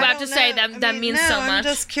don't are you know. about to say? That means no, so I'm much.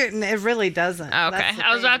 just curious. It really doesn't. Okay. That's the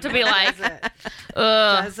I was about thing. to be like, Does it?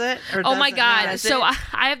 ugh. Does it? Or Oh my does it God. not? So I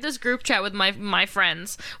have this group chat with my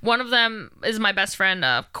friends. One of them is my best friend,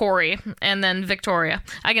 Corey, and then Victoria.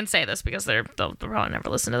 I can say this because they'll probably never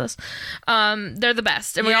listen to this. They're the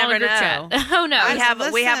best. And You we're all in a never group know. chat. Oh no. We have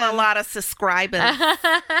a listen. lot of subscribers.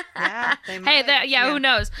 Yeah, they Hey, might. who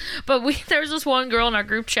knows? But there was this one girl in our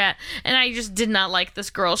group chat, and I just did not like this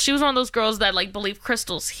girl. She was one of those girls that like believe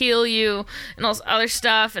crystals heal you and all this other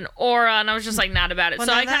stuff and aura, and I was just like not about it. Well,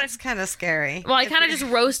 so now I kind that's of kind of scary. I kind of just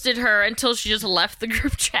roasted her until she just left the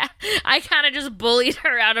group chat. I kind of just bullied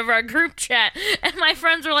her out of our group chat, and my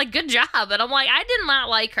friends were like, "Good job," and I'm like, I did not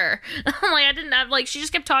like her. I'm like, I didn't have like she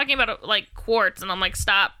just kept talking about like quartz, and I'm like,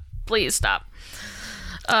 stop, please stop.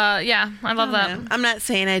 Yeah, I love that. I'm not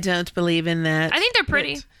saying I don't believe in that. I think they're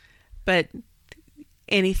pretty. but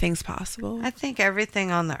anything's possible. I think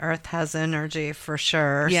everything on the earth has energy for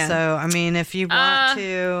sure. Yeah. So I mean, if you want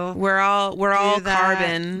to, We're all do that,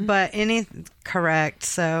 carbon. but correct.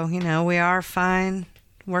 So we are fine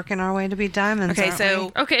working our way to be diamonds. Okay, aren't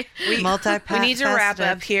so Okay. we multi-path. we need to wrap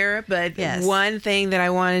up here, but Yes. one thing that I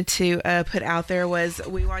wanted to put out there was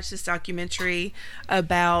we watched this documentary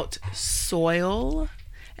about soil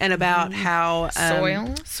and about how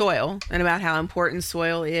soil and about how important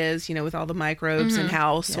soil is, with all the microbes and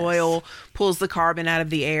how soil pulls the carbon out of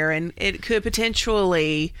the air, and it could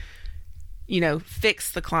potentially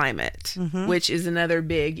fix the climate, which is another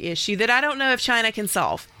big issue that I don't know if China can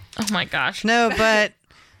solve. Oh my gosh. No, but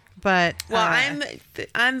Well,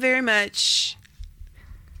 I'm very much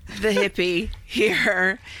the hippie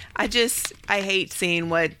here. I hate seeing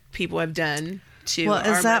what people have done to. well,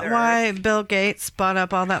 our is that Mother why Earth. Bill Gates bought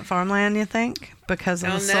up all that farmland? You think because of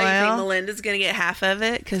I the don't know. You think soil? Melinda's gonna get half of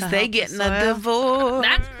it because To they help the getting a soil? divorce?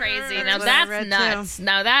 That's crazy. Now what I that's read, nuts.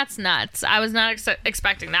 Now that's nuts. I was not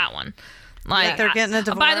expecting that one. Like They're getting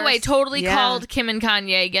a By the way, divorce? totally Yeah. called Kim and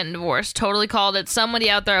Kanye getting divorced. Totally called it. Somebody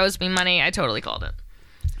out there owes me money. I totally called it.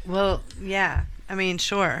 Well, yeah. I mean,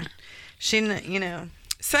 sure. She,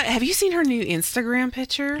 So, have you seen her new Instagram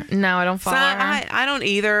picture? No, I don't So follow her. I don't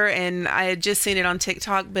either, and I had just seen it on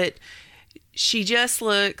TikTok, but she just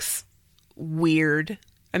looks weird.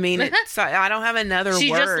 I mean, I don't have another She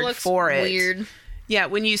just word looks for it. weird. Yeah,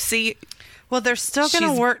 when you see Well, they're still going to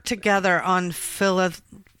She's- work together on philanthropic.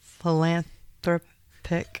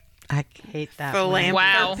 I hate that. word.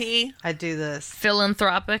 Philanthropy. I do this.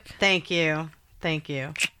 Philanthropic. Thank you.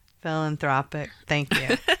 Philanthropic. Thank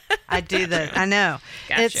you. I do that. I know.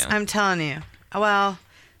 Gotcha. I'm telling you. Well,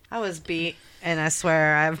 I was beat, and I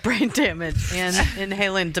swear I have brain damage, and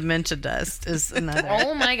inhaling dementia dust is another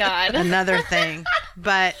Oh my God. another thing.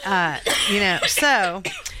 But so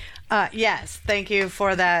yes, thank you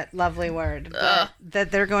for that lovely word.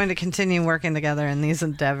 That they're going to continue working together in these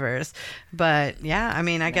endeavors. But yeah, I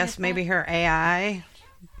mean, I guess maybe her AI,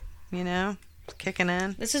 kicking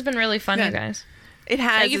in. This has been really fun, you guys. It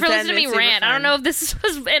has. Thank you for It's listening to me been super rant. I don't fun. know if this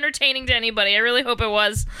was entertaining to anybody. I really hope it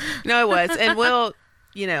was. No, it was. And we'll,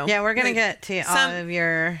 Yeah, we're gonna get to all some- of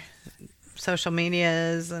your social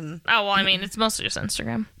medias and Oh, well, I mean, it's mostly just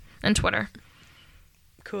Instagram and Twitter.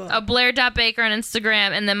 cool. Blair.Baker on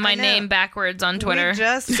Instagram, and then my I know. name backwards on Twitter. We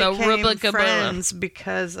just so became Rublica friends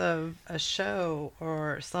because of a show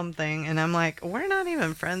or something, and I'm like, we're not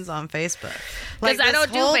even friends on Facebook. Like, 'Cause I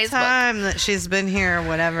don't do whole Facebook. time that she's been here, or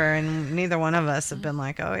whatever, and neither one of us have been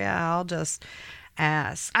like, oh yeah, I'll just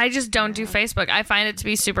ask. I just don't do Facebook. I find it to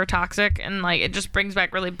be super toxic, and like it just brings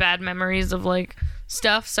back really bad memories of like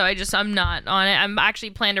stuff. So I'm not on it. I'm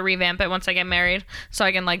actually planning to revamp it once I get married, so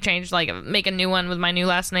I can like change, like make a new one with my new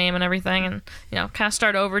last name and everything, and kind of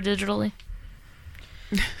start over digitally.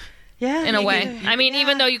 Yeah, In a way. I mean,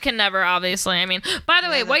 even though you can never, obviously. I mean, by the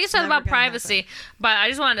way, what you that's said never about gonna privacy, but I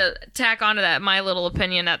just wanted to tack onto that my little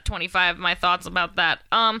opinion at 25, my thoughts about that.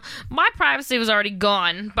 My privacy was already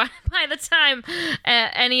gone by the time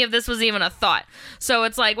any of this was even a thought. So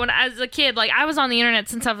it's like when as a kid, like I was on the internet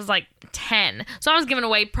since I was like 10. So I was giving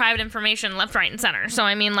away private information left, right, and center. So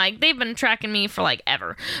I mean, like they've been tracking me for like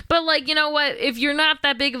ever. But like, you know what? If you're not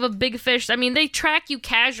that big of a big fish, I mean, they track you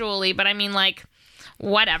casually, but I mean, like,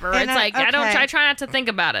 whatever. And It's like I try not to think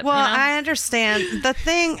about it. Well, you know? I understand. The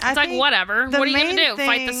thing, It's like, whatever. What are you going to do?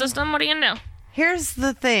 Fight the system? What are you going to do? Here's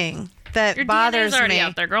the thing that Your bothers DNA is already me.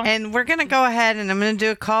 out there, girl. And we're going to go ahead and I'm going to do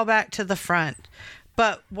a callback to the front.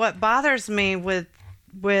 But what bothers me with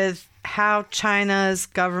how China's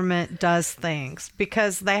government does things,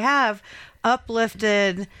 because they have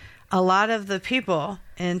uplifted a lot of the people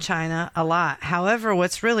in China a lot. However,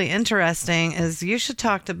 what's really interesting is you should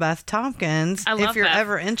talk to Beth Tompkins I love if you're Beth.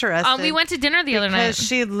 ever interested. We went to dinner the other night. Because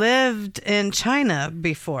she lived in China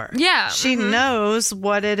before. Yeah, She knows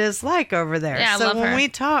what it is like over there. Yeah, I so love when her. we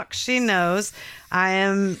talk, she knows I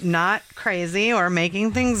am not crazy or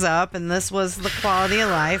making things up, and this was the quality of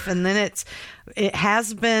life. And then it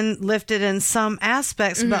has been lifted in some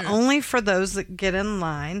aspects, but only for those that get in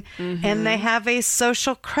line. And they have a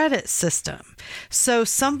social credit system. So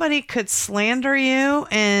somebody could slander you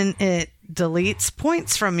and it deletes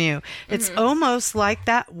points from you. It's almost like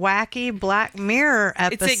that wacky Black Mirror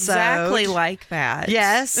episode. It's exactly like that.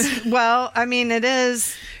 Yes. Well, I mean, it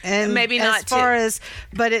is. And Maybe as not far as,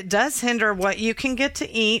 but it does hinder what you can get to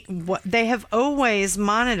eat. What they have always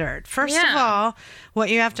monitored. First of Yeah. all, what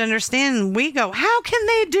you have to understand, we go, how can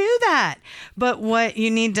they do that? But what you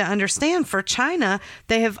need to understand for China,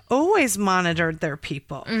 they have always monitored their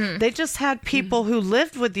people. They just had people who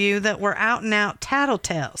lived with you that were out and out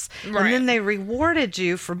tattletales. And Right. then they rewarded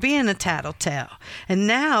you for being a tattletale. And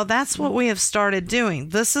now that's what we have started doing.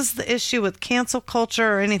 This is the issue with cancel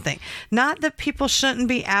culture or anything. Not that people shouldn't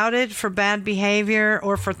be outed for bad behavior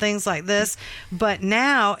or for things like this, but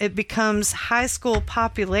now it becomes high school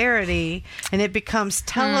popularity and it becomes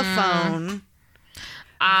telephone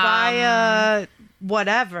via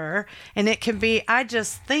whatever, and it can be, I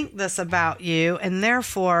just think this about you, and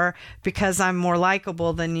therefore because I'm more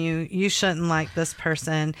likable than you shouldn't like this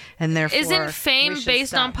person, and therefore Isn't fame we should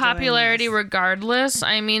based on stop doing popularity this. regardless?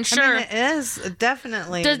 I mean, sure. I mean, it is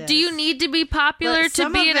definitely. it Do you is. need to be popular But to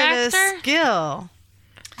some be of an it is actor? skill.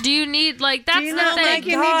 Do you need, like, that's Do you the not thing. think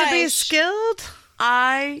you need to be Gosh. skilled?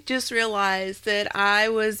 I just realized that I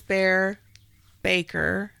was Bear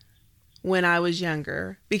Baker when I was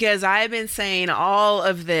younger, because I have been saying all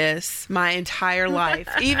of this my entire life,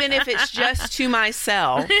 even if it's just to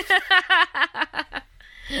myself.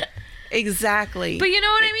 Exactly. But you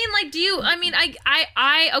know what I mean? Like, do you, I mean,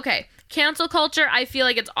 okay. Cancel culture, I feel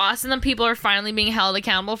like it's awesome that people are finally being held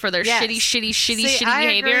accountable for their Yes. shitty I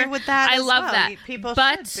behavior. agree with that I as love well. that. People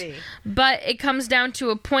but, should be. But it comes down to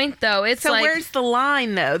a point, though. It's so like, where's the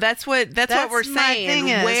line, though? That's what we're my saying. thing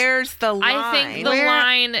is, Where's the line? I think the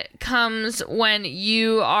line comes when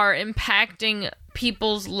you are impacting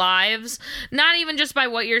people's lives, not even just by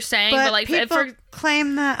what you're saying, but like people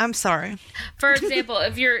claim that. I'm sorry. For example,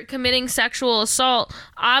 if you're committing sexual assault,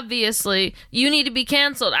 obviously you need to be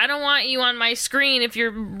canceled. I don't want you on my screen if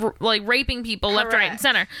you're like raping people left, right, and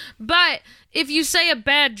center. But if you say a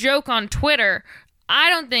bad joke on Twitter, I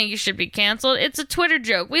don't think you should be canceled. It's a Twitter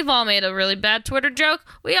joke. We've all made a really bad Twitter joke.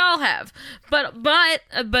 We all have. But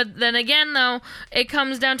then again, though, it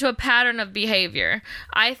comes down to a pattern of behavior.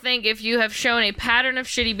 I think if you have shown a pattern of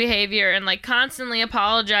shitty behavior and like constantly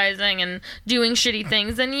apologizing and doing shitty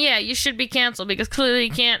things, then yeah, you should be canceled because clearly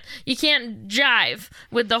you can't jive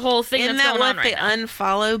with the whole thing Isn't that's that going what on right the now.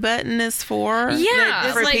 unfollow button is for?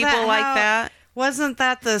 Yeah. For It's like people that like how- that. Doesn't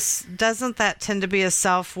that tend to be a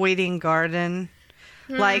self-weeding garden?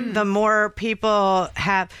 Like the more people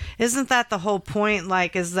have, isn't that the whole point?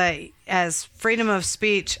 Like, is that as freedom of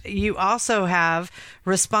speech, you also have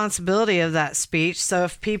responsibility of that speech. So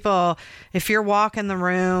if you're walking the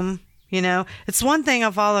room, you know, it's one thing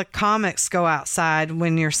if all the comics go outside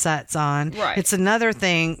when your set's on. Right. It's another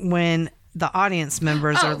thing when the audience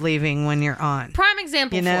members are leaving when you're on. Prime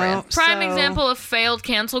example You know, for you. Prime so- example of failed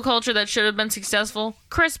cancel culture that should have been successful.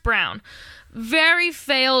 Chris Brown. Very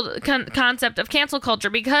failed concept of cancel culture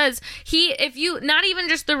because if you, not even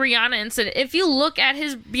just the Rihanna incident, if you look at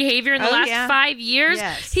his behavior in the last 5 years,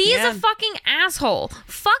 Yes. he's a fucking asshole.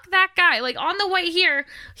 Fuck that guy. Like on the way here,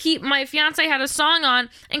 my fiance had a song on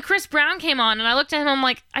and Chris Brown came on and I looked at him, I'm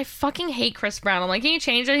like, I fucking hate Chris Brown. I'm like, can you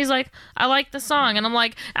change it? He's like, I like the song. And I'm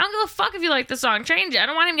like, I don't give a fuck if you like the song. Change it. I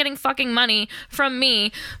don't want him getting fucking money from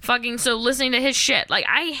me so listening to his shit. Like,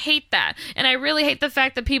 I hate that. And I really hate the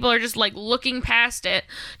fact that people are just like looking past it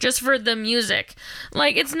just for the music.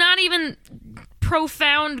 Like, it's not even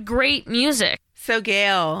profound great music. So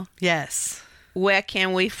Gail, Yes. where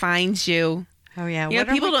can we find you? Oh yeah. You know, What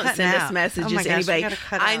are people we don't cutting send us out? messages Oh my to gosh, we anybody. gotta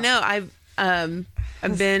cut I out. know.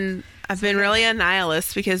 I've been really a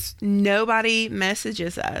nihilist because nobody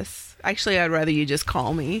messages us. Actually, I'd rather you just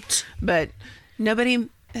call me, but nobody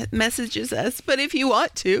messages us. But if you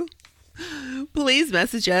want to, please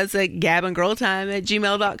message us at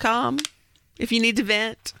gabandgirltime@gmail.com. If you need to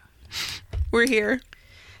vent, we're here.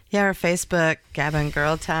 Yeah, our Facebook, Gavin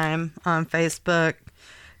Girl Time on Facebook,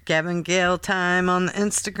 Gavin Gale Time on the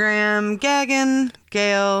Instagram, Gaggin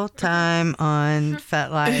Gale Time on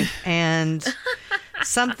FetLife, and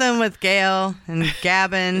something with Gail and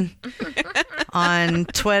Gavin on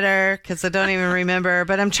Twitter because I don't even remember.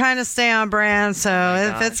 But I'm trying to stay on brand, so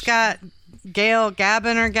if it's got Gail,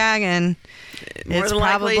 Gavin, or Gaggin, More it's than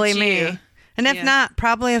likely probably it's me. you. And if Yeah. not,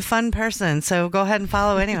 probably a fun person. So go ahead and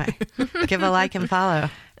follow anyway. Give a like and follow.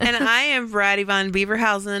 And I am Brady Von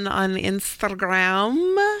Beaverhausen on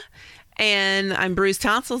Instagram. And I'm Bruce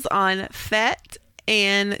Tonsils on Fet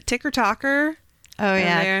and Ticker Talker. Oh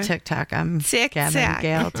yeah, there. TikTok. I'm TikTok. Gavin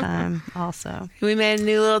Gale Time also. We made a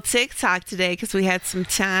new little TikTok today because we had some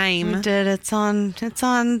time. We did. It's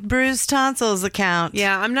on Bruce Tonsils account.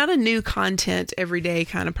 Yeah, I'm not a new content everyday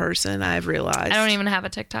kind of person, I've realized. I don't even have a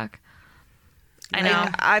TikTok. I know.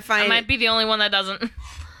 I I might be the only one that doesn't.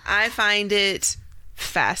 I find it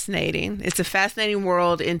fascinating. It's a fascinating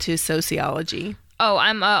world into sociology. Oh,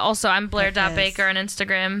 I'm Blair.Baker Yes. on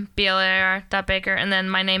Instagram, BLAIR.Baker, and then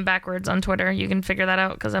my name backwards on Twitter. You can figure that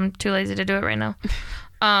out because I'm too lazy to do it right now.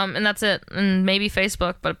 And that's it. And maybe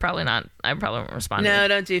Facebook, but probably not. I probably won't respond. No,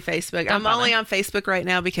 don't do Facebook. I'm bother. only on Facebook right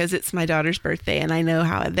now because it's my daughter's birthday, and I know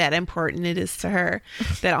how that important it is to her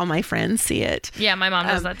that all my friends see it. Yeah, my mom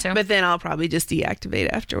does that too. But then I'll probably just deactivate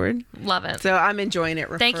afterward. Love it. So I'm enjoying it.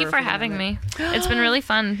 Thank you for having me. It's been really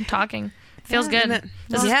fun talking. Feels good.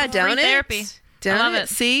 This is free don't therapy. Don't I love it.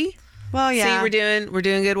 See? Well, yeah. See, we're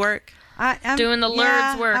doing good work. I'm Doing the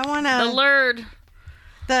Lurd's work. I want The Lurd.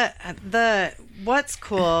 the what's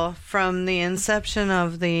cool from the inception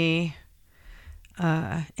of the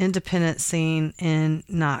independent scene in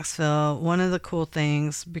Knoxville. One of the cool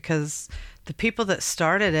things because the people that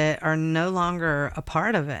started it are no longer a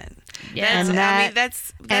part of it. Yeah.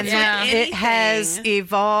 That's And Yeah. it has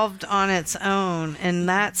evolved on its own, and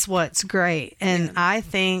that's what's great. And I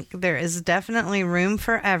think there is definitely room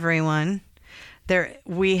for everyone.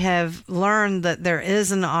 We have learned that there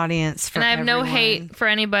is an audience for And I have no everyone. hate for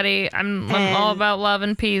anybody. I'm all about love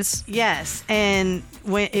and peace. Yes, and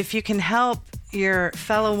if you can help your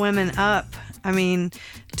fellow women up, I mean,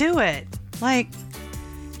 do it. Like,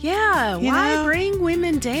 Yeah, You why know? bring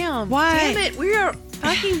women down? Why? Damn it, we are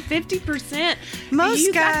fucking 50%. Most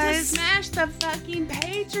you guys- got to smash the fucking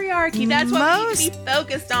patriarchy. That's what we need to be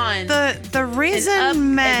focused on. the up-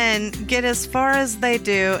 reason men get as far as they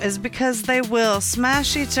do is because they will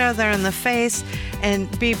smash each other in the face and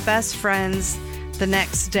be best friends. the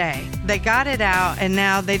next day. They got it out, and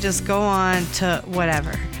now they just go on to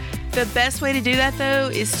whatever. The best way to do that, though,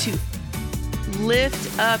 is to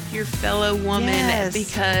lift up your fellow woman, Yes.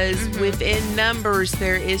 because within numbers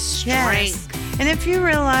there is strength. And if you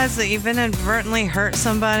realize that you've inadvertently hurt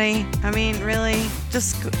somebody, I mean, really,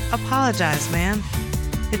 just apologize, man.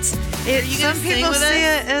 It's it. You Some gonna sing people with see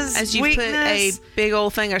us it as as you weakness. put a big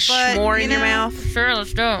old thing of but, s'more you in your know- mouth? Sure,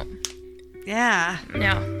 let's do it. Yeah,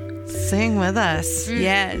 Yeah. sing with us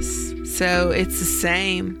Yes. So it's the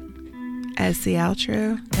same as the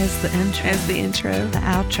outro, as the intro, as the intro. the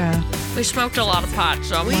outro. We smoked a lot of pot,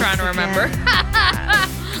 so I'm trying to remember.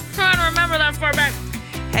 Trying to remember that for back.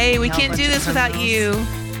 Hey, we Y'all can't do bunch of this without you,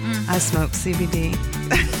 I smoke CBD.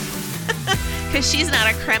 because she's not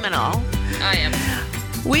a criminal. I am.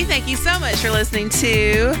 We thank you so much for listening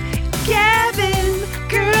to Gavin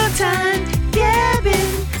Girl Time.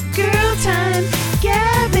 Gavin Girl Time.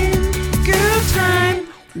 Gavin Girl Time.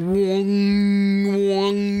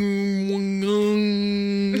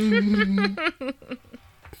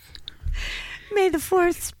 May the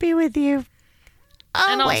force be with you.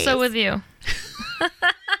 And also with you.